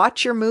people to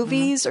watch your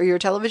movies or your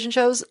television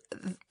shows,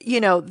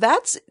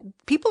 that's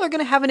people are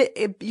going to have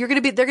they're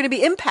going to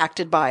be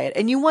impacted by it.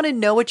 And you want to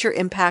know what your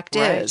impact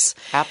is.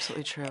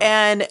 Absolutely true.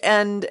 And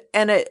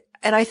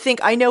I think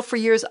I know for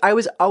years I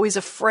was always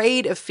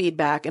afraid of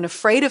feedback and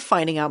afraid of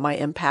finding out my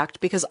impact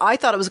because I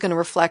thought it was going to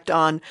reflect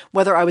on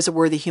whether I was a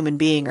worthy human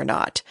being or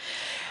not.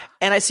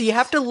 And so you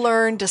have to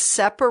learn to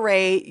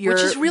separate your...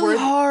 Which is really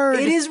hard.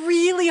 It is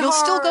really hard. You'll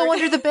still go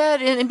under the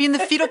bed and be in the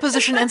fetal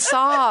position and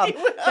sob.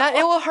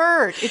 It will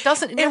hurt. It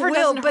doesn't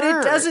hurt. But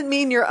it doesn't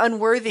mean you're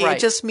unworthy. Right.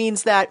 It just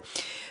means that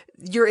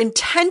your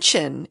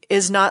intention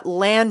is not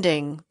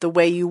landing the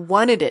way you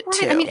wanted it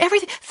to. I mean,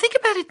 everything. Think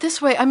about it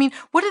this way. I mean,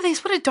 what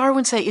did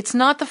Darwin say? It's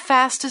not the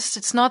fastest.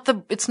 It's not the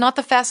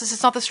fastest.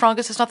 It's not the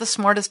strongest. It's not the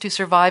smartest who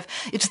survive.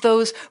 It's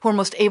those who are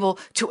most able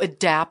to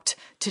adapt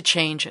to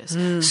changes.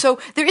 So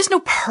there is no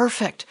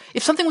perfect.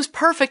 If something was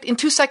perfect in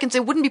 2 seconds,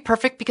 it wouldn't be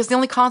perfect because the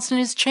only constant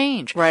is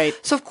change. Right.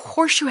 So of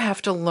course you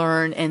have to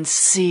learn and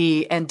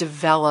see and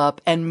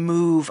develop and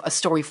move a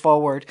story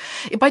forward.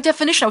 By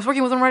definition, I was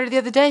working with one writer the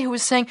other day who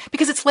was saying,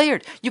 because it's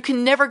layered, you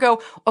can never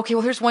go, okay,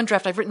 well, here's one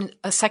draft. I've written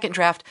a second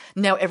draft.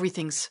 Now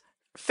everything's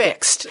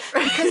fixed.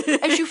 Because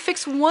as you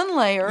fix one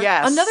layer,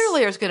 another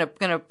layer is gonna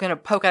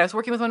poke out. I was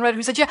working with one writer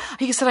who said,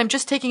 he said, I'm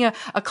just taking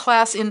a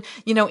class in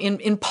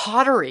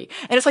pottery.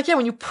 And it's like,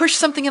 when you push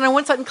something in on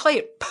one side in clay,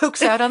 it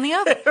pokes out on the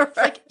other. Right. It's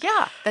like,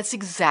 that's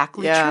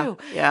exactly true.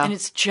 Yeah. And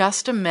it's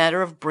just a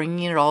matter of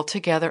bringing it all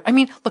together. I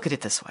mean, look at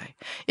it this way.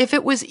 If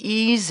it was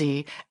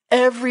easy,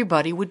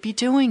 everybody would be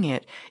doing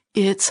it.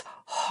 It's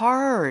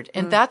hard.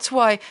 And that's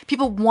why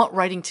people want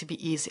writing to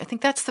be easy. I think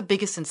that's the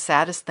biggest and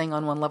saddest thing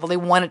on one level. They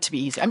want it to be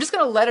easy. I'm just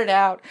going to let it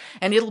out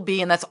and it'll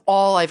be, and that's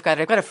all I've got.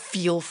 I've got to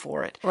feel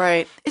for it.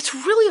 Right. It's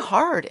really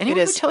hard.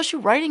 Anyone who tells you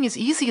writing is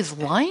easy is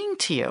lying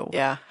to you.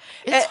 Yeah.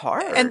 It's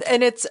hard.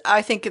 And it's,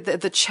 I think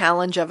the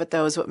challenge of it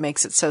though is what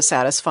makes it so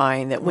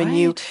satisfying that when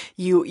you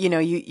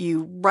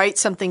write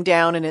something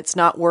down and it's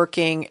not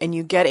working and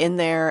you get in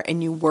there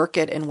and you work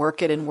it and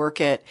work it and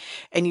work it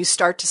and you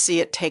start to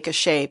see it take a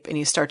shape and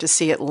you start to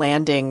see it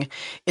landing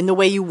in the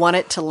way you want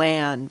it to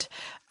land.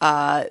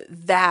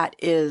 That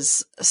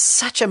is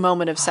such a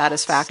moment of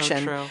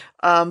satisfaction. So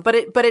true.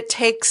 But it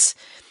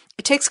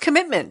takes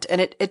commitment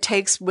and it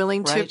takes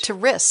willing to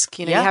risk.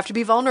 You have to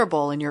be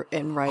vulnerable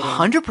in writing.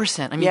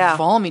 100%. I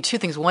mean, me two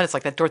things. One, it's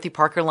like that Dorothy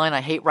Parker line,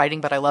 I hate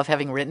writing, but I love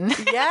having written.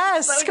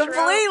 Yes, so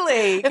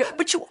completely.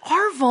 But you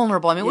are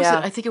vulnerable. I mean,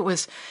 I think it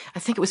was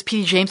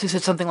P.D. James who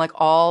said something like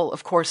all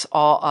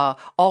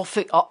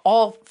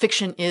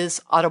fiction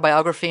is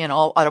autobiography and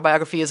all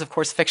autobiography is of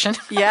course fiction.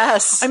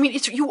 Yes. I mean,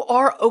 you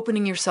are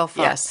opening yourself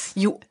up. Yes.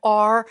 You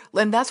are,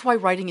 and that's why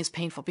writing is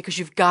painful because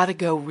you've got to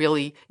go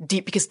really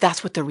deep because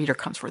that's what the reader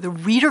comes for. The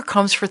reader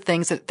comes for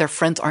things that their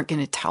friends aren't going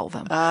to tell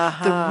them.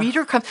 The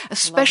reader comes,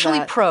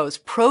 especially prose.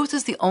 Prose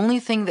is the only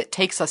thing that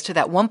takes us to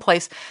that one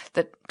place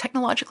that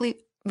technologically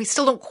we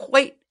still aren't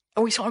quite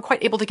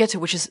able to get to,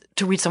 which is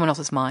to read someone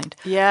else's mind.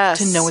 Yes.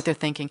 To know what they're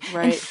thinking.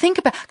 Right. And think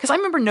about, because I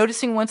remember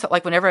noticing once that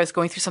like whenever I was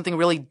going through something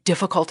really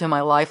difficult in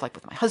my life, like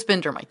with my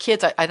husband or my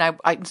kids, I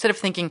instead of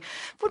thinking,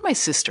 what would my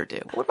sister do?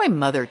 What would my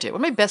mother do?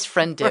 What would my best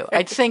friend do? Right.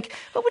 I'd think,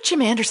 what would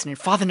Jim Anderson and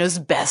Father Knows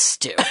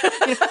Best do?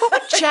 What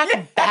would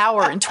Jack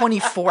Bauer in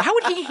 24? How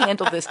would he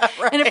handle this?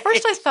 Right. And at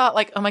first I thought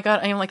like, oh my God,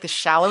 I am like the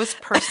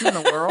shallowest person in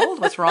the world.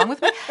 What's wrong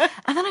with me?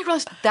 And then I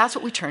realized that's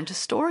what we turn to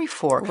story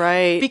for.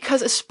 Right.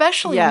 Because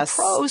especially in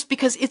prose,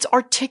 because it's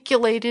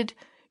articulated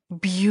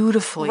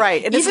beautifully.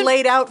 Right. And it's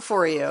laid out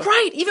for you.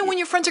 Right. Even when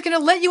your friends are going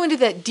to let you into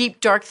that deep,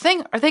 dark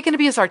thing, are they going to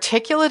be as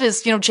articulate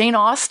as, Jane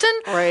Austen?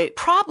 Right.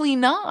 Probably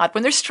not.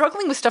 When they're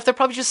struggling with stuff, they're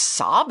probably just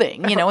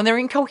sobbing, and they're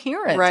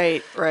incoherent.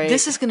 Right. Right.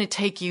 This is going to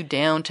take you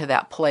down to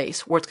that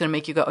place where it's going to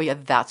make you go, oh yeah,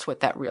 that's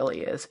what that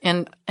really is.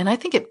 And I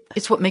think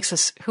it's what makes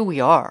us who we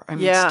are. I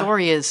mean,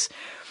 story is,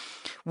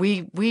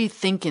 we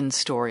think in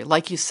story.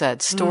 Like you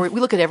said, story, we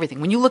look at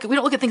everything. We don't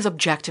look at things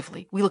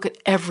objectively. We look at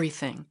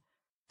everything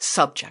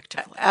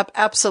subjectively.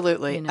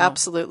 Absolutely.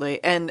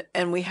 Absolutely. And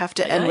we have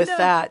to end with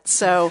that.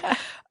 So,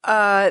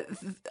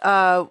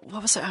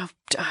 What was it? Oh,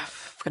 I'm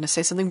going to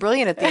say something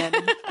brilliant at the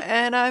end,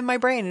 and my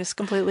brain is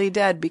completely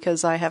dead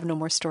because I have no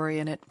more story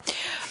in it.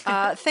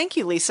 Thank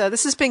you, Lisa.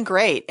 This has been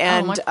great,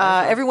 and my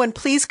pleasure. everyone,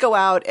 please go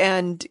out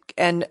and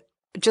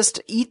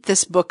just eat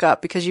this book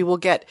up because you will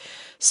get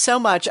so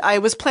much. I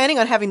was planning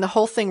on having the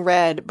whole thing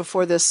read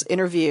before this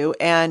interview,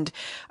 and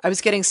I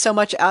was getting so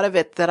much out of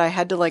it that I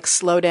had to like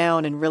slow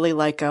down and really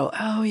like go,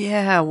 oh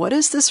yeah, what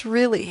is this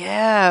really?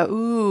 Yeah.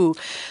 Ooh.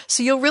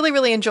 So you'll really,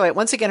 really enjoy it.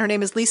 Once again, her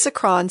name is Lisa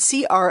Cron,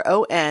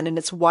 Cron, and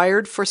it's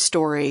Wired for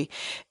Story.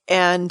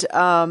 And,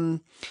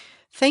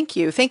 thank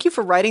you. Thank you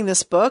for writing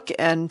this book,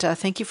 and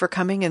thank you for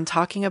coming and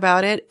talking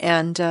about it.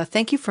 And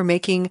thank you for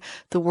making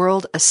the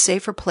world a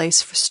safer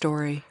place for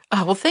story.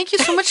 Oh, well, thank you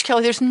so much,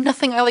 Kelly. There's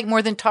nothing I like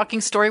more than talking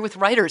story with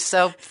writers.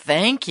 So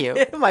thank you.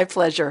 My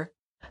pleasure.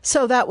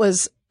 So that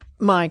was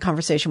my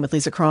conversation with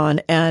Lisa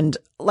Cron. And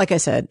like I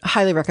said,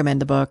 highly recommend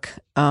the book.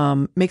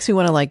 Makes me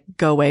want to like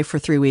go away for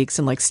 3 weeks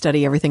and like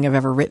study everything I've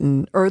ever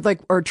written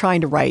or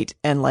trying to write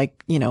and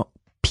like,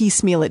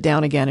 piecemeal it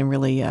down again and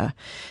really,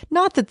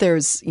 not that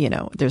there's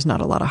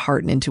not a lot of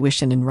heart and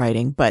intuition in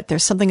writing, but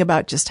there's something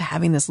about just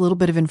having this little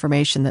bit of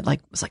information that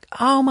like was like,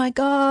 oh my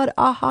God,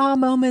 aha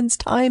moments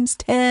times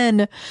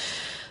 10.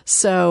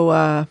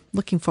 So,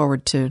 looking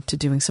forward to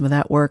doing some of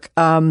that work.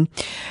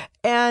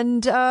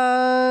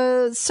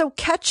 So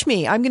catch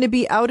me. I'm going to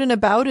be out and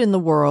about in the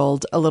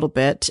world a little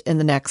bit in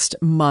the next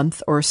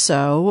month or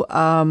so.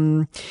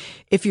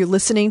 If you're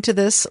listening to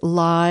this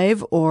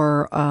live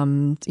or,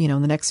 in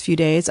the next few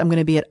days, I'm going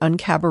to be at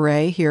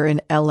Uncabaret here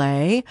in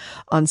LA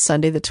on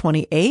Sunday, the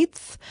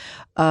 28th,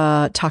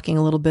 talking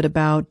a little bit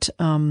about,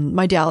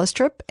 my Dallas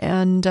trip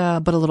and,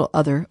 but a little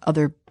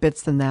other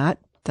bits than that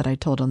I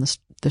told on the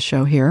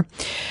show here.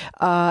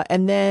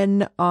 And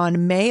then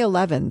on May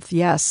 11th,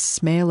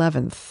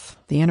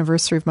 the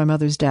anniversary of my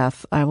mother's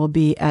death, I will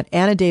be at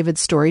Anna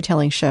David's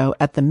storytelling show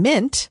at the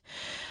Mint,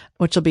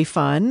 which will be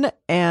fun.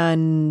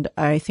 And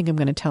I think I'm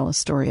going to tell a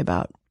story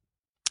about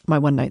my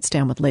one night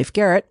stand with Leif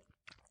Garrett.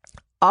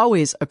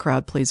 Always a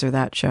crowd pleaser,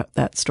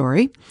 that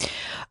story.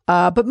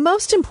 But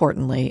most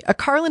importantly, A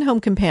Carlin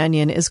Home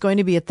Companion is going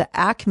to be at the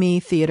Acme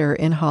Theater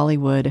in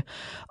Hollywood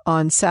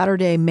on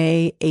Saturday,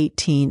 May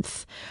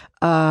 18th.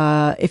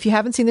 If you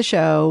haven't seen the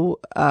show,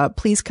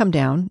 please come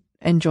down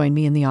and join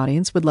me in the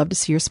audience. Would love to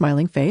see your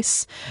smiling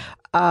face.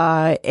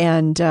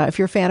 And if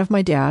you're a fan of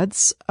my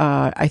dad's,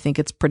 I think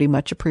it's pretty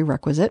much a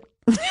prerequisite.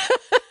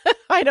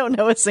 I don't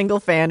know a single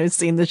fan who's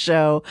seen the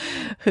show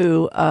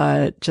who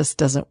just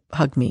doesn't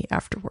hug me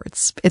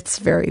afterwards. It's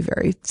very,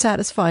 very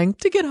satisfying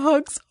to get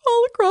hugs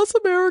all across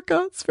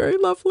America. It's very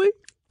lovely.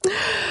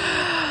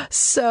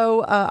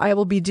 So I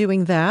will be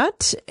doing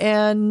that.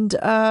 And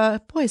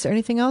boy, is there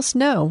anything else?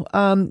 No.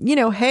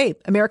 Hey,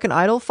 American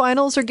Idol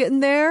finals are getting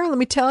there. Let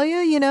me tell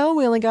you,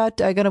 we only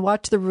I got to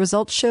watch the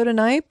results show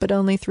tonight, but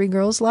only 3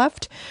 girls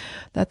left.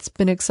 That's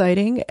been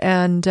exciting.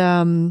 And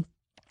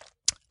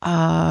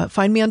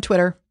find me on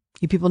Twitter.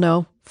 You people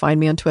know, find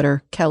me on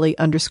Twitter,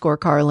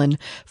 Kelly_Carlin.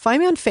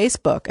 Find me on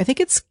Facebook. I think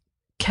it's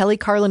Kelly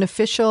Carlin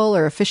Official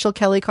or Official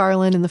Kelly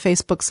Carlin in the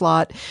Facebook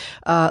slot.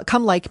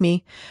 Come like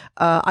me.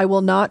 I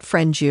will not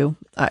friend you.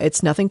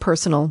 It's nothing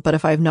personal, but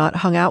if I've not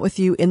hung out with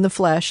you in the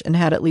flesh and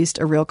had at least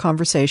a real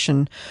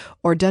conversation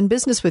or done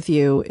business with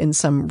you in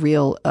some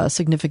real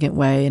significant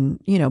way and,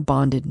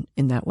 bonded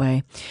in that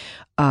way,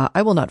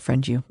 I will not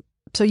friend you.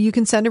 So you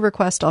can send a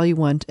request all you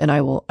want and I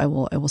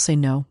will say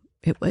no.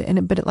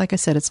 But like I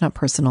said, it's not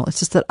personal. It's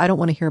just that I don't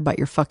want to hear about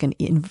your fucking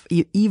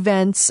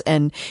events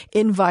and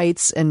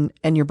invites and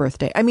your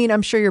birthday. I mean,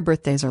 I'm sure your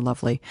birthdays are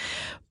lovely,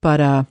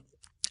 but,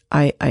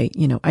 I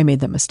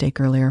made that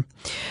mistake earlier.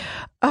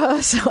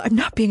 So I'm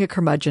not being a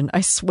curmudgeon.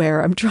 I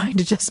swear I'm trying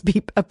to just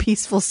be a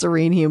peaceful,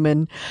 serene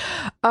human.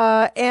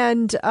 What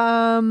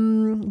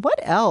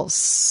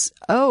else?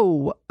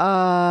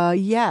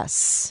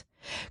 Yes.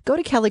 Go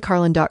to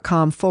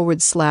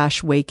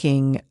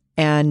kellycarlin.com/waking.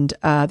 And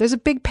there's a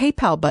big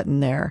PayPal button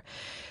there.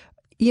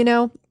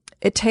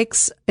 It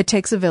takes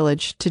a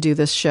village to do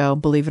this show,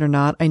 believe it or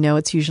not. I know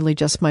it's usually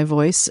just my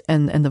voice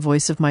and the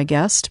voice of my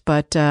guest,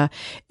 but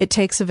it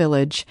takes a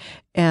village.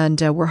 And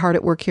we're hard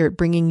at work here at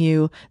bringing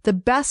you the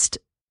best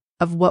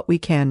of what we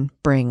can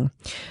bring.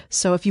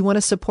 So if you want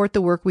to support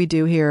the work we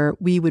do here,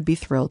 we would be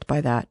thrilled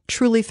by that.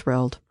 Truly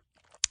thrilled.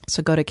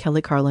 So go to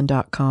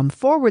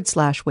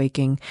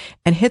kellycarlin.com/waking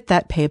and hit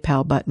that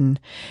PayPal button.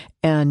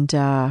 And,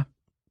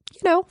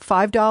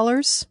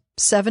 $5,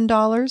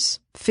 $7,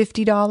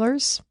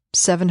 $50,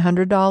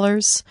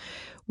 $700.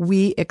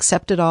 We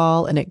accept it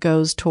all, and it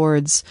goes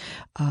towards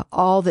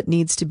all that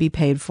needs to be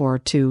paid for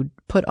to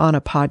put on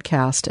a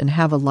podcast and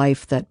have a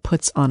life that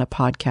puts on a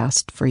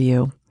podcast for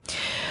you.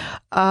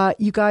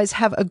 You guys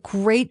have a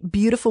great,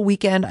 beautiful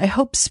weekend. I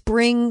hope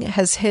spring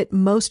has hit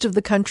most of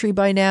the country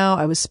by now.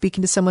 I was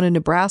speaking to someone in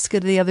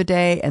Nebraska the other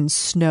day, and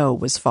snow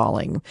was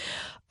falling.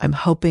 I'm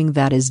hoping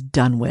that is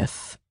done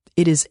with.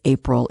 It is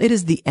April. It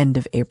is the end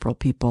of April,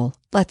 people.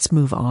 Let's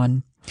move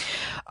on.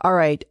 All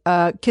right.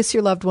 Kiss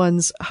your loved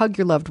ones, hug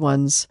your loved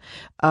ones,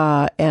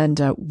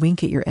 and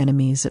wink at your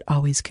enemies. It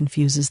always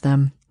confuses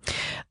them.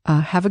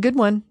 Have a good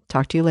one.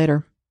 Talk to you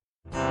later.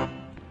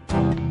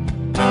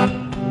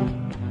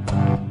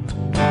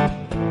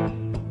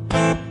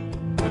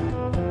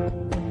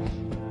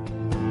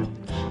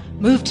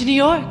 Moved to New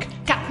York,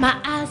 got my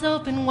eyes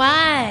open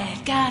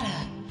wide, got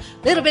a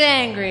little bit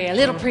angry, a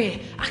little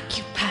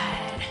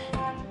preoccupied.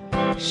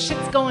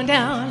 Shit's going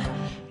down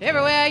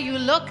everywhere you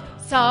look.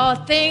 Saw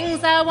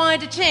things I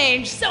wanted to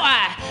change, so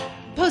I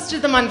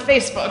posted them on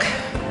Facebook.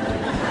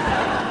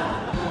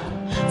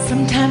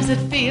 Sometimes it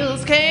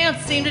feels can't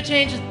seem to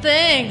change a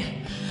thing.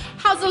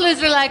 How's a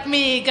loser like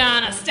me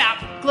gonna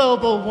stop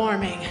global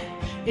warming?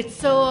 It's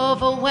so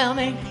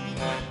overwhelming.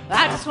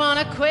 I just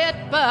wanna quit,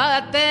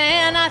 but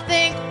then I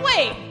think,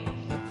 wait,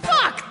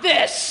 fuck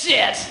this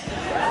shit.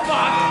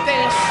 Fuck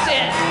this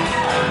shit.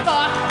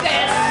 Fuck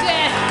this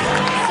shit.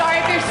 Sorry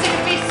if you're sick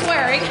of me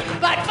swearing,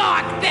 but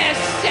fuck this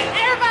shit.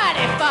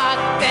 Everybody, fuck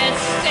this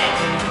shit.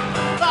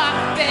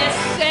 Fuck this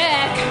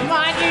shit. Come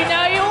on, you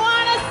know you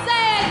wanna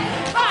say it.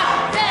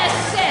 Fuck this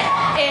shit.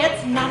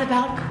 It's not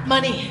about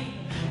money.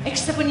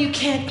 Except when you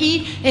can't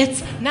eat.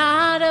 It's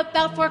not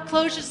about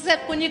foreclosures,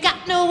 except when you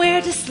got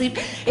nowhere to sleep.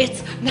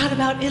 It's not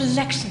about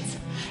elections,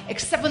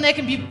 except when they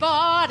can be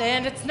bought.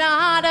 And it's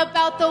not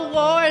about the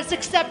wars,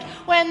 except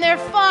when they're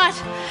fought.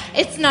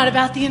 It's not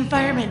about the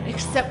environment,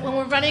 except when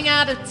we're running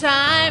out of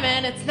time.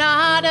 And it's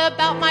not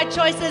about my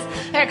choices,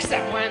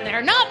 except when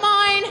they're not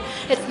mine.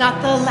 It's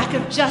not the lack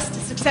of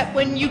justice, except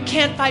when you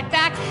can't fight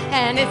back.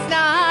 And it's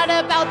not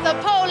about the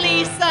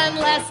police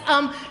unless,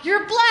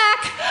 you're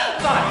black.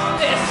 Fuck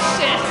this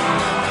shit.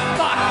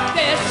 Fuck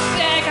this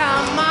shit.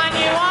 Come on,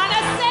 you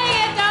wanna say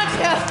it, don't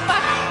you?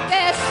 Fuck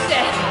this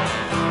shit.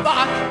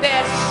 Fuck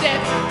this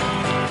shit.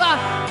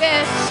 Fuck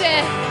this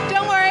shit.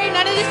 Don't worry,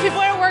 none of these people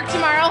are at work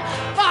tomorrow.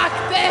 Fuck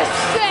this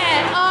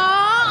shit.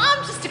 Oh,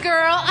 I'm just a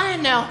girl, I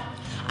know.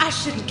 I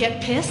shouldn't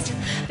get pissed.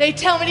 They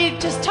tell me to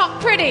just talk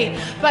pretty,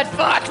 but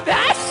fuck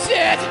that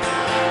shit.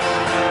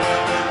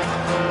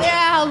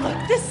 Yeah,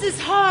 look, this is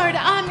hard.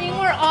 I mean,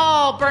 we're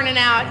all burning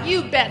out.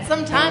 You bet.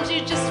 Sometimes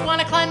you just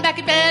want to climb back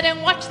in bed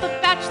and watch The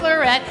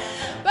Bachelorette.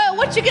 But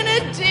what you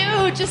gonna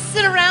do? Just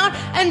sit around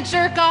and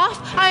jerk off?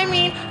 I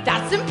mean,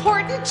 that's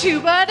important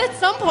too, but at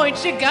some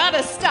point you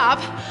gotta stop.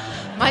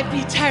 Might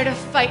be tired of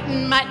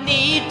fighting, might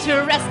need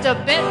to rest a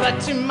bit, but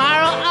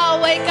tomorrow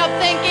I'll wake up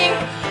thinking,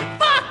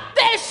 fuck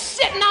this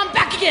shit, and I'm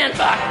back again.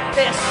 Fuck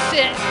this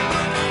shit.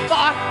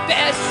 Fuck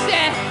this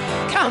shit.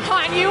 Come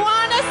on, you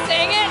wanna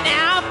sing it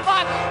now?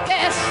 Fuck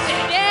this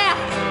shit, yeah.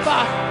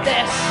 Fuck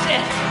this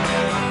shit.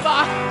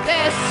 Fuck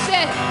this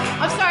shit.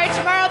 I'm sorry,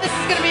 tomorrow this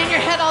is gonna be in your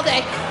head all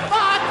day.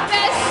 Fuck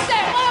this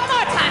shit. One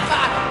more time.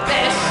 Fuck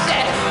this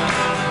shit.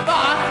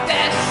 Fuck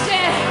this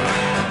shit.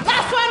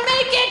 Last one,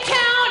 make it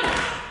count.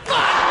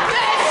 Fuck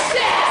this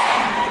shit.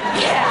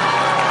 Yeah.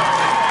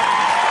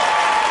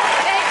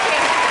 Thank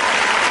you.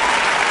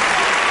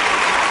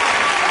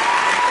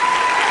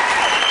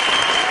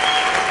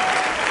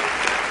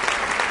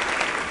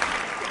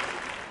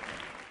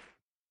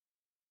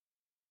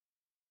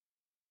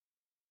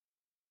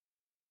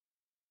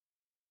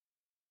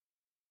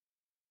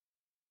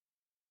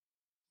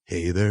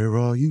 Hey there,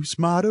 all you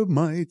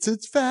smarter-mites,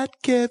 it's Fat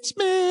Kev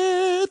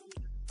Smith.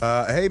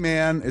 Hey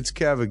man, it's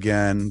Kev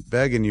again,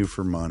 begging you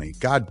for money.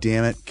 God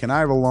damn it, can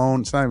I have a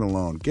loan? It's not even a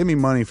loan. Give me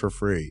money for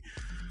free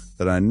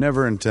that I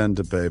never intend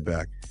to pay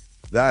back.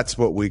 That's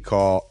what we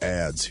call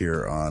ads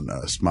here on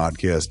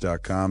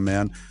smodcast.com,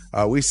 man.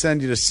 We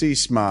send you to see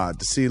Smod,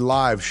 to see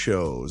live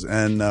shows,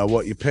 and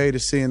what you pay to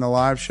see in the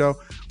live show,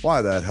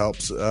 why, that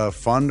helps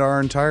fund our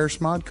entire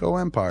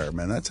Smodco empire,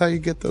 man. That's how you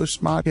get those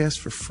Smodcasts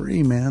for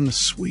free, man. The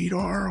sweet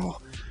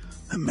oral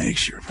that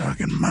makes your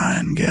fucking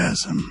mind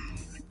gasm.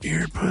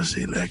 Ear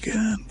pussy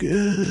licking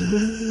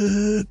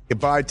good. You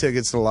buy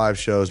tickets to live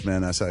shows,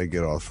 man. That's how you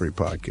get all the free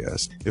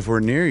podcasts. If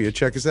we're near you,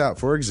 check us out.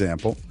 For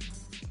example,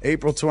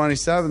 April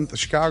 27th,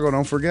 Chicago,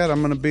 don't forget,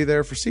 I'm going to be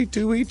there for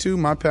C2E2.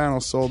 My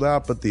panel's sold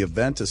out, but the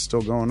event is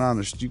still going on.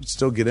 You can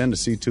still get into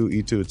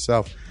C2E2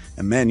 itself.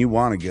 And, man, you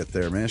want to get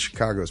there, man.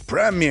 Chicago's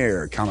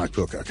premier comic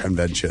book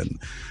convention.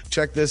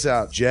 Check this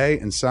out. Jay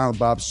and Silent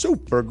Bob's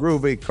super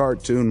groovy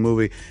cartoon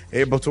movie.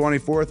 April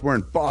 24th, we're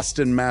in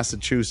Boston,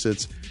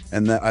 Massachusetts,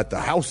 and at the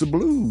House of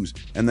Blues.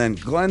 And then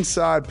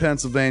Glenside,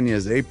 Pennsylvania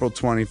is April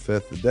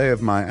 25th, the day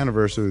of my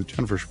anniversary with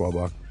Jennifer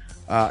Schwalbach,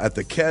 at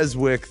the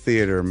Keswick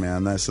Theater,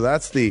 man. So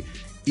that's the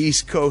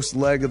East Coast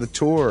leg of the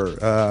tour,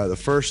 the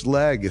first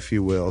leg, if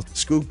you will.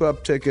 Scoop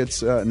up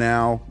tickets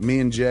now. Me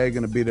and Jay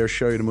going to be there,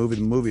 show you the movie.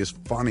 The movie is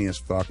funny as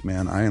fuck,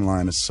 man. I Ain't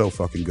Lying is so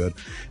fucking good.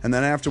 And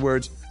then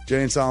afterwards,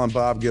 Jay and Silent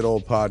Bob Get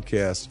Old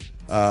podcast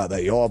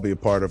that you all be a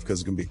part of, because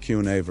it's going to be a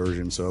Q&A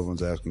version, so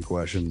everyone's asking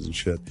questions and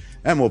shit.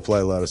 And we'll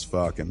play Let Us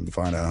Fuck and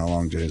find out how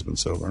long Jay's been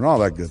sober and all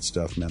that good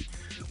stuff, man.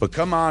 But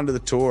come on to the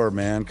tour,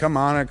 man. Come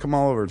on it. Come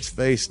all over its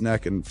face,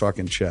 neck, and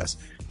fucking chest.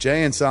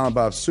 Jay and Silent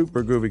Bob's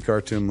super groovy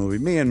cartoon movie.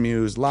 Me and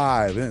Muse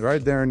live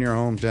right there in your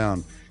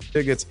hometown.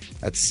 tickets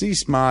at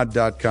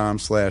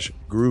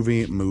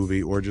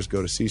csmod.com/groovymovie, or just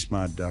go to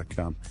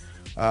csmod.com.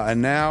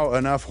 And now,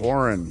 enough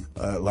whoring.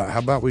 How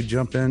about we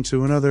jump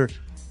into another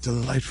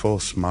delightful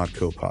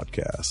Smodco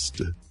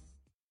podcast?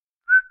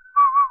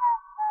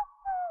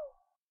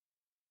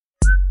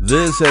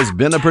 This has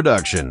been a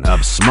production of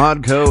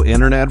Smodco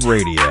Internet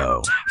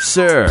Radio.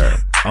 Sir,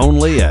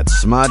 only at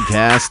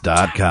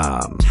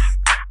smodcast.com.